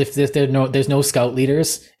if there's no scout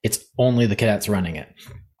leaders, it's only the cadets running it.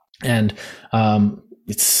 And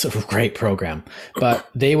it's a great program. But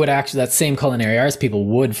they would actually, that same culinary arts people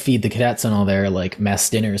would feed the cadets on all their like mess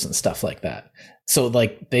dinners and stuff like that. So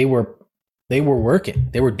like they were working,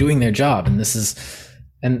 they were doing their job.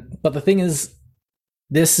 But the thing is,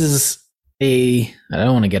 I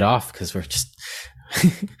don't want to get off because we're just,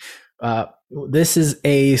 this is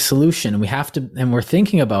a solution. We have to, and we're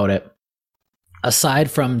thinking about it aside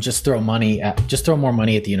from just throw more money at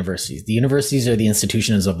the universities. The universities are the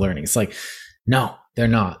institutions of learning. It's like, no, they're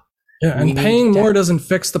not. Yeah, and paying more doesn't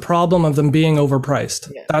fix the problem of them being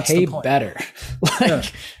overpriced. Yeah, that's pay the point. Better.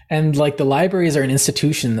 And like the libraries are an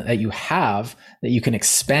institution that you have that you can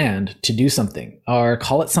expand to do something or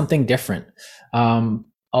call it something different.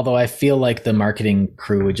 Although I feel like the marketing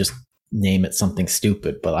crew would just name it something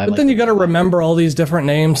stupid, but then you got to remember all these different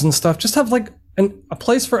names and stuff. Just have like a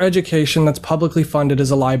place for education that's publicly funded as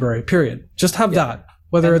a library, period. Just have that.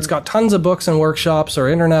 Whether it's got tons of books and workshops or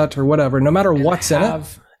internet or whatever, no matter what's in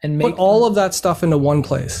it. And put all of that stuff into one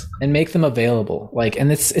place and make them available. Like,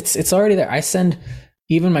 and it's already there. I send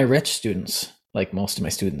even my rich students, like most of my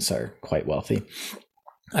students are quite wealthy.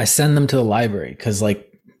 I send them to the library because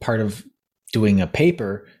like part of doing a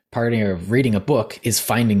paper, part of reading a book is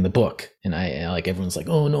finding the book. And I like, everyone's like,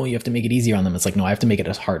 oh no, you have to make it easier on them. It's like, no, I have to make it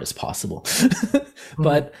as hard as possible.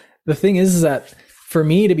 But the thing is that for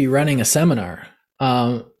me to be running a seminar,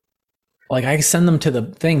 like I send them to the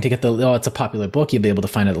thing to get it's a popular book. You'll be able to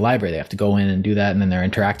find it at the library. They have to go in and do that. And then they're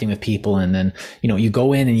interacting with people. And then, you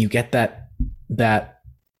go in and you get that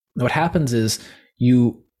what happens is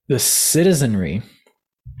the citizenry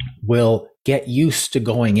will get used to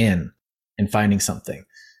going in and finding something.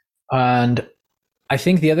 And I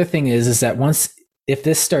think the other thing is that if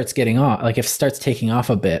this starts getting off, like if it starts taking off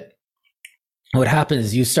a bit, what happens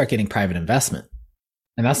is you start getting private investment.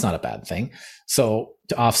 And that's not a bad thing. So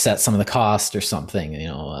to offset some of the cost or something,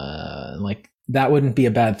 like that wouldn't be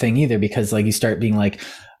a bad thing either, because like you start being like,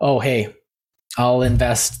 oh, hey, I'll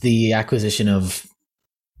invest the acquisition of,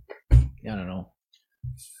 I don't know.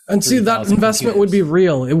 And see, that investment would be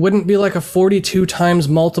real. It wouldn't be like a 42 times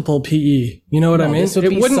multiple PE. You know what I mean?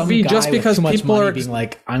 It wouldn't be just because people are being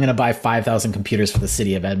like, I'm going to buy 5,000 computers for the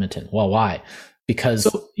city of Edmonton. Well, why? Because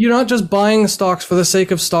you're not just buying stocks for the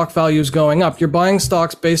sake of stock values going up. You're buying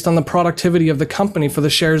stocks based on the productivity of the company for the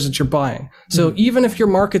shares that you're buying. So even if your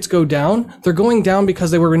markets go down, they're going down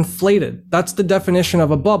because they were inflated. That's the definition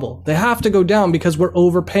of a bubble. They have to go down because we're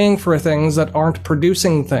overpaying for things that aren't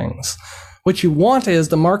producing things. What you want is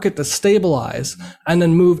the market to stabilize and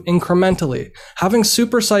then move incrementally. Having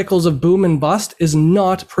super cycles of boom and bust is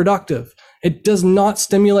not productive. It does not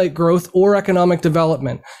stimulate growth or economic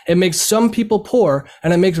development. It makes some people poor,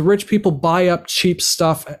 and it makes rich people buy up cheap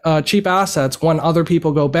assets when other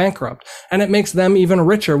people go bankrupt. And it makes them even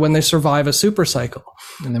richer when they survive a super cycle.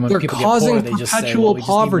 And then when people get poor, they just say, well, we just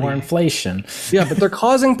need more inflation. Yeah, but they're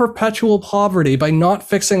causing perpetual poverty by not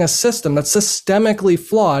fixing a system that's systemically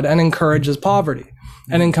flawed and encourages poverty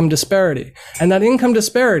and income disparity. And that income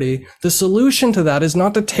disparity, the solution to that is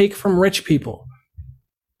not to take from rich people.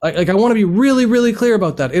 Like I want to be really, really clear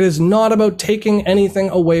about that. It is not about taking anything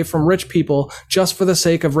away from rich people just for the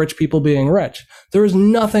sake of rich people being rich. There is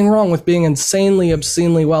nothing wrong with being insanely,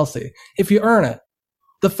 obscenely wealthy if you earn it.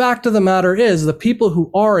 The fact of the matter is the people who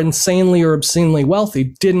are insanely or obscenely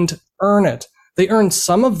wealthy didn't earn it. They earned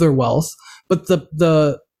some of their wealth, but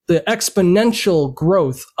the exponential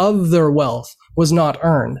growth of their wealth was not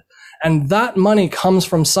earned. And that money comes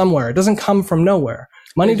from somewhere. It doesn't come from nowhere.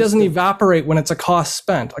 Money doesn't evaporate when it's a cost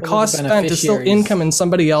spent. A cost spent is still income in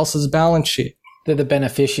somebody else's balance sheet. They're the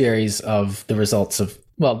beneficiaries of the results of,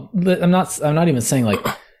 well, I'm not even saying like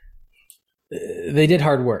they did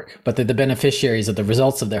hard work, but they're the beneficiaries of the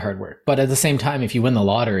results of their hard work. But at the same time, if you win the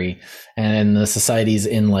lottery and the society's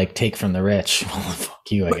in like take from the rich, well, fuck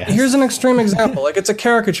you, I guess. Here's an extreme example. Like it's a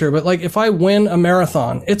caricature, but like if I win a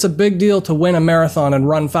marathon, it's a big deal to win a marathon and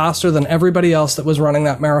run faster than everybody else that was running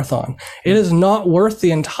that marathon. It is not worth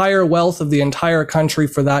the entire wealth of the entire country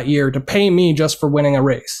for that year to pay me just for winning a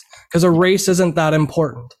race, because a race isn't that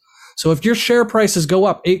important. So if your share prices go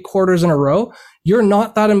up 8 quarters in a row, you're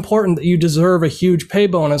not that important that you deserve a huge pay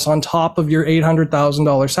bonus on top of your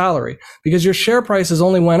 $800,000 salary, because your share prices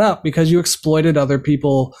only went up because you exploited other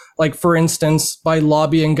people, like for instance, by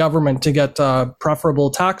lobbying government to get preferable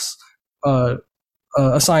tax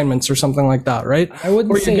assignments or something like that, right? I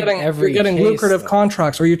wouldn't say you're getting lucrative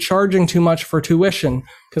contracts, or you're charging too much for tuition.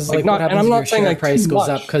 Because like what happens if your share price goes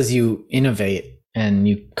up because you innovate and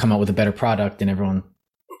you come out with a better product, and everyone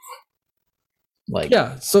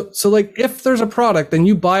so like if there's a product and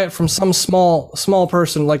you buy it from some small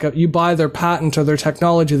person, like you buy their patent or their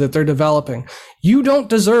technology that they're developing, you don't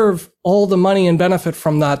deserve all the money and benefit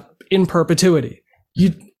from that in perpetuity.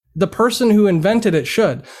 The person who invented it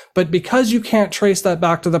should, but because you can't trace that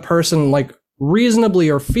back to the person like reasonably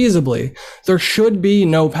or feasibly, there should be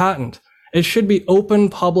no patent. It should be open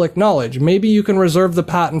public knowledge. Maybe you can reserve the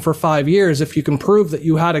patent for 5 years if you can prove that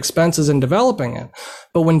you had expenses in developing it.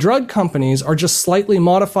 But when drug companies are just slightly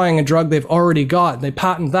modifying a drug they've already got, they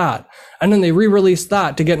patent that, and then they re-release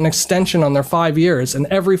that to get an extension on their 5 years, and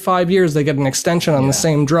every 5 years they get an extension on the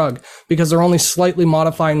same drug because they're only slightly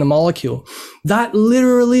modifying the molecule. That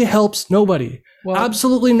literally helps nobody. Well,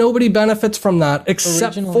 absolutely nobody benefits from that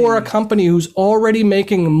except for a company who's already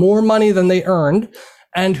making more money than they earned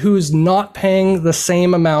and who's not paying the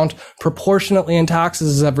same amount proportionately in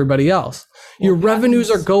taxes as everybody else. Your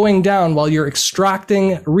revenues are going down while you're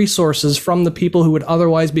extracting resources from the people who would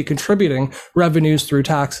otherwise be contributing revenues through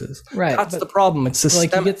taxes. Right. That's the problem. It's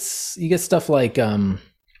systemic. Like you get stuff like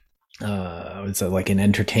it's like in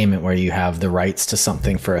entertainment where you have the rights to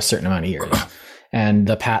something for a certain amount of years. And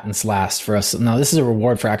the patents last for us. Now, this is a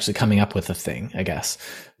reward for actually coming up with a thing, I guess.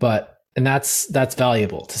 And that's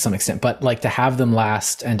valuable to some extent. But like to have them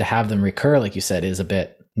last and to have them recur, like you said, is a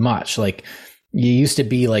bit much. Like you used to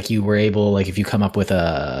be like you were able, like if you come up with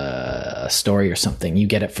a story or something, you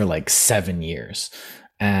get it for like 7 years.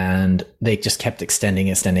 And they just kept extending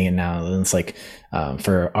it. Now and it's like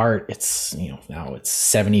for art, it's now it's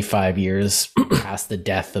 75 years past the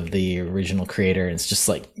death of the original creator. And it's just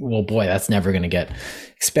like, well, boy, that's never going to get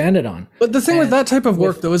expanded on. But the thing with that type of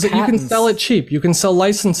work, though, is that you can sell it cheap. You can sell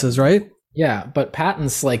licenses, right? Yeah, but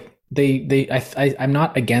patents, like I'm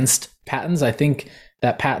not against patents. I think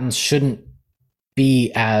that patents shouldn't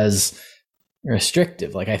be as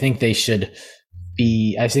restrictive. Like I think they should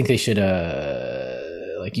be. I think they should.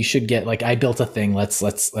 Like you should get like I built a thing. Let's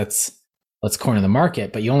corner the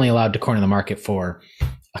market, but you only allowed to corner the market for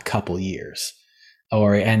a couple years,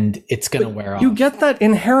 and it's gonna wear off. You get that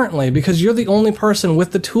inherently because you're the only person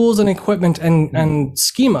with the tools and equipment and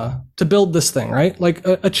schema to build this thing, right? Like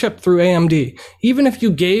a chip through AMD. Even if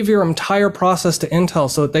you gave your entire process to Intel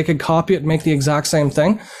so that they could copy it and make the exact same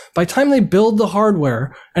thing, by the time they build the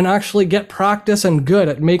hardware and actually get practice and good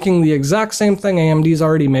at making the exact same thing AMD's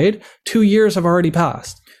already made, 2 years have already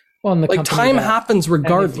passed. Well, and like time happens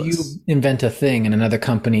regardless. If you invent a thing and another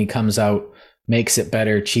company comes out, makes it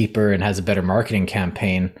better, cheaper, and has a better marketing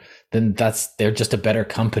campaign, then they're just a better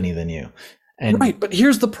company than you. And right, but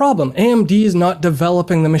here's the problem. AMD is not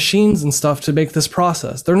developing the machines and stuff to make this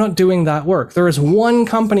process. They're not doing that work. There is one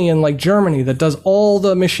company in like Germany that does all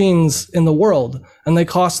the machines in the world, and they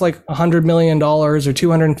cost like $100 million or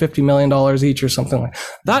 $250 million each or something like that.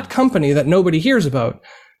 That company that nobody hears about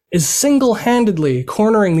is single-handedly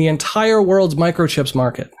cornering the entire world's microchips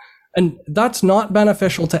market. And that's not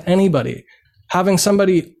beneficial to anybody. Having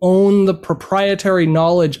somebody own the proprietary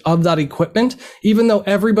knowledge of that equipment, even though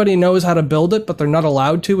everybody knows how to build it, but they're not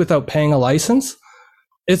allowed to without paying a license.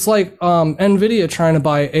 It's like NVIDIA trying to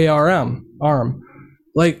buy ARM.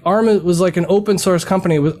 Like ARM was like an open source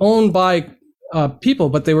company. It was owned by people,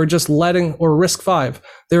 but they were just letting, or RISC-V,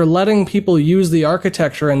 they were letting people use the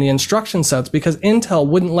architecture and the instruction sets because Intel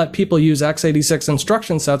wouldn't let people use x86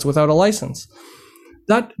 instruction sets without a license.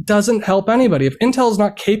 That doesn't help anybody. If Intel is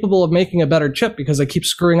not capable of making a better chip because they keep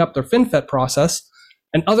screwing up their FinFET process,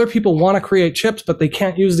 and other people want to create chips, but they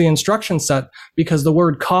can't use the instruction set because the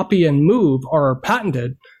word copy and move are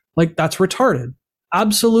patented, like that's retarded.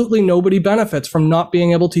 Absolutely nobody benefits from not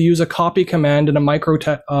being able to use a copy command in a micro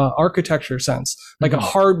architecture sense, like a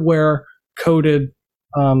hardware coded,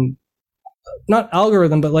 not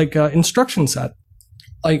algorithm, but like instruction set.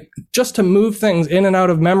 Like just to move things in and out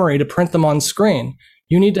of memory to print them on screen,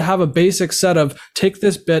 you need to have a basic set of take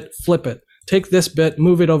this bit, flip it, take this bit,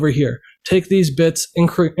 move it over here, take these bits,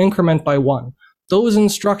 increment by one. Those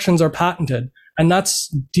instructions are patented, and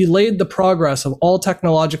that's delayed the progress of all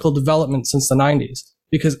technological development since the 90s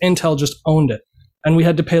because Intel just owned it. And we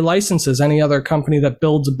had to pay licenses. Any other company that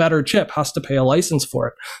builds a better chip has to pay a license for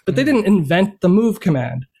it. But they didn't invent the move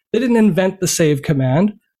command. They didn't invent the save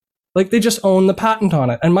command. Like they just own the patent on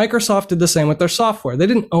it. And Microsoft did the same with their software. They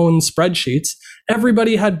didn't own spreadsheets.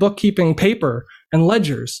 Everybody had bookkeeping paper and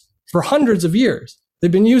ledgers for hundreds of years.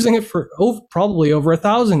 They've been using it for probably over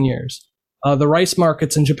 1,000 years. The rice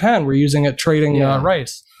markets in Japan were using it trading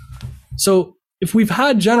rice. So if we've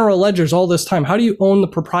had general ledgers all this time, how do you own the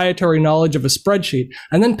proprietary knowledge of a spreadsheet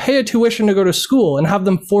and then pay a tuition to go to school and have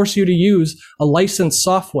them force you to use a licensed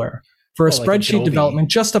software for a spreadsheet development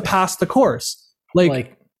just to pass the course?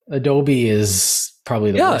 Like Adobe is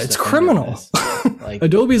probably the worst. It's criminal. Like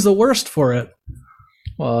Adobe's the worst for it.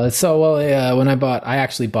 Well, when I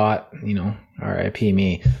actually bought, RIP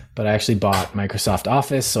me, but I actually bought Microsoft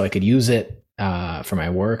Office so I could use it for my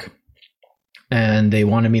work. And they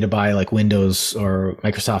wanted me to buy like Windows or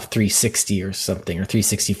Microsoft 360 or something, or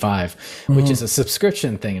 365, which is a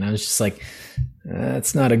subscription thing. And I was just like,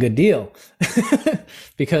 that's not a good deal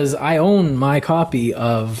because I own my copy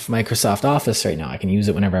of Microsoft Office right now. I can use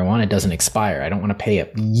it whenever I want. It doesn't expire. I don't want to pay a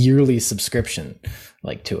yearly subscription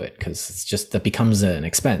like to it because it's just that becomes an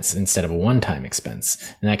expense instead of a one-time expense.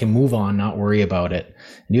 And I can move on, not worry about it,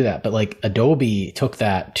 and do that. But like Adobe took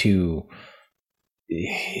that to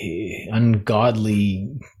ungodly,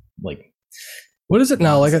 like, what is it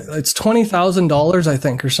now? Like it's $20,000, I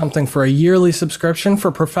think, or something for a yearly subscription for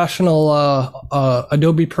professional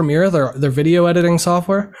Adobe Premiere, their video editing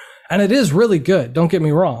software. And it is really good. Don't get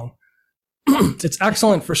me wrong. It's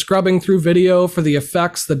excellent for scrubbing through video, for the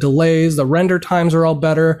effects, the delays, the render times are all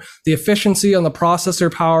better. The efficiency on the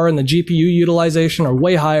processor power and the GPU utilization are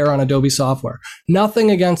way higher on Adobe software. Nothing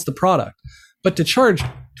against the product, but to charge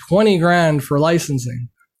 20 grand for licensing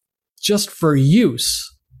just for use,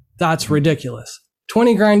 that's ridiculous.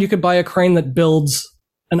 20 grand, you could buy a crane that builds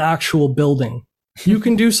an actual building. You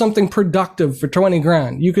can do something productive for 20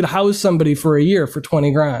 grand. You could house somebody for a year for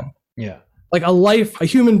 20 grand. Yeah. Like a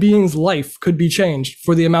human being's life could be changed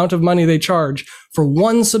for the amount of money they charge for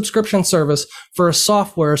one subscription service for a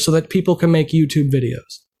software so that people can make YouTube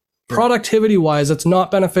videos. Productivity wise, it's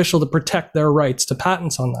not beneficial to protect their rights to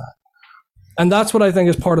patents on that. And that's what I think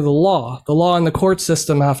is part of the law. The law and the court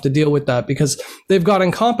system have to deal with that because they've got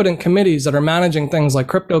incompetent committees that are managing things like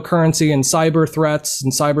cryptocurrency and cyber threats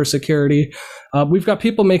and cybersecurity. We've got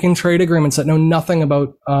people making trade agreements that know nothing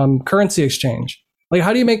about currency exchange. Like,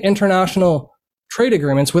 how do you make international trade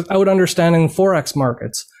agreements without understanding Forex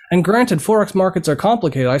markets? And granted, Forex markets are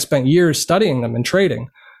complicated. I spent years studying them and trading,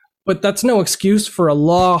 but that's no excuse for a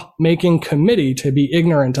law-making committee to be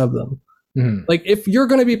ignorant of them. Mm-hmm. Like, if you're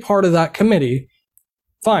going to be part of that committee,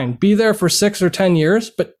 fine, be there for 6 or 10 years,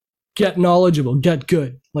 but get knowledgeable, get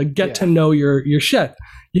good, like get to know your shit.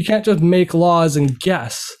 You can't just make laws and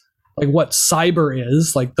guess like what cyber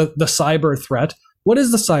is, like the cyber threat. What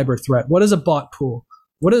is the cyber threat? What is a bot pool?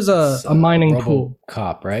 What is a mining pool?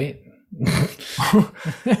 Cop, right?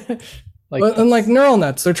 And like neural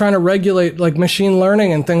nets, they're trying to regulate like machine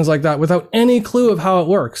learning and things like that without any clue of how it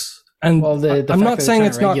works. And I'm not saying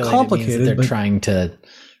it's not complicated. They're trying to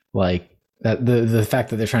like that. The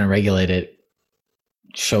fact that they're trying to regulate it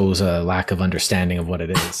shows a lack of understanding of what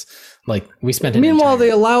it is. Like we spent. Meanwhile,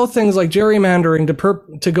 they allow things like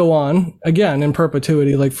gerrymandering to go on again in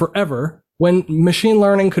perpetuity, like forever. When machine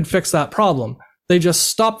learning could fix that problem, they just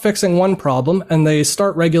stop fixing one problem and they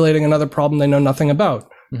start regulating another problem they know nothing about.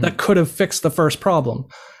 Mm-hmm. That could have fixed the first problem.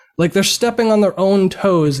 Like they're stepping on their own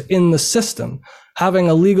toes in the system, having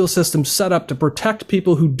a legal system set up to protect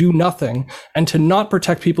people who do nothing and to not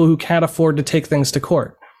protect people who can't afford to take things to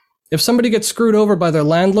court. If somebody gets screwed over by their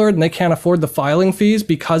landlord and they can't afford the filing fees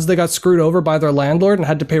because they got screwed over by their landlord and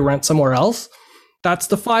had to pay rent somewhere else, that's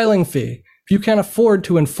the filing fee. If you can't afford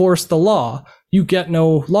to enforce the law, you get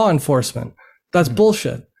no law enforcement. That's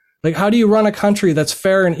bullshit. Like, how do you run a country that's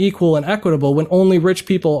fair and equal and equitable when only rich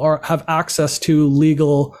people have access to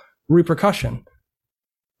legal repercussion?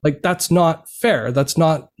 Like, that's not fair. That's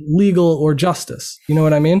not legal or justice. You know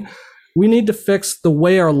what I mean? We need to fix the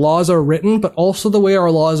way our laws are written, but also the way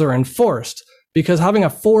our laws are enforced. Because having a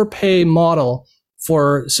for-pay model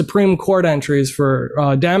for Supreme Court entries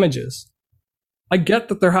for damages, I get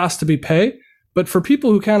that there has to be pay, but for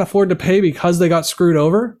people who can't afford to pay because they got screwed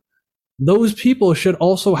over, those people should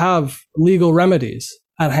also have legal remedies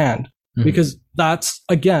at hand. Mm-hmm. Because that's,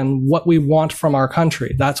 again, what we want from our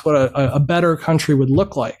country. That's what a better country would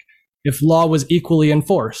look like if law was equally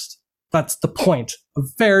enforced. That's the point of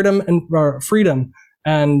fairdom and freedom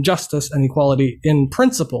and justice and equality in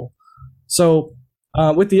principle. So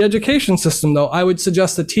with the education system, though, I would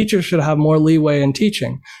suggest that teachers should have more leeway in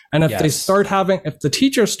teaching. And if if the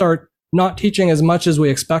teachers start not teaching as much as we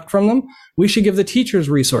expect from them, we should give the teachers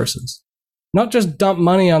resources, not just dump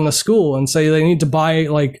money on the school and say they need to buy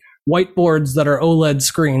like whiteboards that are OLED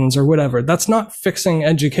screens or whatever. That's not fixing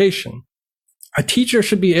education. A teacher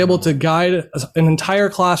should be able to guide an entire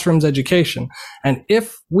classroom's education. And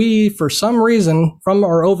if we, for some reason, from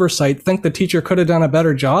our oversight, think the teacher could have done a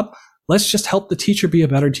better job, let's just help the teacher be a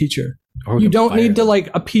better teacher. You don't need to like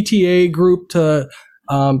a PTA group to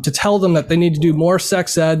tell them that they need to do more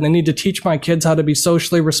sex ed and they need to teach my kids how to be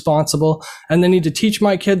socially responsible and they need to teach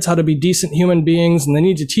my kids how to be decent human beings and they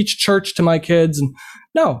need to teach church to my kids. And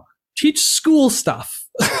no, teach school stuff.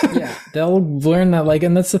 Yeah, they'll learn that, like,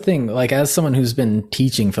 and that's the thing, like, as someone who's been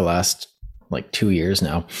teaching for the last like 2 years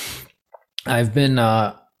now, I've been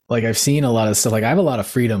like, I've seen a lot of stuff. Like, I have a lot of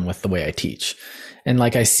freedom with the way I teach, and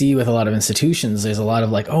like I see with a lot of institutions, there's a lot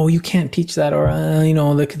of like, oh, you can't teach that, or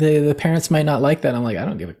the parents might not like that. I'm like, I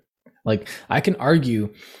don't give a, like, I can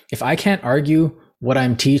argue. If I can't argue what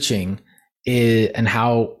I'm teaching and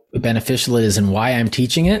how beneficial it is and why I'm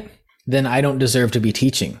teaching it, then I don't deserve to be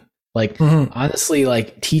teaching. Like, honestly,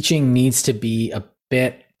 like, teaching needs to be a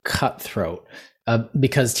bit cutthroat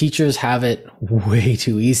because teachers have it way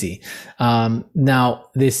too easy. Now,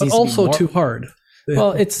 this but needs also to be too hard.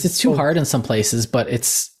 Well, it's too hard in some places, but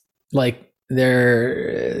it's like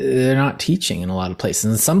they're not teaching in a lot of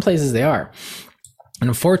places. In some places they are. And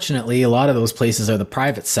unfortunately, a lot of those places are the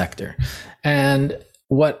private sector. And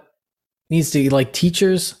what needs to, like,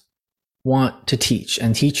 teachers want to teach,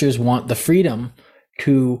 and teachers want the freedom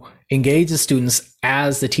to engage the students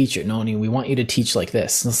as the teacher. No, we want you to teach like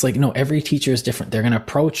this. And it's like, no, every teacher is different. They're going to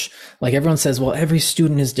approach, like, everyone says, well, every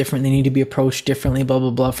student is different. They need to be approached differently, blah,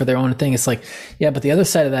 blah, blah, for their own thing. It's like, yeah, but the other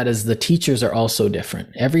side of that is the teachers are also different.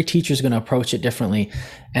 Every teacher is going to approach it differently.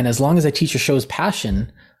 And as long as a teacher shows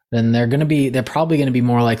passion, then they're probably going to be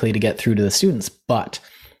more likely to get through to the students. But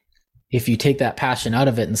if you take that passion out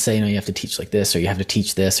of it and say, you have to teach like this, or you have to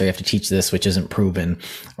teach this, or you have to teach this, which isn't proven,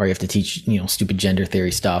 or you have to teach, stupid gender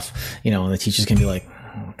theory stuff, and the teachers can be like,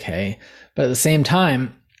 okay. But at the same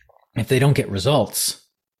time, if they don't get results,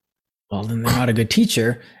 well, then they're not a good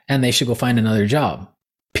teacher and they should go find another job,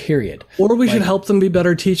 period. Or we should help them be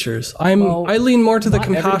better teachers. I lean more to the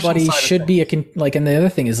compassion everybody side should be and the other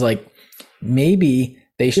thing is, like, maybe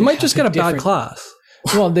they should, you might just get a bad class.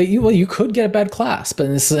 Well, you could get a bad class, but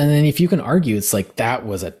and then if you can argue, it's like, that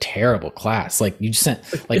was a terrible class. Like, you just sent,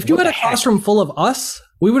 like, if you had a classroom full of us,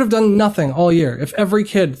 we would have done nothing all year. If every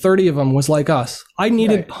kid, 30 of them, was like us, I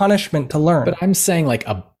needed punishment to learn. But I'm saying, like,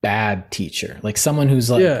 a bad teacher, like someone who's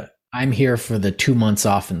like, I'm here for the 2 months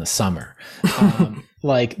off in the summer.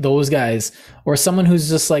 Like those guys, or someone who's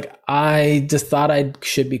just like, I just thought I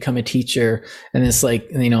should become a teacher. And it's like,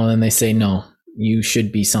 then they say, no, you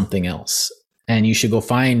should be something else. And you should go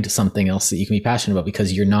find something else that you can be passionate about,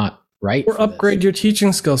 because you're not right. Or upgrade your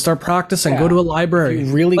teaching skills. Start practicing. Go to a library.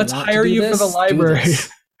 Let's hire you for the library.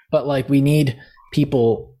 But, like, we need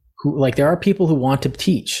people who, like, there are people who want to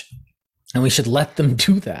teach, and we should let them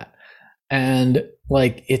do that. And,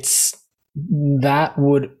 like, that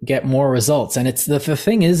would get more results. And it's the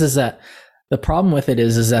thing is that the problem with it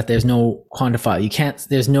is that there's no quantify.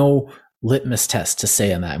 There's no litmus test to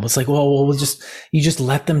say on that. It's like, well, you just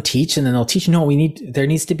let them teach and then they'll teach. No, there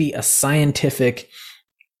needs to be a scientific,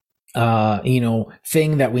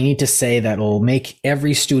 thing that we need to say that will make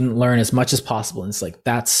every student learn as much as possible. And it's like,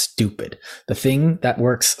 that's stupid. The thing that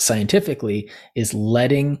works scientifically is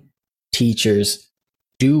letting teachers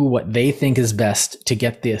do what they think is best to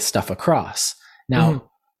get this stuff across. Now,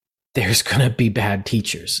 there's going to be bad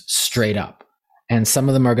teachers, straight up. And some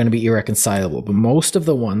of them are going to be irreconcilable, but most of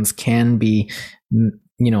the ones can be, can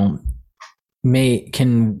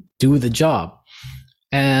do the job.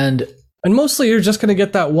 And mostly you're just going to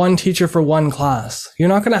get that one teacher for one class. You're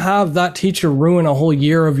not going to have that teacher ruin a whole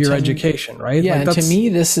year of your education, right? Yeah. Like, to me,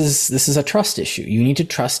 this is a trust issue. You need to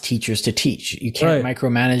trust teachers to teach. You can't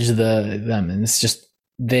micromanage them. And it's just,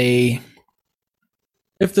 if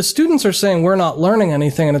the students are saying we're not learning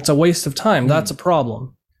anything and it's a waste of time, that's a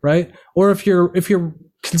problem. Right? Or if you're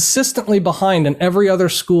consistently behind in every other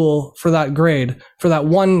school for that grade, for that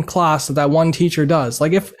one class that one teacher does,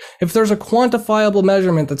 like if there's a quantifiable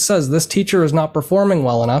measurement that says this teacher is not performing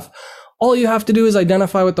well enough, all you have to do is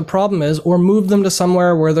identify what the problem is, or move them to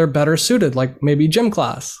somewhere where they're better suited, like maybe gym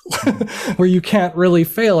class, where you can't really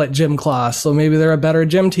fail at gym class. So maybe they're a better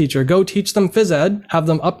gym teacher. Go teach them phys ed, have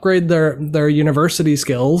them upgrade their university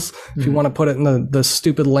skills, if you want to put it in the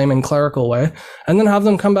stupid layman clerical way, and then have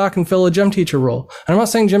them come back and fill a gym teacher role. And I'm not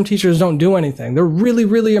saying gym teachers don't do anything. They're really,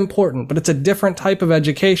 really important, but it's a different type of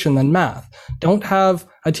education than math. Don't have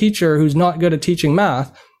a teacher who's not good at teaching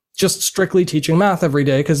math just strictly teaching math every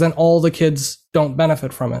day, because then all the kids don't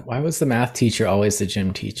benefit from it. Why was the math teacher always the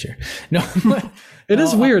gym teacher? No, it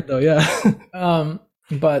is weird though. Yeah.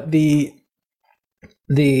 But and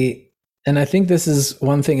I think this is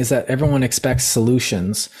one thing, is that everyone expects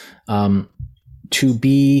solutions to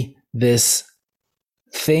be this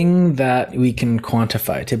thing that we can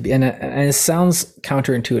quantify, to be, and it sounds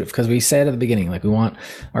counterintuitive, because we said at the beginning, like, we want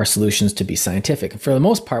our solutions to be scientific. For the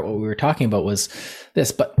most part, what we were talking about was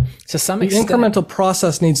this, but to some extent, the incremental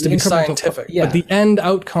process needs to be scientific, but the end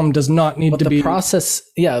outcome does not need to be process.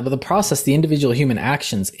 Yeah, but the process, the individual human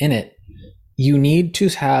actions in it, you need to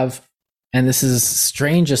have, and this is the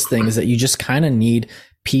strangest thing, is that you just kind of need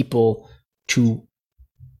people to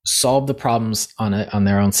solve the problems on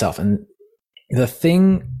their own self. And the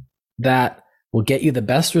thing that will get you the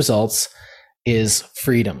best results is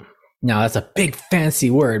freedom. Now, that's a big fancy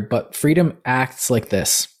word, but freedom acts like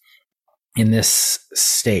this in this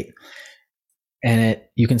state. And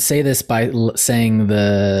you can say this by saying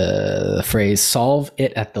the phrase, solve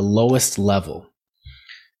it at the lowest level.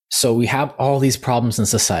 So we have all these problems in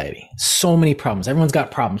society, so many problems. Everyone's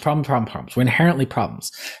got problems. We're inherently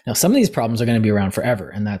problems. Now, some of these problems are going to be around forever,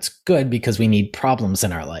 and that's good because we need problems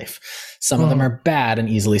in our life. Some of them are bad and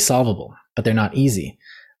easily solvable, but they're not easy.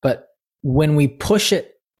 But when we push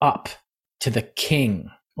it up to the king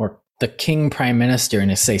or the king prime minister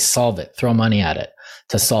and say, solve it, throw money at it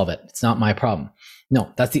to solve it, it's not my problem.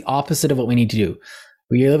 No, that's the opposite of what we need to do.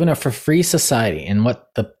 We live in a for free society, and what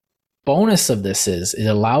the bonus of this is, it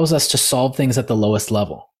allows us to solve things at the lowest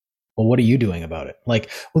level. Well, what are you doing about it? Like,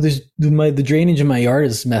 well, the drainage in my yard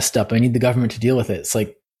is messed up. I need the government to deal with it. It's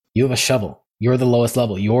like, you have a shovel. You're the lowest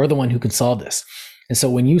level. You're the one who can solve this. And so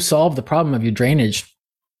when you solve the problem of your drainage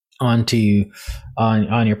on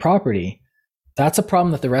your property, that's a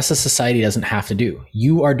problem that the rest of society doesn't have to do.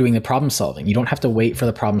 You are doing the problem solving. You don't have to wait for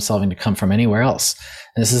the problem solving to come from anywhere else.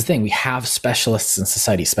 And this is the thing. We have specialists in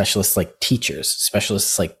society, specialists like teachers,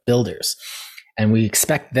 specialists like builders, and we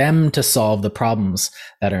expect them to solve the problems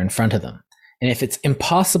that are in front of them. And if it's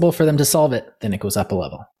impossible for them to solve it, then it goes up a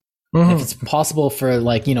level. Mm-hmm. If it's impossible for,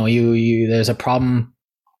 like, there's a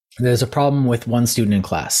problem with one student in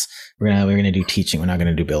class. We're going to do teaching. We're not going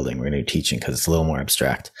to do building. We're going to do teaching because it's a little more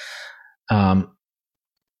abstract.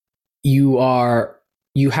 You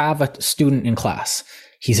have a student in class.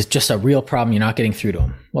 He's just a real problem. You're not getting through to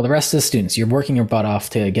him. Well, the rest of the students, you're working your butt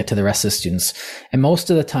off to get to the rest of the students. And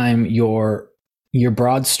most of the time your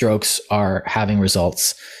broad strokes are having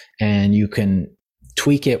results, and you can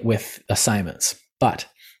tweak it with assignments, but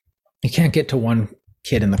you can't get to one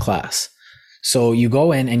kid in the class. So you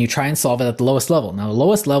go in and you try and solve it at the lowest level. Now, the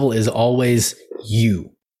lowest level is always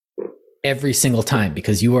you. Every single time,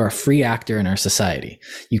 because you are a free actor in our society.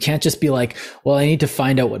 You can't just be like, well, I need to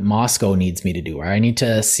find out what Moscow needs me to do, or I need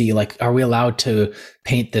to see, like, are we allowed to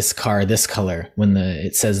paint this car this color when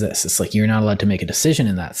it says this? It's like, you're not allowed to make a decision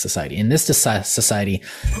in that society. In this society,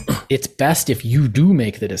 it's best if you do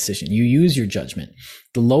make the decision. You use your judgment.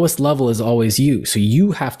 The lowest level is always you. So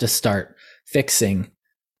you have to start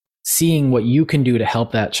seeing what you can do to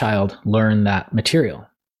help that child learn that material.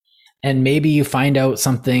 And maybe you find out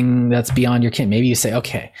something that's beyond your kin. Maybe you say,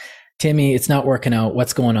 okay, Timmy, it's not working out.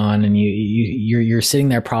 What's going on? And you're sitting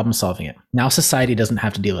there problem solving it. Now society doesn't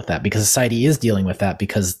have to deal with that, because society is dealing with that,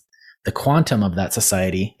 because the quantum of that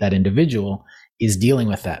society, that individual, is dealing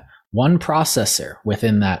with that. One processor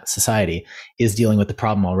within that society is dealing with the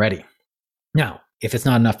problem already. Now, if it's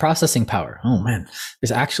not enough processing power, oh man,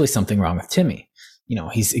 there's actually something wrong with Timmy.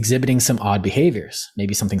 He's exhibiting some odd behaviors.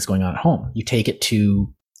 Maybe something's going on at home. You take it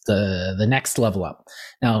to the next level up.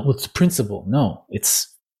 Now, what's the principle? No, it's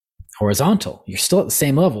horizontal. You're still at the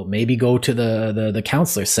same level. Maybe go to the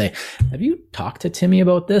counselor, say, have you talked to Timmy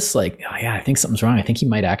about this? Like, oh yeah, I think something's wrong. I think he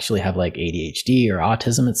might actually have like ADHD or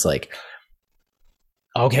autism. It's like,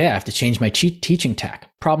 okay, I have to change my teaching tack.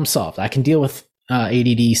 Problem solved. I can deal with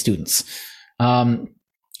ADD students.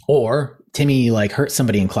 Or Timmy like hurt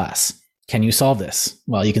somebody in class. Can you solve this?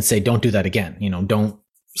 Well, you can say, don't do that again. Don't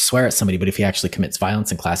swear at somebody, but if he actually commits violence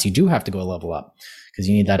in class, you do have to go a level up because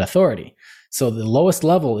you need that authority. So the lowest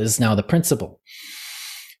level is now the principal,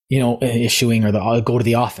 issuing, or go to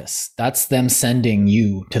the office. That's them sending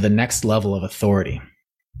you to the next level of authority.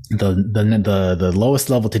 The lowest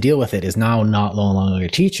level to deal with it is now no longer a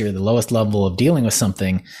teacher. The lowest level of dealing with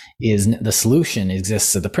something is the solution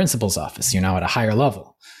exists at the principal's office. You're now at a higher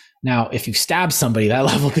level. Now, if you stab somebody, that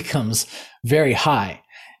level becomes very high.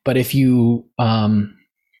 But if you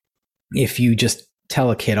just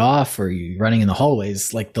tell a kid off, or you're running in the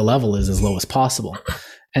hallways, like, the level is as low as possible.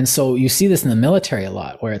 And so you see this in the military a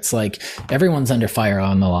lot, where it's like everyone's under fire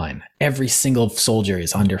on the line. Every single soldier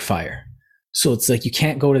is under fire. So it's like, you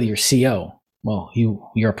can't go to your CO. Well,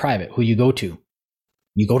 you're a private. Who you go to?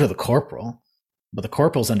 You go to the corporal, but the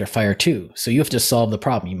corporal's under fire too. So you have to solve the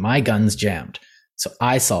problem. My gun's jammed, so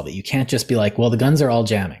I solve it. You can't just be like, well, the guns are all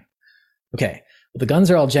jamming. Okay. Well, the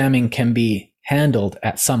guns are all jamming can be handled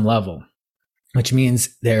at some level, which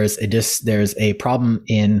means there's a problem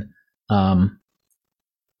in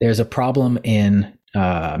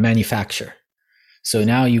manufacture. So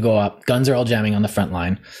now you go up, guns are all jamming on the front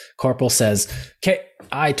line. Corporal says, okay,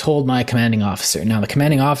 I told my commanding officer. Now the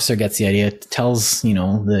commanding officer gets the idea, tells,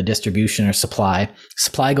 the distribution or supply.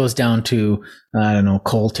 Supply goes down to, I don't know,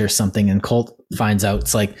 Colt or something, and Colt finds out,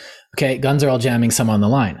 it's like, okay, guns are all jamming some on the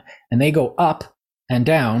line. And they go up and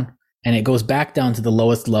down, and it goes back down to the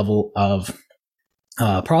lowest level of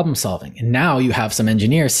problem solving. And now you have some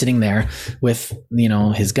engineer sitting there with,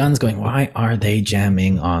 his guns going, why are they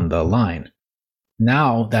jamming on the line?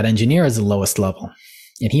 Now that engineer is the lowest level,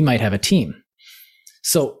 and he might have a team.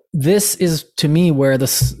 So this is, to me, where the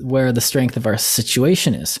strength of our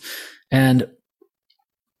situation is, and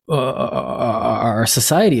our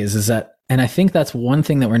society is that. And I think that's one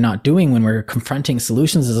thing that we're not doing when we're confronting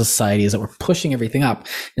solutions as a society, is that we're pushing everything up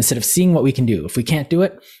instead of seeing what we can do. If we can't do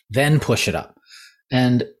it, then push it up.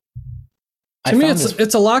 And to me,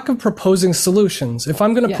 it's a lack of proposing solutions. If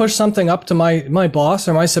I'm going to push something up to my boss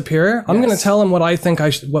or my superior, I'm going to tell him what I think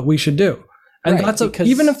what we should do. And that's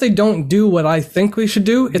even if they don't do what I think we should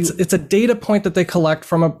do, it's a data point that they collect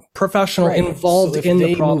from a professional involved in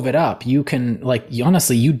the problem. If they move it up, you can,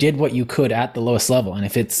 honestly, you did what you could at the lowest level. And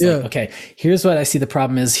if it's okay, here's what I see the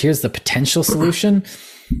problem is, here's the potential solution,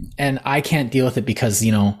 and I can't deal with it because,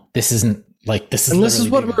 this isn't this is. And this is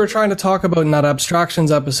what we were trying to talk about in that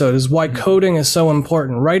abstractions episode, is why coding is so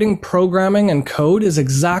important. Writing programming and code is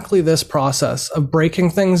exactly this process of breaking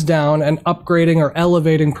things down and upgrading or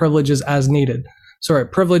elevating privileges as needed. Sorry,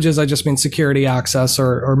 privileges, I just mean security access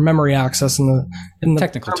or memory access in the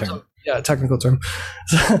technical term. Technical term.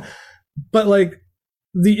 But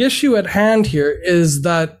the issue at hand here is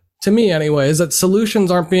that, to me anyway, is that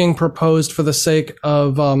solutions aren't being proposed for the sake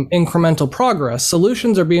of incremental progress.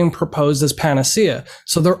 Solutions are being proposed as panacea.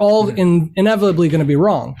 So they're all inevitably going to be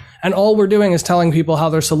wrong. And all we're doing is telling people how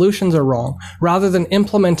their solutions are wrong, rather than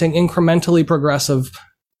implementing incrementally progressive,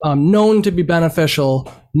 known to be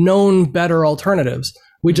beneficial, known better alternatives.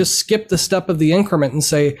 We just skip the step of the increment and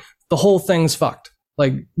say, the whole thing's fucked.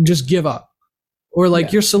 Just give up. Or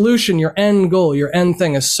your solution, your end goal, your end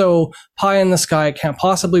thing is so pie in the sky, it can't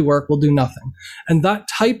possibly work, we'll do nothing. And that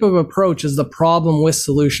type of approach is the problem with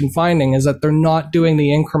solution finding, is that they're not doing the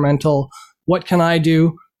incremental, what can I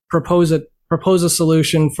do? Propose a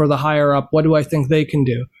solution for the higher up. What do I think they can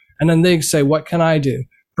do? And then they say, what can I do?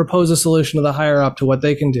 Propose a solution to the higher up to what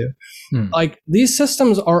they can do. These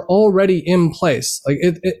systems are already in place.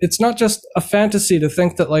 It's not just a fantasy to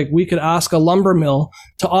think that we could ask a lumber mill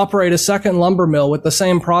to operate a second lumber mill with the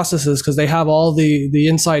same processes, because they have all the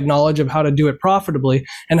inside knowledge of how to do it profitably,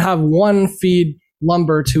 and have one feed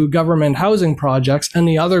lumber to government housing projects and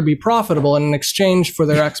the other be profitable. And in exchange for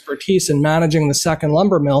their expertise in managing the second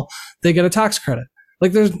lumber mill, they get a tax credit.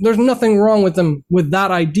 There's nothing wrong with them with that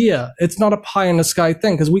idea. It's not a pie in the sky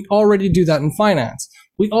thing, because we already do that in finance.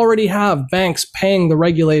 We already have banks paying the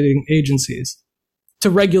regulating agencies to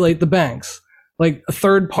regulate the banks, a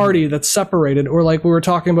third party that's separated, or we were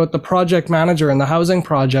talking about the project manager in the housing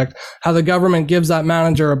project, how the government gives that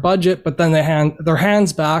manager a budget, but then they hand their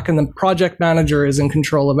hands back and the project manager is in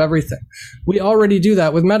control of everything. We already do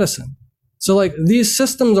that with medicine. So these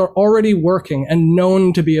systems are already working and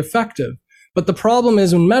known to be effective. But the problem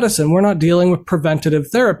is, in medicine, we're not dealing with preventative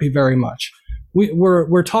therapy very much.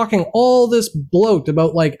 We're talking all this bloat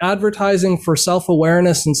about advertising for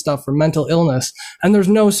self-awareness and stuff for mental illness, and there's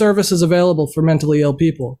no services available for mentally ill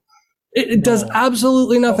people. It does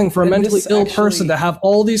absolutely nothing for a mentally ill person to have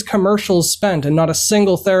all these commercials spent and not a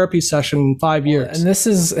single therapy session in 5 years. And this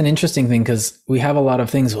is an interesting thing, because we have a lot of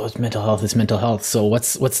things. Well, it's mental health. So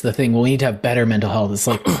what's the thing? Well, we need to have better mental health. It's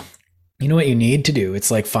you know what you need to do?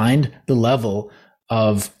 It's find the level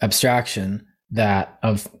of abstraction,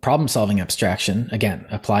 of problem solving abstraction. Again,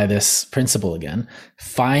 apply this principle again.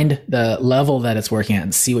 Find the level that it's working at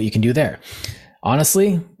and see what you can do there.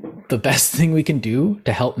 Honestly, the best thing we can do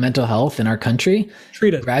to help mental health in our country,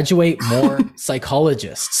 graduate more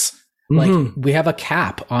psychologists. We have a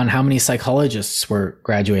cap on how many psychologists we're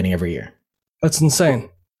graduating every year. That's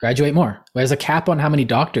insane. Graduate more. There's a cap on how many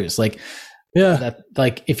doctors.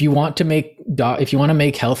 If you want to make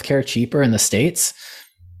healthcare cheaper in the States,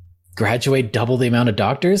 graduate double the amount of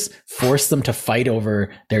doctors, force them to fight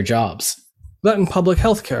over their jobs. That in public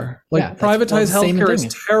healthcare, privatized healthcare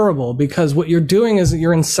is terrible, because what you're doing is that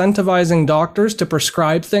you're incentivizing doctors to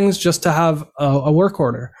prescribe things just to have a work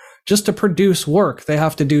order, just to produce work. They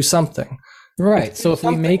have to do something. Right. So if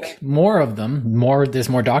we make more of them, there's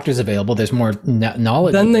more doctors available, there's more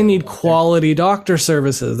knowledge. Then they need quality doctor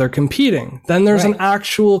services. They're competing. Then there's an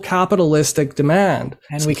actual capitalistic demand.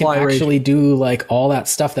 And we can actually do like all that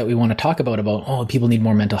stuff that we want to talk about, oh, people need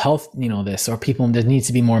more mental health, this, or there needs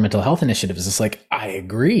to be more mental health initiatives. It's like, I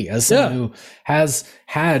agree. As someone who has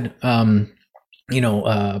had,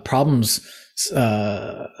 problems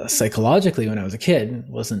psychologically when I was a kid,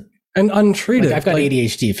 wasn't, and untreated. I've got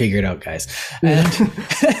ADHD figured out, guys. And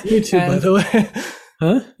you too, by the way.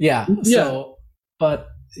 Huh? Yeah. So, but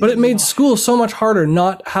it made school so much harder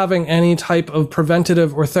not having any type of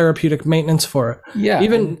preventative or therapeutic maintenance for it. Yeah.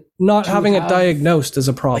 Even not having it diagnosed is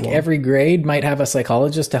a problem. Like every grade might have a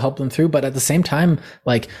psychologist to help them through, but at the same time,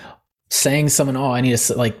 like saying someone, oh, I need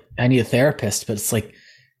a therapist, but it's like,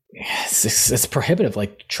 it's prohibitive.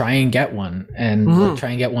 Like try and get one and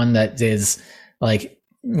try and get one that is like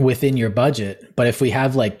within your budget. But if we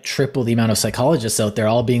have like triple the amount of psychologists out there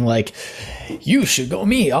all being like, you should go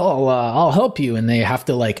me, I'll help you, and they have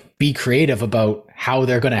to like be creative about how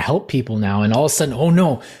they're going to help people now, and all of a sudden, oh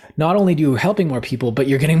no, not only do you helping more people, but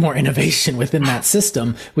you're getting more innovation within that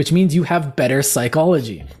system, which means you have better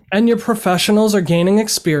psychology. And your professionals are gaining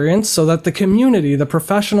experience so that the community, the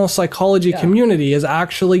professional psychology community, is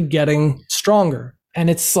actually getting stronger. And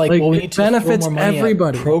it's like well, we need to benefits more money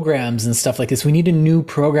everybody. At programs and stuff like this. We need a new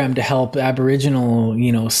program to help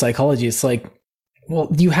Aboriginal, psychology. It's like, well,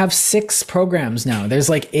 you have 6 programs now. There's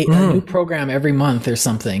like a new program every month or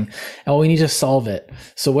something. And we need to solve it.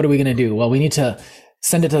 So what are we going to do? Well, we need to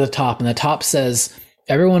send it to the top. And the top says,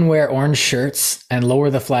 everyone wear orange shirts and lower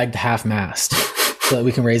the flag to half mast so that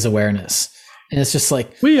we can raise awareness. And it's just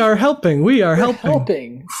like, we are helping. We're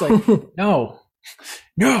helping. It's like, no.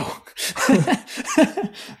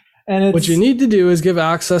 And what you need to do is give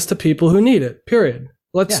access to people who need it, period.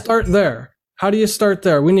 Let's start there. How do you start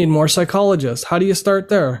there? We need more psychologists. How do you start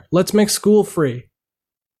there? Let's make school free.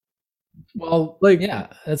 Well,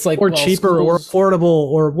 it's like, or cheaper or affordable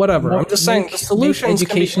or whatever. I'm just saying the solutions,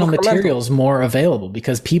 educational materials more available,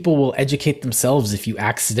 because people will educate themselves if you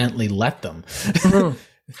accidentally let them.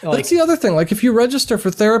 That's the other thing. Like if you register for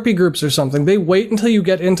therapy groups or something, they wait until you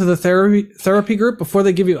get into the therapy group before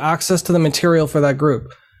they give you access to the material for that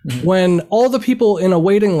group. When all the people in a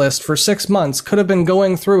waiting list for 6 months could have been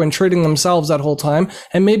going through and treating themselves that whole time,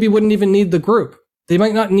 and maybe wouldn't even need the group. They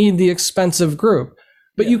might not need the expensive group,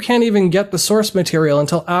 but you can't even get the source material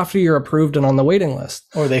until after you're approved and on the waiting list.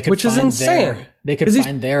 Or they could, which is insane. They could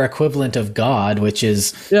find their equivalent of God, which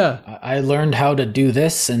is, I learned how to do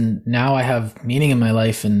this, and now I have meaning in my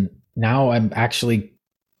life, and now I'm actually.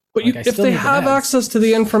 But if they have access to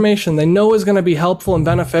the information they know is going to be helpful and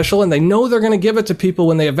beneficial, and they know they're going to give it to people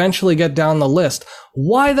when they eventually get down the list,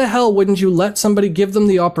 why the hell wouldn't you let somebody give them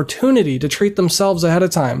the opportunity to treat themselves ahead of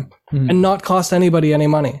time and not cost anybody any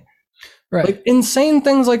money? Right. Like insane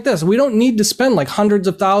things like this. We don't need to spend like hundreds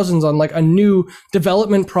of thousands on like a new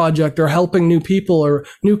development project or helping new people or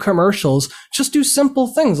new commercials. Just do simple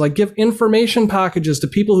things like give information packages to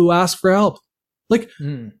people who ask for help. Like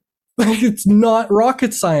it's not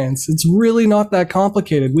rocket science. It's really not that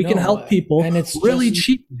complicated. We can help people, and it's really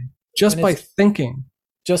cheap just by thinking.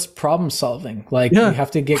 Just problem solving. Like you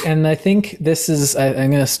have to get, and I think this is, I'm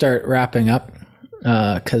going to start wrapping up.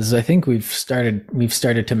 Cause I think we've started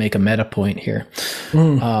to make a meta point here.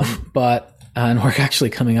 But we're actually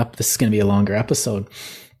coming up, this is going to be a longer episode,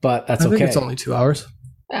 but that's okay. I think it's only 2 hours.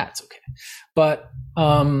 That's okay. But,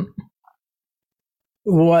 and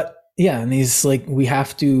these, like, we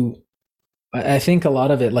have to, I think a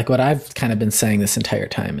lot of it, like what I've kind of been saying this entire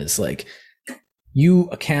time is like, you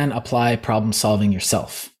can apply problem solving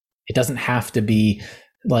yourself. It doesn't have to be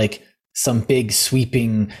like some big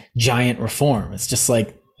sweeping giant reform. It's just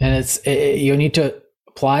like, and you need to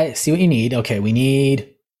apply, see what you need. Okay, we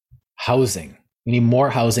need housing. We need more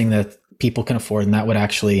housing that people can afford, and that would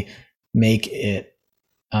actually make it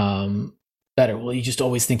better. Well, you just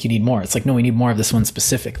always think you need more. It's like, no, we need more of this one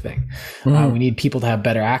specific thing. We need people to have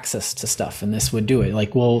better access to stuff, and this would do it.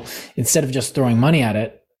 Like, well, instead of just throwing money at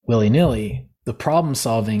it willy-nilly, the problem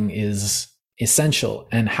solving is essential.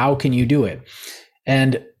 And how can you do it?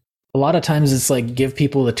 And a lot of times it's like, give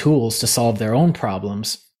people the tools to solve their own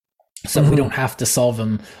problems, so we don't have to solve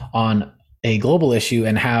them on a global issue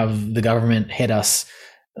and have the government hit us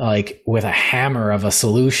like with a hammer of a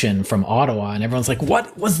solution from Ottawa, and everyone's like,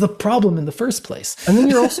 what was the problem in the first place? And then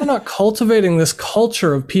you're also not cultivating this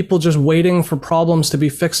culture of people just waiting for problems to be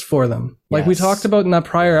fixed for them. Like we talked about in that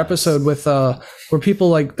prior episode with where people,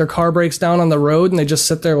 like, their car breaks down on the road and they just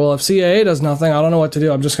sit there, well, if CAA does nothing, I don't know what to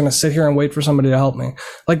do. I'm just going to sit here and wait for somebody to help me.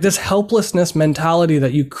 Like this helplessness mentality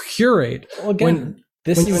that you curate. Well, again,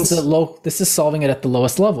 This is solving it at the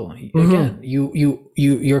lowest level. Again,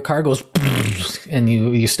 your car goes and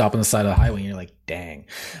you stop on the side of the highway and you're like, dang.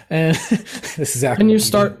 And this is exactly. And you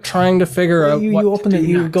start trying to figure out you what open to it, do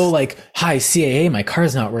you next. go like, hi, CAA, my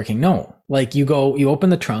car's not working. No. Like you open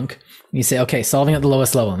the trunk and you say, okay, solving at the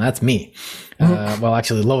lowest level, and that's me. Well,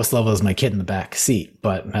 actually, the lowest level is my kid in the back seat,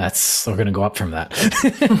 but we're going to go up from that.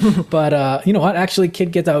 But you know what? Actually,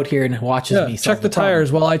 kid gets out here and watches me. Check the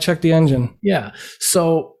tires while I check the engine. Yeah.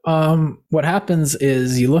 So what happens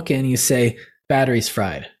is you look in, you say, battery's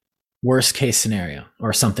fried. Worst case scenario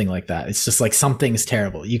or something like that. It's just like something's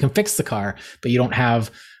terrible. You can fix the car, but you don't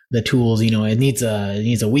have the tools. It needs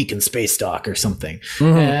a weakened space dock or something.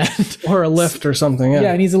 Or a lift or something.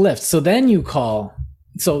 Yeah, it needs a lift. So then you call.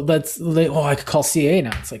 So I could call CAA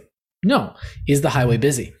now. It's like, no, is the highway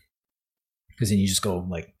busy? Because then you just go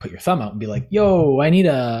like put your thumb out and be like, yo, I need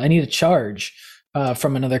a charge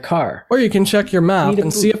from another car. Or you can check your map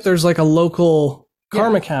and see if there's like a local car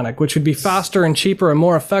mechanic, which would be faster and cheaper and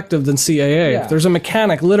more effective than CAA. Yeah. If there's a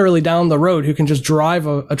mechanic literally down the road who can just drive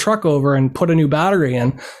a truck over and put a new battery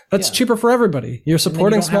in, that's cheaper for everybody. You're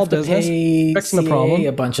supporting small business, fixing the problem.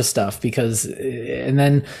 A bunch of stuff because, and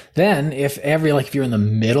then if if you're in the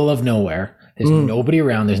middle of nowhere, there's nobody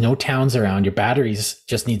around, there's no towns around, your batteries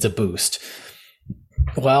just needs a boost.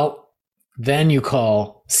 Well, then you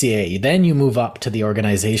call CAA. Then you move up to the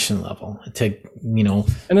organization level to,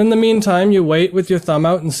 And in the meantime, you wait with your thumb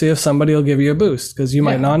out and see if somebody will give you a boost because you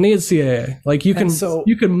might not need CAA. Like you can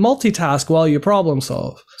multitask while you problem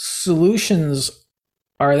solve. Solutions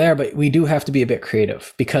are there, but we do have to be a bit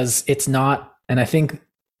creative because it's not, and I think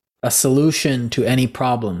a solution to any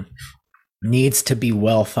problem needs to be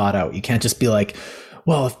well thought out. You can't just be like,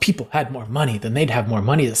 well, if people had more money, then they'd have more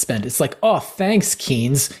money to spend. It's like, oh, thanks,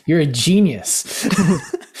 Keynes. You're a genius.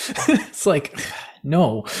 It's like,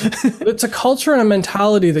 no. It's a culture and a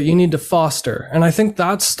mentality that you need to foster. And I think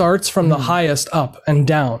that starts from the highest up and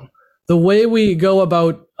down. The way we go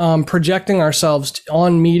about projecting ourselves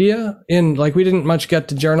on media, we didn't much get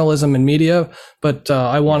to journalism and media, but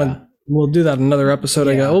we'll do that in another episode.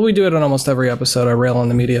 We do it on almost every episode. I rail on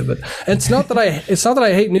the media, but it's not that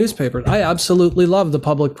I hate newspapers. I absolutely love the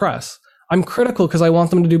public press. I'm critical because I want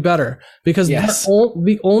them to do better because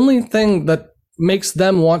the only thing that makes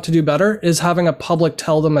them want to do better is having a public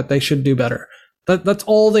tell them that they should do better. That's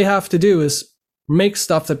all they have to do is make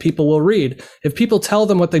stuff that people will read. If people tell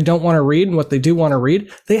them what they don't want to read and what they do want to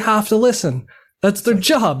read, they have to listen. That's their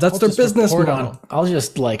job. That's their business model. I'll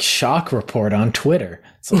just shock report on Twitter.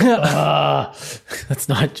 It's like, that's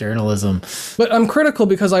not journalism. But I'm critical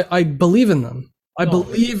because I believe in them. I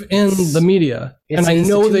believe in the media, and I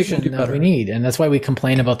know they can do better. We need, and that's why we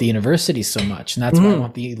complain about the university so much, and that's why I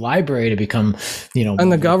want the library to become,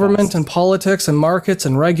 and the government and politics and markets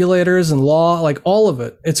and regulators and law, like all of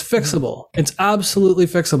it. It's fixable. It's absolutely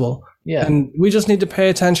fixable. Yeah. And we just need to pay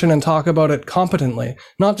attention and talk about it competently,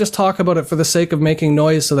 not just talk about it for the sake of making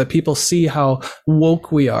noise so that people see how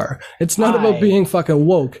woke we are. It's not about being fucking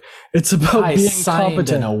woke. It's about being competent.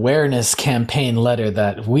 An awareness campaign letter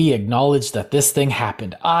that we acknowledge that this thing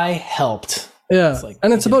happened. I helped. Yeah.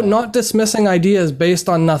 It's about not dismissing ideas based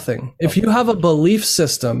on nothing. If you have a belief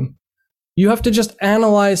system, you have to just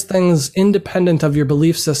analyze things independent of your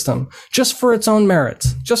belief system, just for its own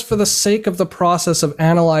merits, just for the sake of the process of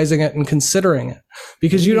analyzing it and considering it,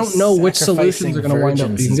 because you don't know which solutions are going to wind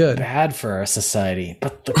up being good. It's bad for our society,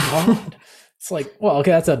 but the God, it's like, well,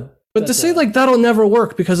 okay, that's a. But to say that'll never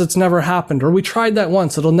work because it's never happened, or we tried that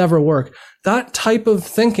once, it'll never work. That type of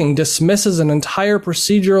thinking dismisses an entire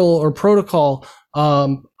procedural or protocol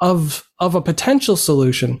of a potential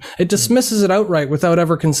solution. It dismisses it outright without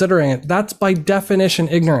ever considering it. That's by definition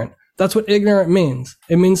ignorant. That's what ignorant means.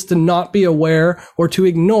 It means to not be aware or to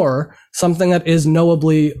ignore something that is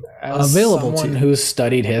knowably available to you. As someone who's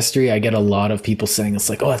studied history, I get a lot of people saying it's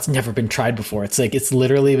like, oh, it's never been tried before. It's like, it's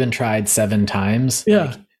literally been tried 7 times.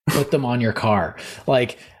 Yeah. Put them on your car.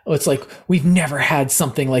 It's like, we've never had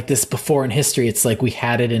something like this before in history. It's like we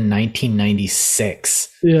had it in 1996.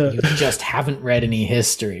 Yeah. You just haven't read any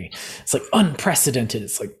history. It's like unprecedented.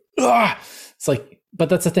 It's like, it's like, but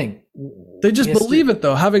that's the thing. They just believe it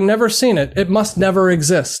though. Having never seen it, it must never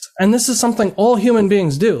exist. And this is something all human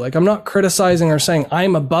beings do. I'm not criticizing or saying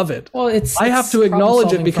I'm above it. Well, I have to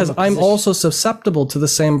acknowledge it because I'm also susceptible to the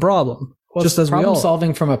same problem. Well, just as problem we all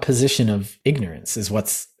solving from a position of ignorance is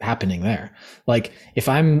what's happening there. Like if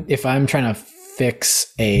I'm trying to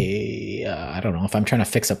fix if I'm trying to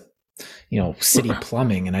fix a city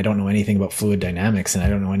plumbing and I don't know anything about fluid dynamics and I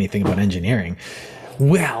don't know anything about engineering,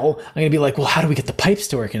 well, I'm gonna be like, well, how do we get the pipes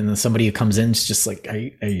to work? And then somebody who comes in is just like, are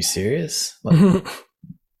you serious?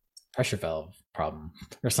 Pressure valve. problem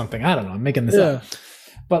or something. I don't know. I'm making this up.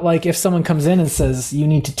 But like if someone comes in and says, you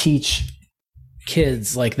need to teach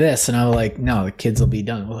kids like this, and I'm like, no, the kids will be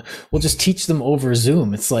done. We'll just teach them over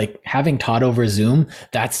Zoom. It's like having taught over Zoom.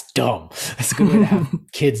 That's dumb. That's a good way to have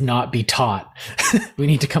kids not be taught. We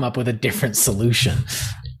need to come up with a different solution.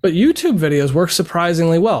 But YouTube videos work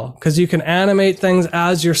surprisingly well because you can animate things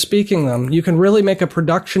as you're speaking them. You can really make a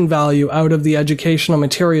production value out of the educational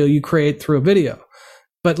material you create through a video.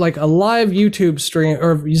 But like a live YouTube stream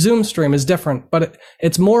or Zoom stream is different, but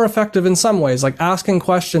it's more effective in some ways, like asking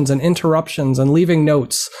questions and interruptions and leaving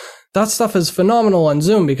notes. That stuff is phenomenal on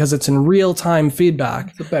Zoom because it's in real-time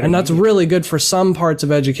feedback. And that's really good for some parts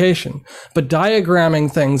of education. But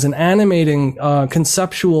diagramming things and animating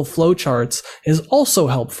conceptual flowcharts is also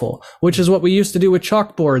helpful, which is what we used to do with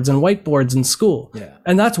chalkboards and whiteboards in school. Yeah.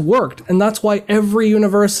 And that's worked. And that's why every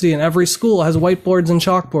university and every school has whiteboards and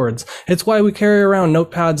chalkboards. It's why we carry around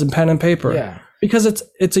notepads and pen and paper. Yeah. Because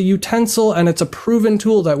it's a utensil and it's a proven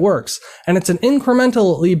tool that works. And it's an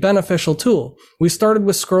incrementally beneficial tool. We started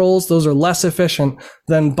with scrolls. Those are less efficient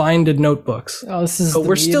than binded notebooks. Oh, but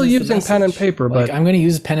we're still using pen and paper. Like, but I'm going to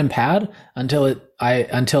use pen and pad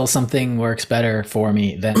until something works better for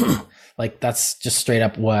me. Then like that's just straight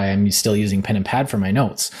up why I'm still using pen and pad for my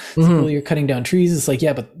notes. So, well, you're cutting down trees. It's like,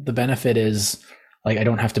 yeah, but the benefit is like I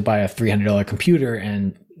don't have to buy a $300 computer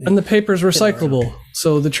and the paper's recyclable.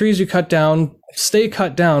 So the trees you cut down stay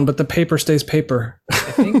cut down, but the paper stays paper. I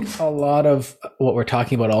think a lot of what we're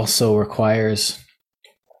talking about also requires,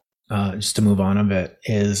 just to move on a bit,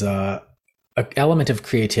 is an element of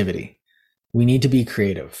creativity. We need to be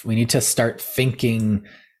creative. We need to start thinking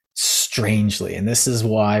strangely. And this is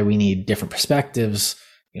why we need different perspectives,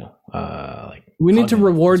 like we need to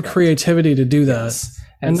reward creativity to do that. Yes.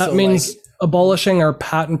 And that means abolishing our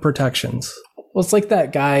patent protections. Well, it's like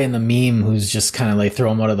that guy in the meme who's just kind of like throw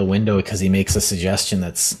him out of the window because he makes a suggestion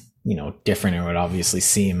that's, different or would obviously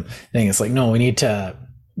seem thing. It's like, no, we need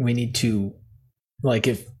to like,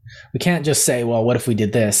 if we can't just say, well, what if we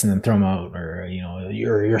did this and then throw him out, or,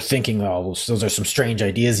 you're thinking, oh, those are some strange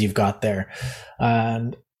ideas you've got there.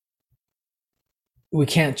 And we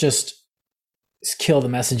can't just kill the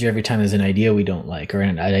messenger every time there's an idea we don't like or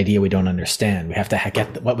an idea we don't understand. We have to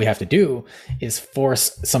get what we have to do is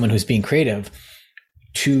force someone who's being creative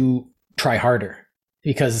to try harder,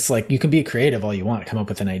 because it's like you can be creative all you want, come up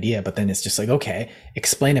with an idea, but then it's just like, okay,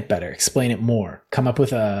 explain it better, explain it more, come up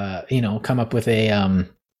with a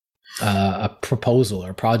proposal or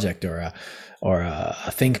a project or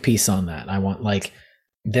a think piece on that. I want like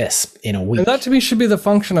this in a week. And that to me should be the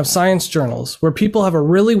function of science journals, where people have a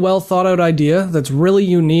really well thought out idea that's really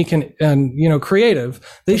unique and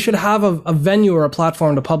creative. They should have a venue or a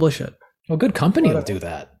platform to publish it. Well, good company will do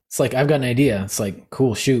that. It's like, I've got an idea. It's like,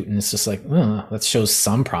 cool, shoot. And it's just like, that shows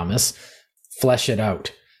some promise. Flesh it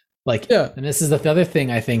out. Like, yeah. And this is the other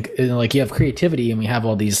thing I think, like, you have creativity and we have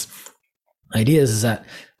all these ideas, is that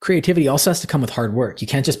creativity also has to come with hard work. You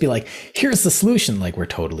can't just be like, here's the solution, like we're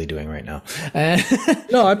totally doing right now.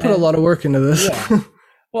 No, I put a lot of work into this. Yeah.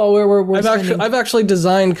 Well, I've actually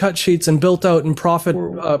designed cut sheets and built out and profit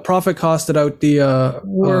costed out the.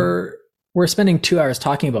 We're spending 2 hours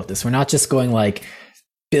talking about this. We're not just going like,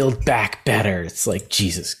 build back better. It's like,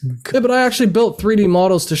 Jesus. Yeah, but I actually built 3D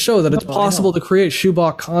models to show that it's possible to create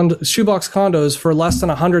shoebox condos for less than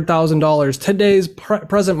 $100,000. Today's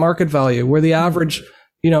present market value, where the average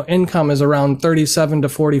income is around $37,000 to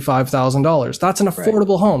 $45,000. That's an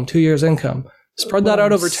affordable home, 2 years income. Spread that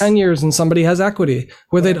out over 10 years and somebody has equity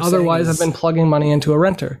where they'd otherwise have been plugging money into a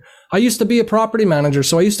renter. I used to be a property manager,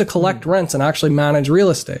 so I used to collect rents and actually manage real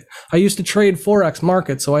estate. I used to trade Forex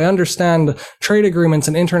markets, so I understand trade agreements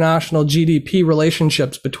and international GDP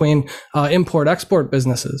relationships between import-export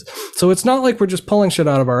businesses. So it's not like we're just pulling shit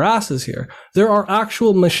out of our asses here. There are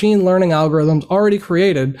actual machine learning algorithms already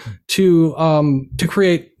created to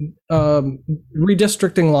create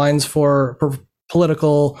redistricting lines for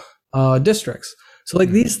political districts. So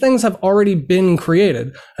like these things have already been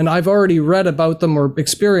created and I've already read about them or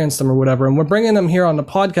experienced them or whatever. And we're bringing them here on the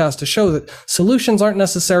podcast to show that solutions aren't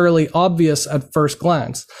necessarily obvious at first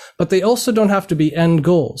glance, but they also don't have to be end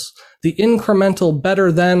goals. The incremental better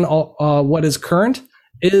than what is current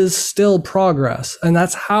is still progress. And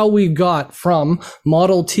that's how we got from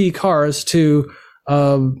Model T cars to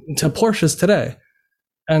Porsches today.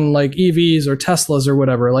 And like EVs or Teslas or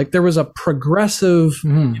whatever, like there was a progressive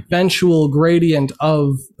eventual gradient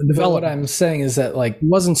of development. What I'm saying is that like it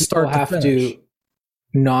wasn't start to have finish. To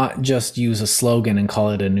not just use a slogan and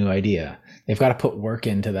call it a new idea. They've got to put work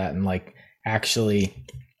into that and like actually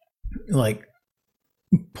like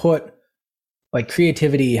put like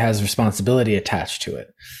creativity has responsibility attached to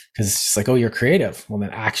it, because it's just like, oh, you're creative. Well, then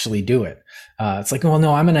actually do it. It's like, well,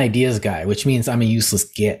 no, I'm an ideas guy, which means I'm a useless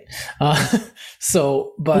git. But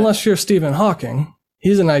unless you're Stephen Hawking,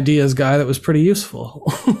 he's an ideas guy that was pretty useful.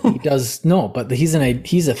 he does no, but he's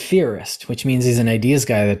a theorist, which means he's an ideas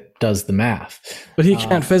guy that does the math. But he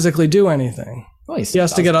can't physically do anything. Well, he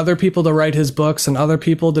has to get other people to write his books and other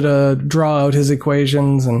people to draw out his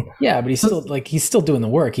equations, and yeah, but he's still doing the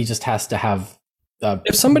work. He just has to have.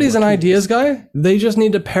 If somebody's an ideas guy, they just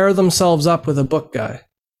need to pair themselves up with a book guy.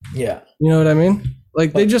 Yeah, you know what I mean.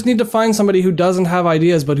 Like they just need to find somebody who doesn't have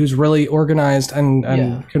ideas but who's really organized and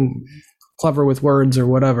can clever with words or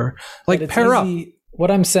whatever. Like pair up.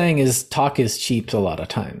 What I'm saying is talk is cheap a lot of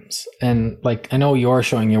times, and like I know you're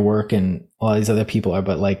showing your work and all these other people are,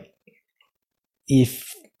 but like.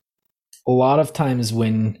 If a lot of times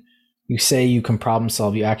when you say you can problem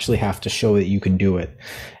solve, you actually have to show that you can do it.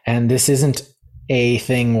 And this isn't a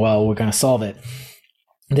thing, well, we're going to solve it.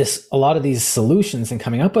 A lot of these solutions and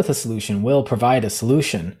coming up with a solution will provide a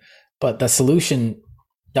solution, but the solution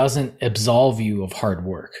doesn't absolve you of hard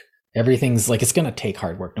work. Everything's like, it's going to take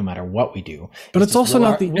hard work no matter what we do. But it's also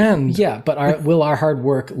not the end. Yeah. But will our hard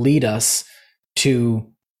work lead us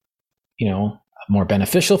to, a more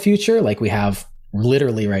beneficial future like we have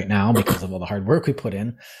literally right now because of all the hard work we put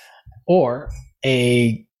in, or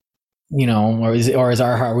are we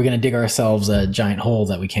going to dig ourselves a giant hole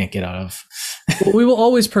that we can't get out of? Well, we will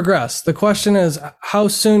always progress. The question is, how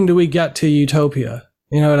soon do we get to utopia?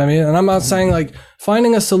 You know what I mean? And I'm not saying like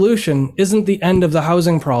finding a solution isn't the end of the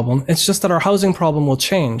housing problem. It's just that our housing problem will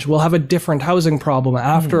change. We'll have a different housing problem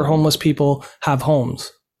after homeless people have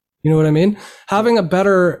homes. You know what I mean? Having a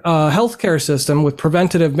better healthcare system with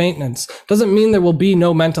preventative maintenance doesn't mean there will be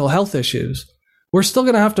no mental health issues. We're still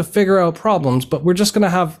going to have to figure out problems, but we're just going to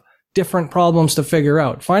have different problems to figure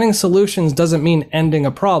out. Finding solutions doesn't mean ending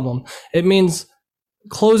a problem. It means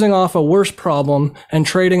closing off a worse problem and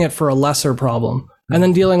trading it for a lesser problem, and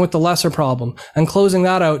then dealing with the lesser problem and closing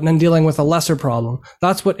that out and then dealing with a lesser problem.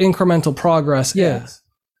 That's what incremental progress is.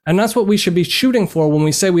 And that's what we should be shooting for when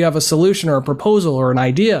we say we have a solution or a proposal or an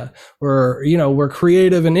idea, or, we're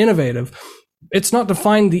creative and innovative. It's not to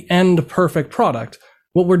find the end perfect product.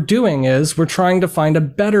 What we're doing is we're trying to find a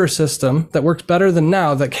better system that works better than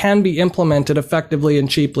now, that can be implemented effectively and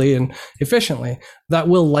cheaply and efficiently, that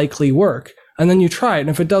will likely work. And then you try it. And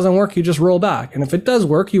if it doesn't work, you just roll back. And if it does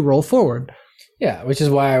work, you roll forward. Yeah, which is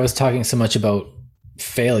why I was talking so much about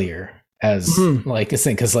failure as this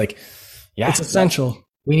thing, because it's essential.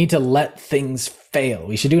 We need to let things fail.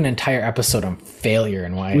 We should do an entire episode on failure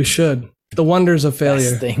and why. We should. The wonders of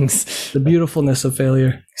failure. Things. The beautifulness of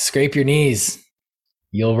failure. Scrape your knees.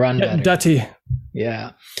 You'll run better. Dirty.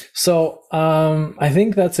 Yeah. So I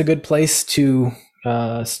think that's a good place to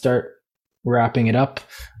start wrapping it up.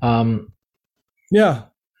 Yeah.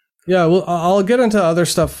 Well, I'll get into other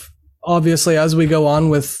stuff, obviously, as we go on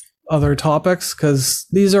with other topics, because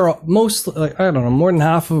these are mostly, more than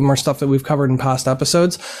half of them are stuff that we've covered in past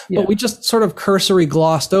episodes, but we just sort of cursory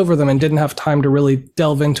glossed over them and didn't have time to really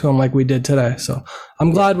delve into them like we did today. So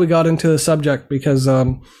I'm glad we got into the subject, because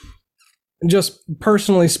just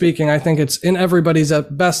personally speaking, I think it's in everybody's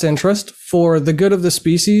best interest, for the good of the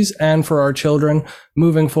species and for our children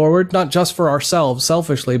moving forward, not just for ourselves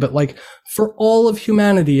selfishly, but for all of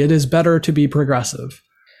humanity. It is better to be progressive.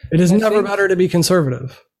 It is never better to be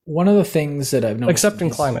conservative. One of the things that I've noticed, except in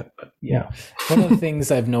climate, but one of the things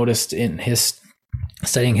I've noticed in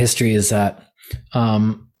studying history is that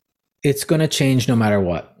it's going to change no matter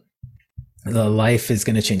what. The life is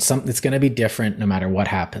going to change. It's going to be different no matter what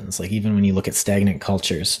happens. Like even when you look at stagnant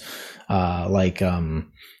cultures,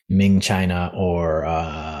 Ming China or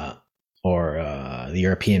the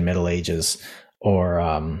European Middle Ages,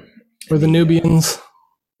 or the Nubians.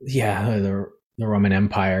 The Roman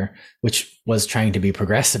Empire, which was trying to be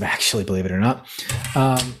progressive, actually, believe it or not.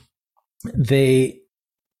 They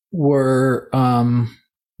were,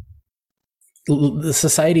 the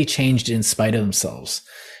society changed in spite of themselves.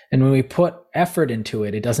 And when we put effort into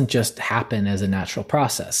it, it doesn't just happen as a natural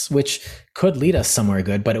process, which could lead us somewhere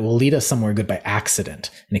good, but it will lead us somewhere good by accident.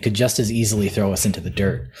 And it could just as easily throw us into the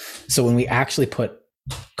dirt. So when we actually put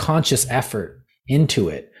conscious effort into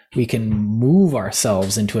it, we can move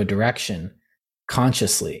ourselves into a direction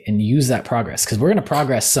consciously and use that progress, because we're going to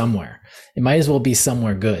progress somewhere. It might as well be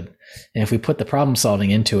somewhere good. And if we put the problem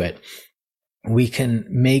solving into it, we can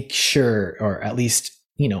make sure, or at least,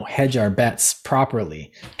 hedge our bets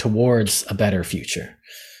properly towards a better future.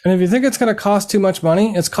 And if you think it's going to cost too much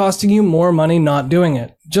money, it's costing you more money not doing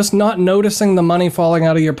it. Just not noticing the money falling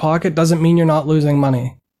out of your pocket doesn't mean you're not losing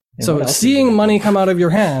money. And so seeing money come out of your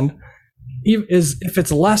hand if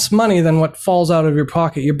it's less money than what falls out of your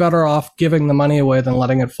pocket, you're better off giving the money away than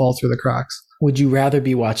letting it fall through the cracks. Would you rather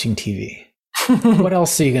be watching TV? What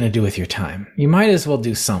else are you going to do with your time? You might as well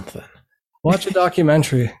do something. Watch a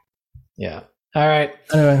documentary. Yeah. All right.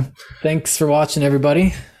 Anyway, thanks for watching,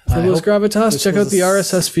 everybody. Frivolous Gravitas, check out the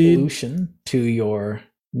RSS feed. Solution to your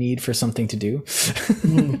need for something to do.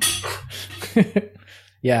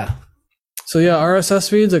 Yeah. So yeah, RSS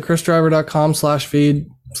feeds at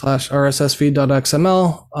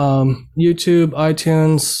chrisdriver.com/feed/rssfeed.xml. YouTube,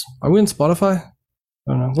 iTunes. Are we on Spotify?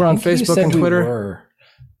 I don't know. We're on Facebook and Twitter.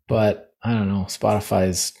 But I don't know.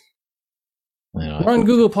 Spotify's... We're on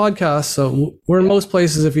Google Podcasts, so we're in most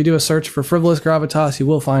places. If you do a search for Frivolous Gravitas, you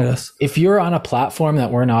will find us. If you're on a platform that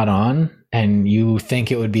we're not on and you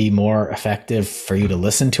think it would be more effective for you to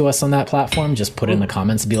listen to us on that platform, just put it in the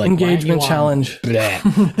comments and be like, engagement challenge.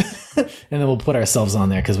 And then we'll put ourselves on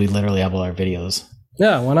there because we literally have all our videos.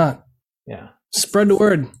 Yeah, why not? Yeah. Spread the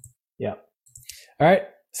word. Yeah. All right.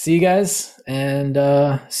 See you guys, and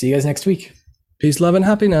see you guys next week. Peace, love, and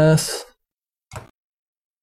happiness.